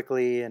very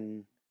quickly,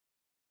 and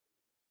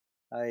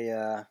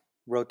I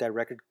wrote that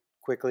record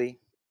quickly.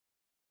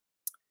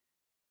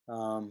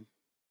 Um,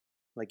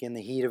 like in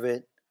the heat of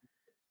it.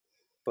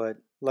 But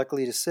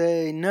luckily to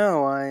say,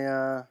 no,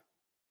 I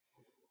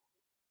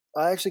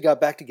actually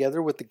got back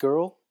together with the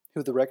girl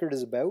who the record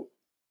is about.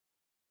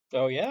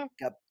 Oh yeah.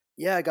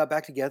 I got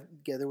back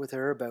together with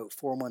her about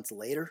 4 months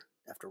later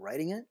after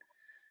writing it.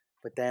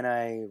 But then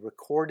I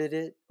recorded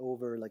it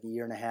over like a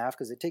year and a half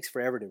because it takes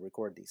forever to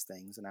record these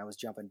things. And I was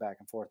jumping back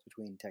and forth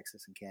between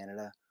Texas and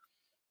Canada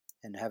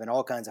and having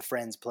all kinds of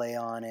friends play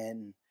on it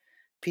and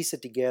piece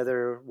it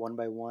together one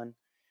by one.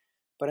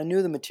 But I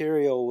knew the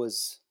material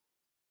was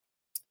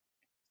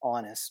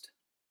honest,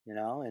 you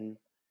know, and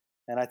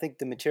I think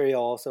the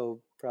material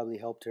also probably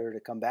helped her to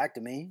come back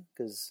to me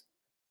because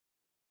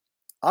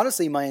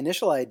honestly, my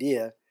initial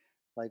idea,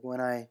 like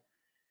when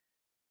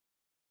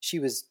she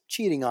was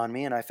cheating on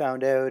me and I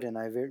found out, and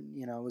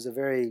it was a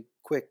very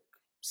quick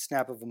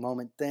snap of a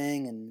moment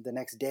thing. And the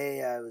next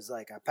day I was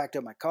like, I packed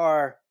up my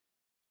car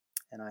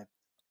and I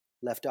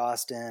left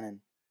Austin and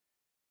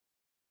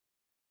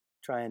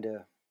trying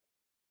to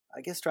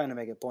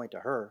make a point to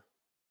her.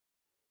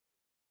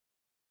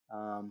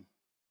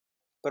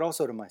 But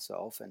also to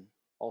myself and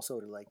also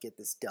to like get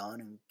this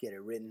done and get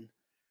it written.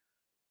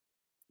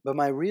 But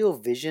my real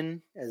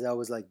vision as I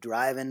was like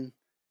driving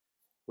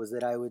was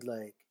that I would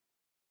like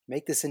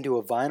make this into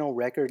a vinyl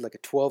record, like a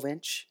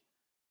 12-inch,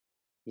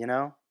 you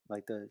know,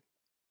 like a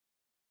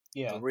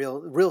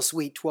real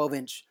sweet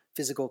 12-inch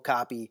physical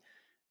copy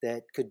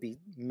that could be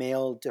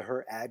mailed to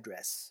her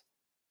address.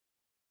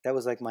 That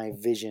was like my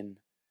vision.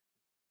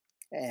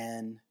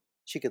 And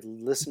she could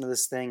listen to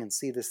this thing and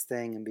see this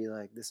thing and be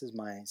like, this is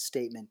my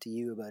statement to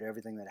you about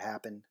everything that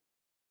happened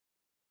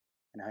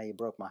and how you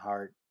broke my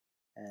heart.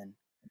 And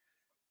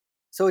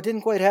so it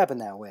didn't quite happen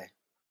that way.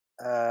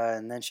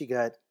 And then she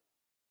got,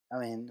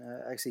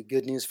 actually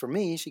good news for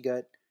me. She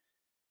got,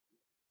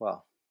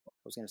 well, I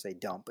was going to say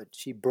dumped, but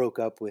she broke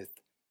up with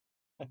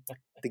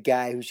the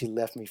guy who she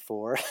left me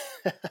for.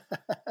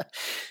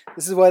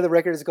 This is why the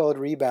record is called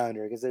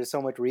Rebounder, because there's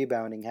so much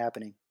rebounding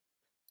happening.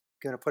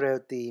 Going to put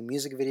out the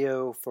music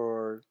video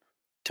for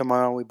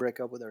Tomorrow We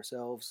Break Up With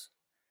Ourselves.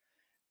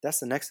 That's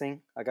the next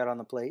thing I got on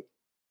the plate.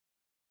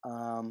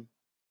 And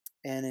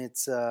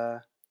it's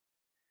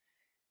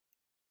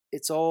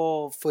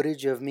all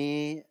footage of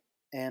me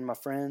and my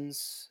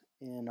friends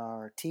in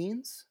our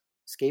teens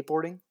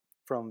skateboarding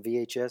from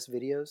VHS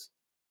videos,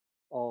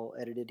 all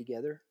edited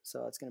together.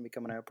 So it's going to be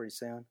coming out pretty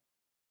soon.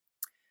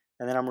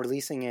 And then I'm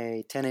releasing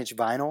a 10-inch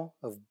vinyl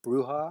of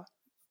Bruja.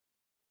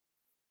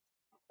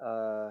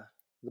 A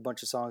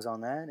bunch of songs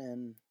on that.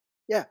 And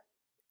yeah,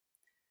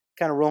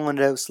 kind of rolling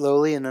it out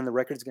slowly. And then the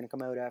record's going to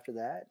come out after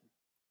that.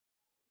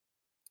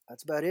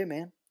 That's about it,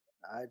 man.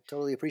 I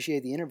totally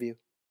appreciate the interview.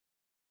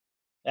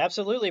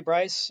 Absolutely,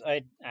 Bryce.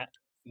 I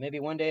maybe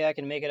one day I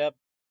can make it up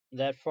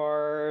that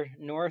far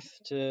north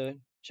to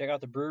check out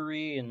the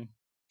brewery and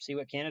see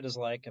what Canada's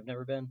like. I've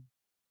never been.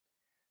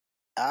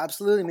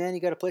 Absolutely, man.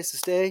 You got a place to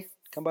stay.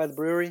 Come by the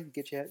brewery,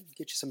 get you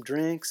some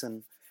drinks,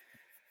 and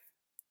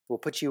we'll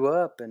put you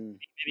up. And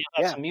maybe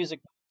I'll have some music.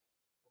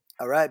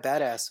 All right,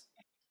 badass.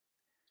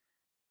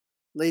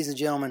 Ladies and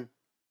gentlemen,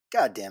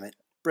 God damn it,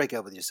 break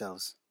up with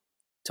yourselves.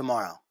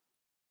 Tomorrow.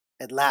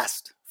 At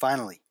last,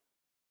 finally.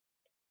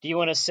 Do you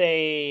want to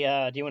say,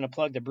 do you want to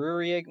plug the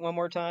brewery one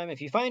more time?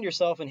 If you find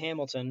yourself in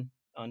Hamilton,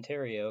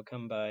 Ontario,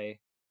 come by.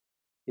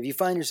 If you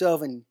find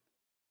yourself in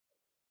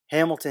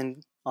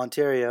Hamilton,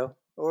 Ontario,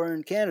 or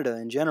in Canada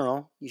in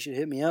general, you should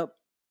hit me up.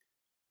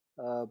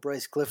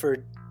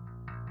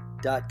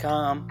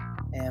 BryceClifford.com,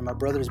 and my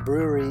brother's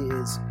brewery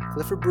is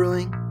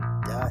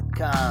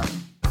CliffordBrewing.com.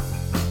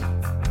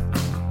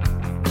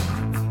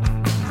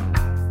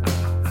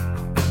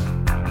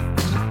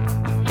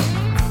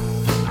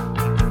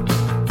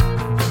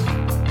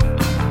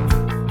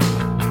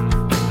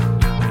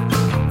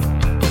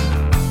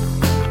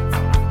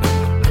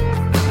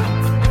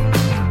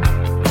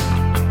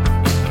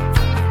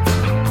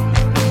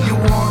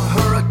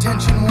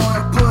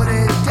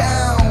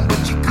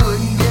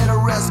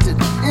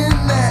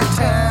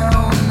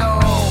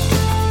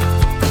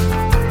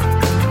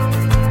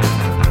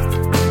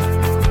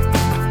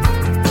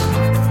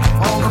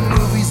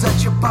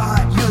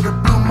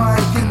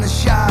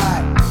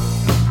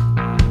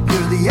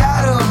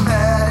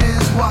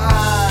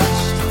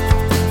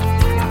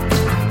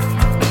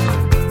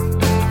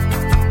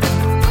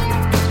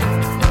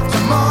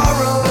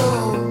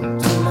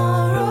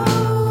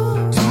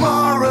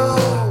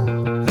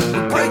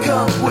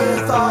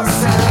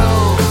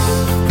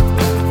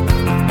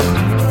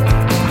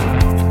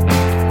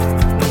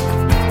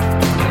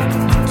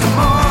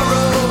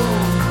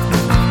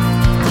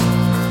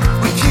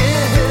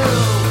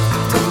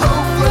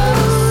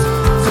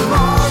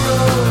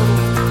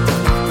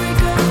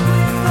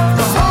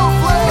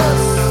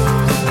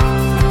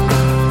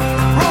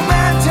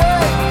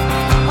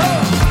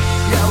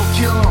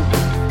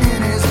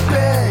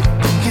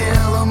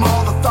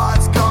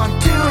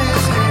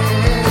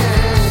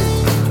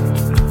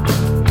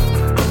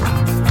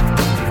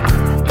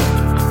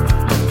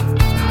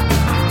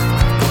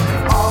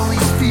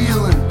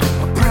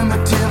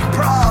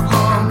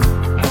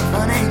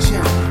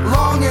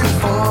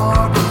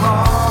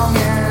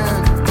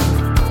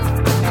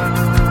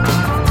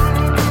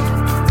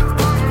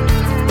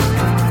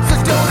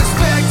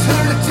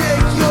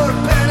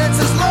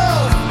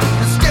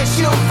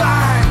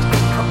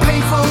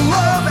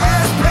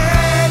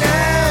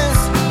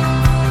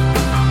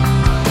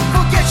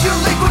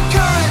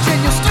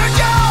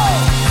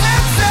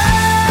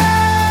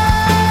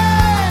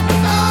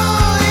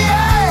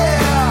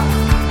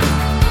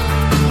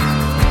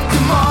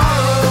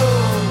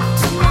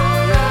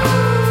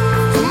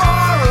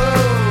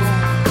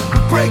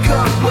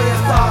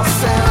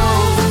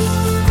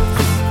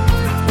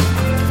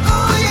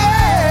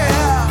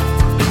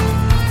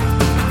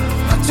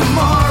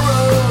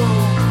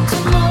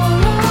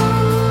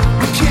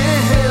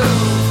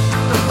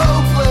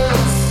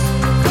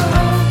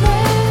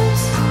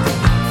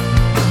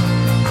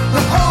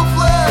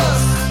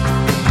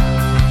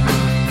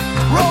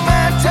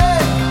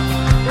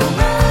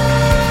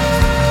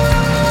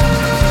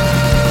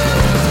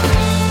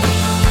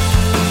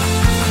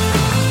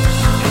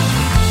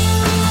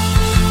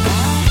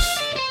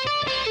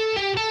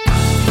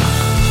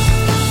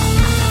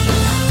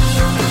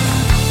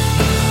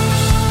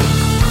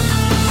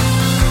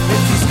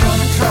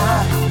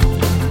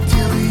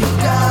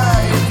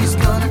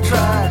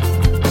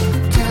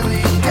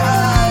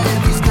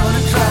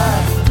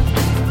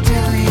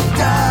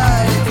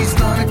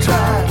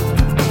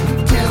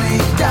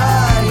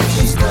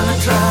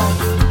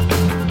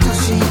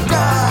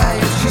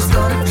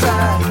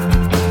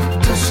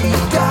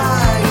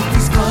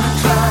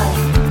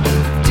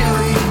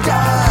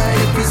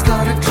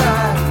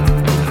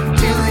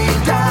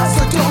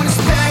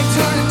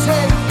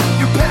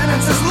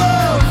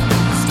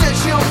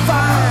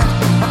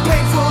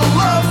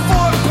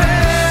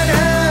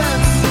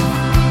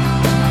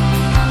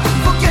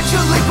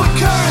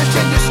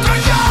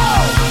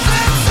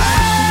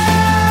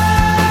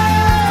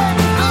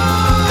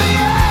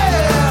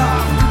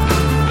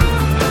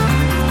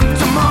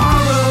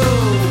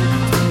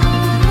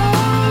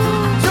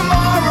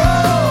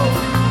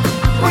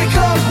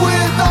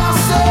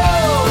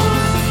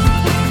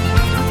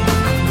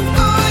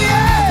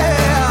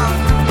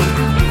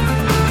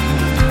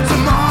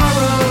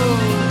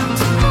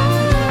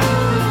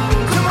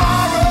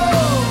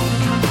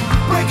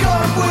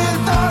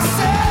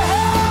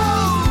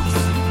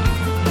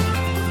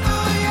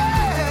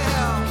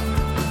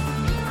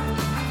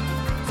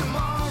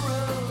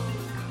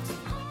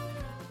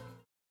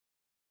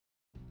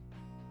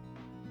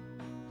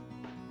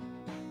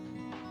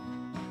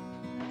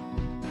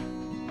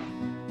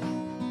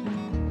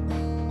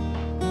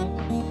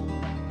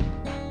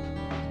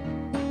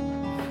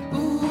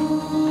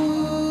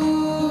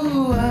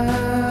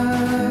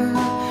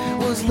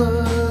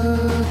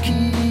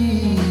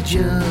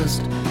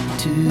 just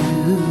to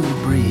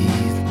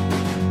breathe.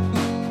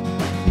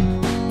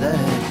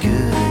 That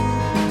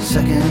good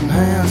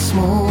secondhand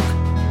smoke.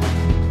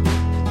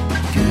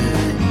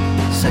 Good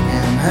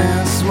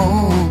secondhand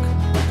smoke.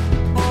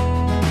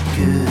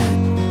 Good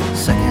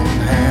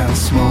secondhand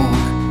smoke.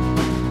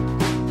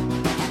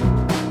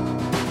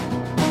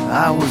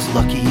 I was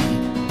lucky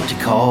to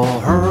call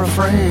her a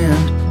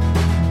friend.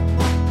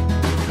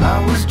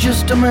 I was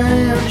just a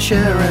man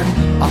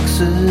sharing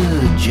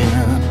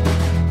oxygen.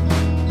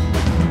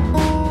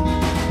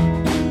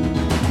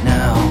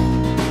 Now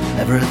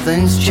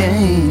everything's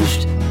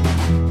changed.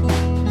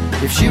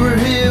 If she were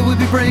here, we'd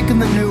be breaking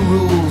the new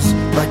rules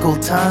like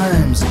old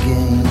times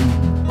again.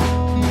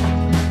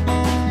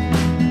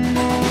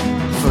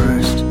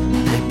 First,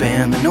 they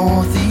banned the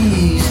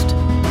Northeast.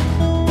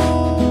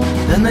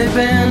 Then they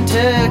banned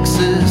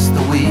Texas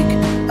the week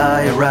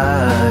I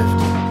arrived.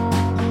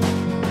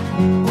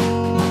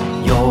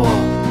 Your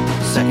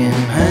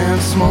secondhand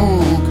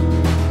smoke.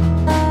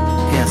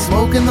 Can't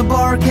smoke in the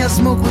bar, can't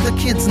smoke with the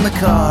kids in the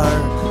car.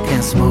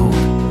 Can't smoke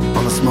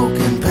on the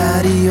smoking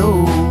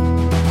patio.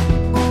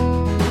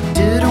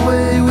 Did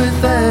away with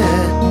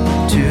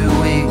that 2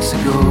 weeks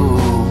ago.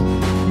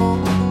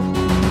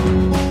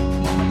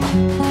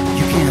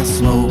 You can't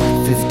smoke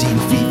 15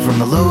 feet from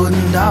the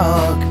loading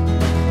dock.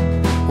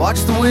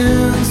 Watch the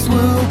wind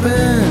swoop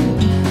in,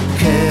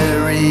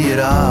 carry it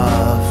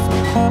off.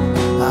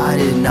 I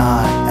did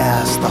not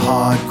ask the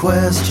hard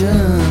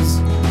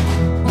questions.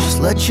 Just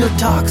let your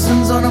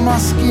toxins under my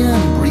skin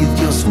breathe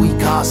your sweet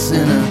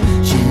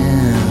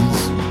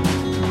carcinogens.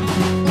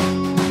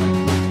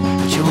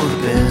 But you're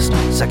the best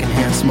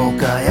secondhand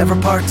smoke I ever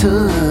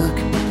partook.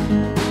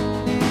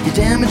 You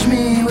damaged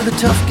me with a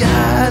tough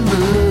guy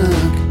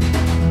look.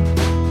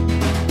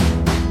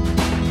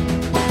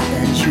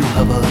 You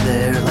hover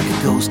there like a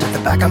ghost at the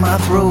back of my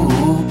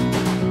throat,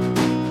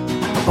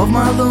 above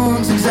my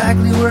lungs,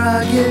 exactly where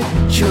I get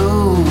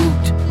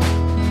choked.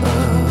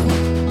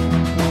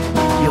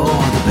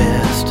 You're the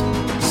best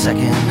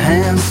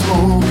secondhand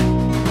smoke.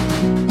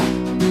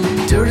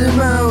 Dirty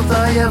mouth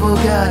I ever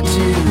got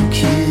to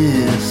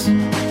kiss.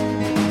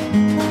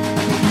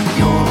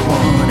 You're the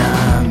one I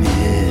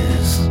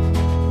miss.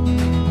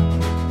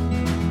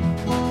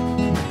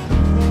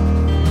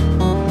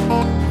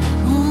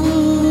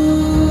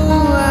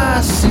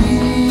 I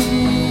see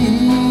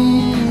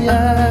I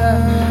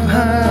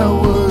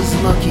was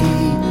lucky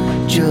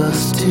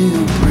just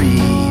to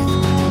breathe.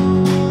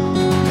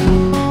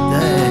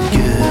 That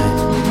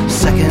good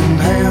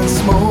secondhand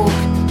smoke.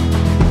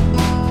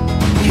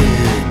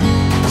 Good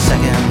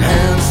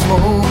secondhand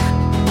smoke.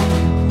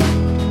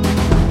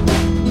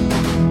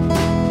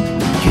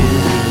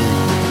 Good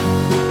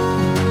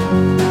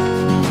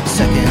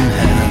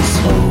secondhand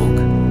smoke.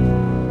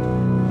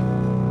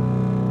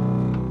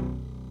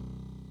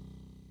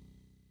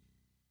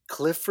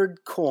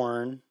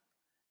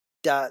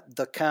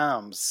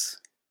 CliffordCorn.thecoms.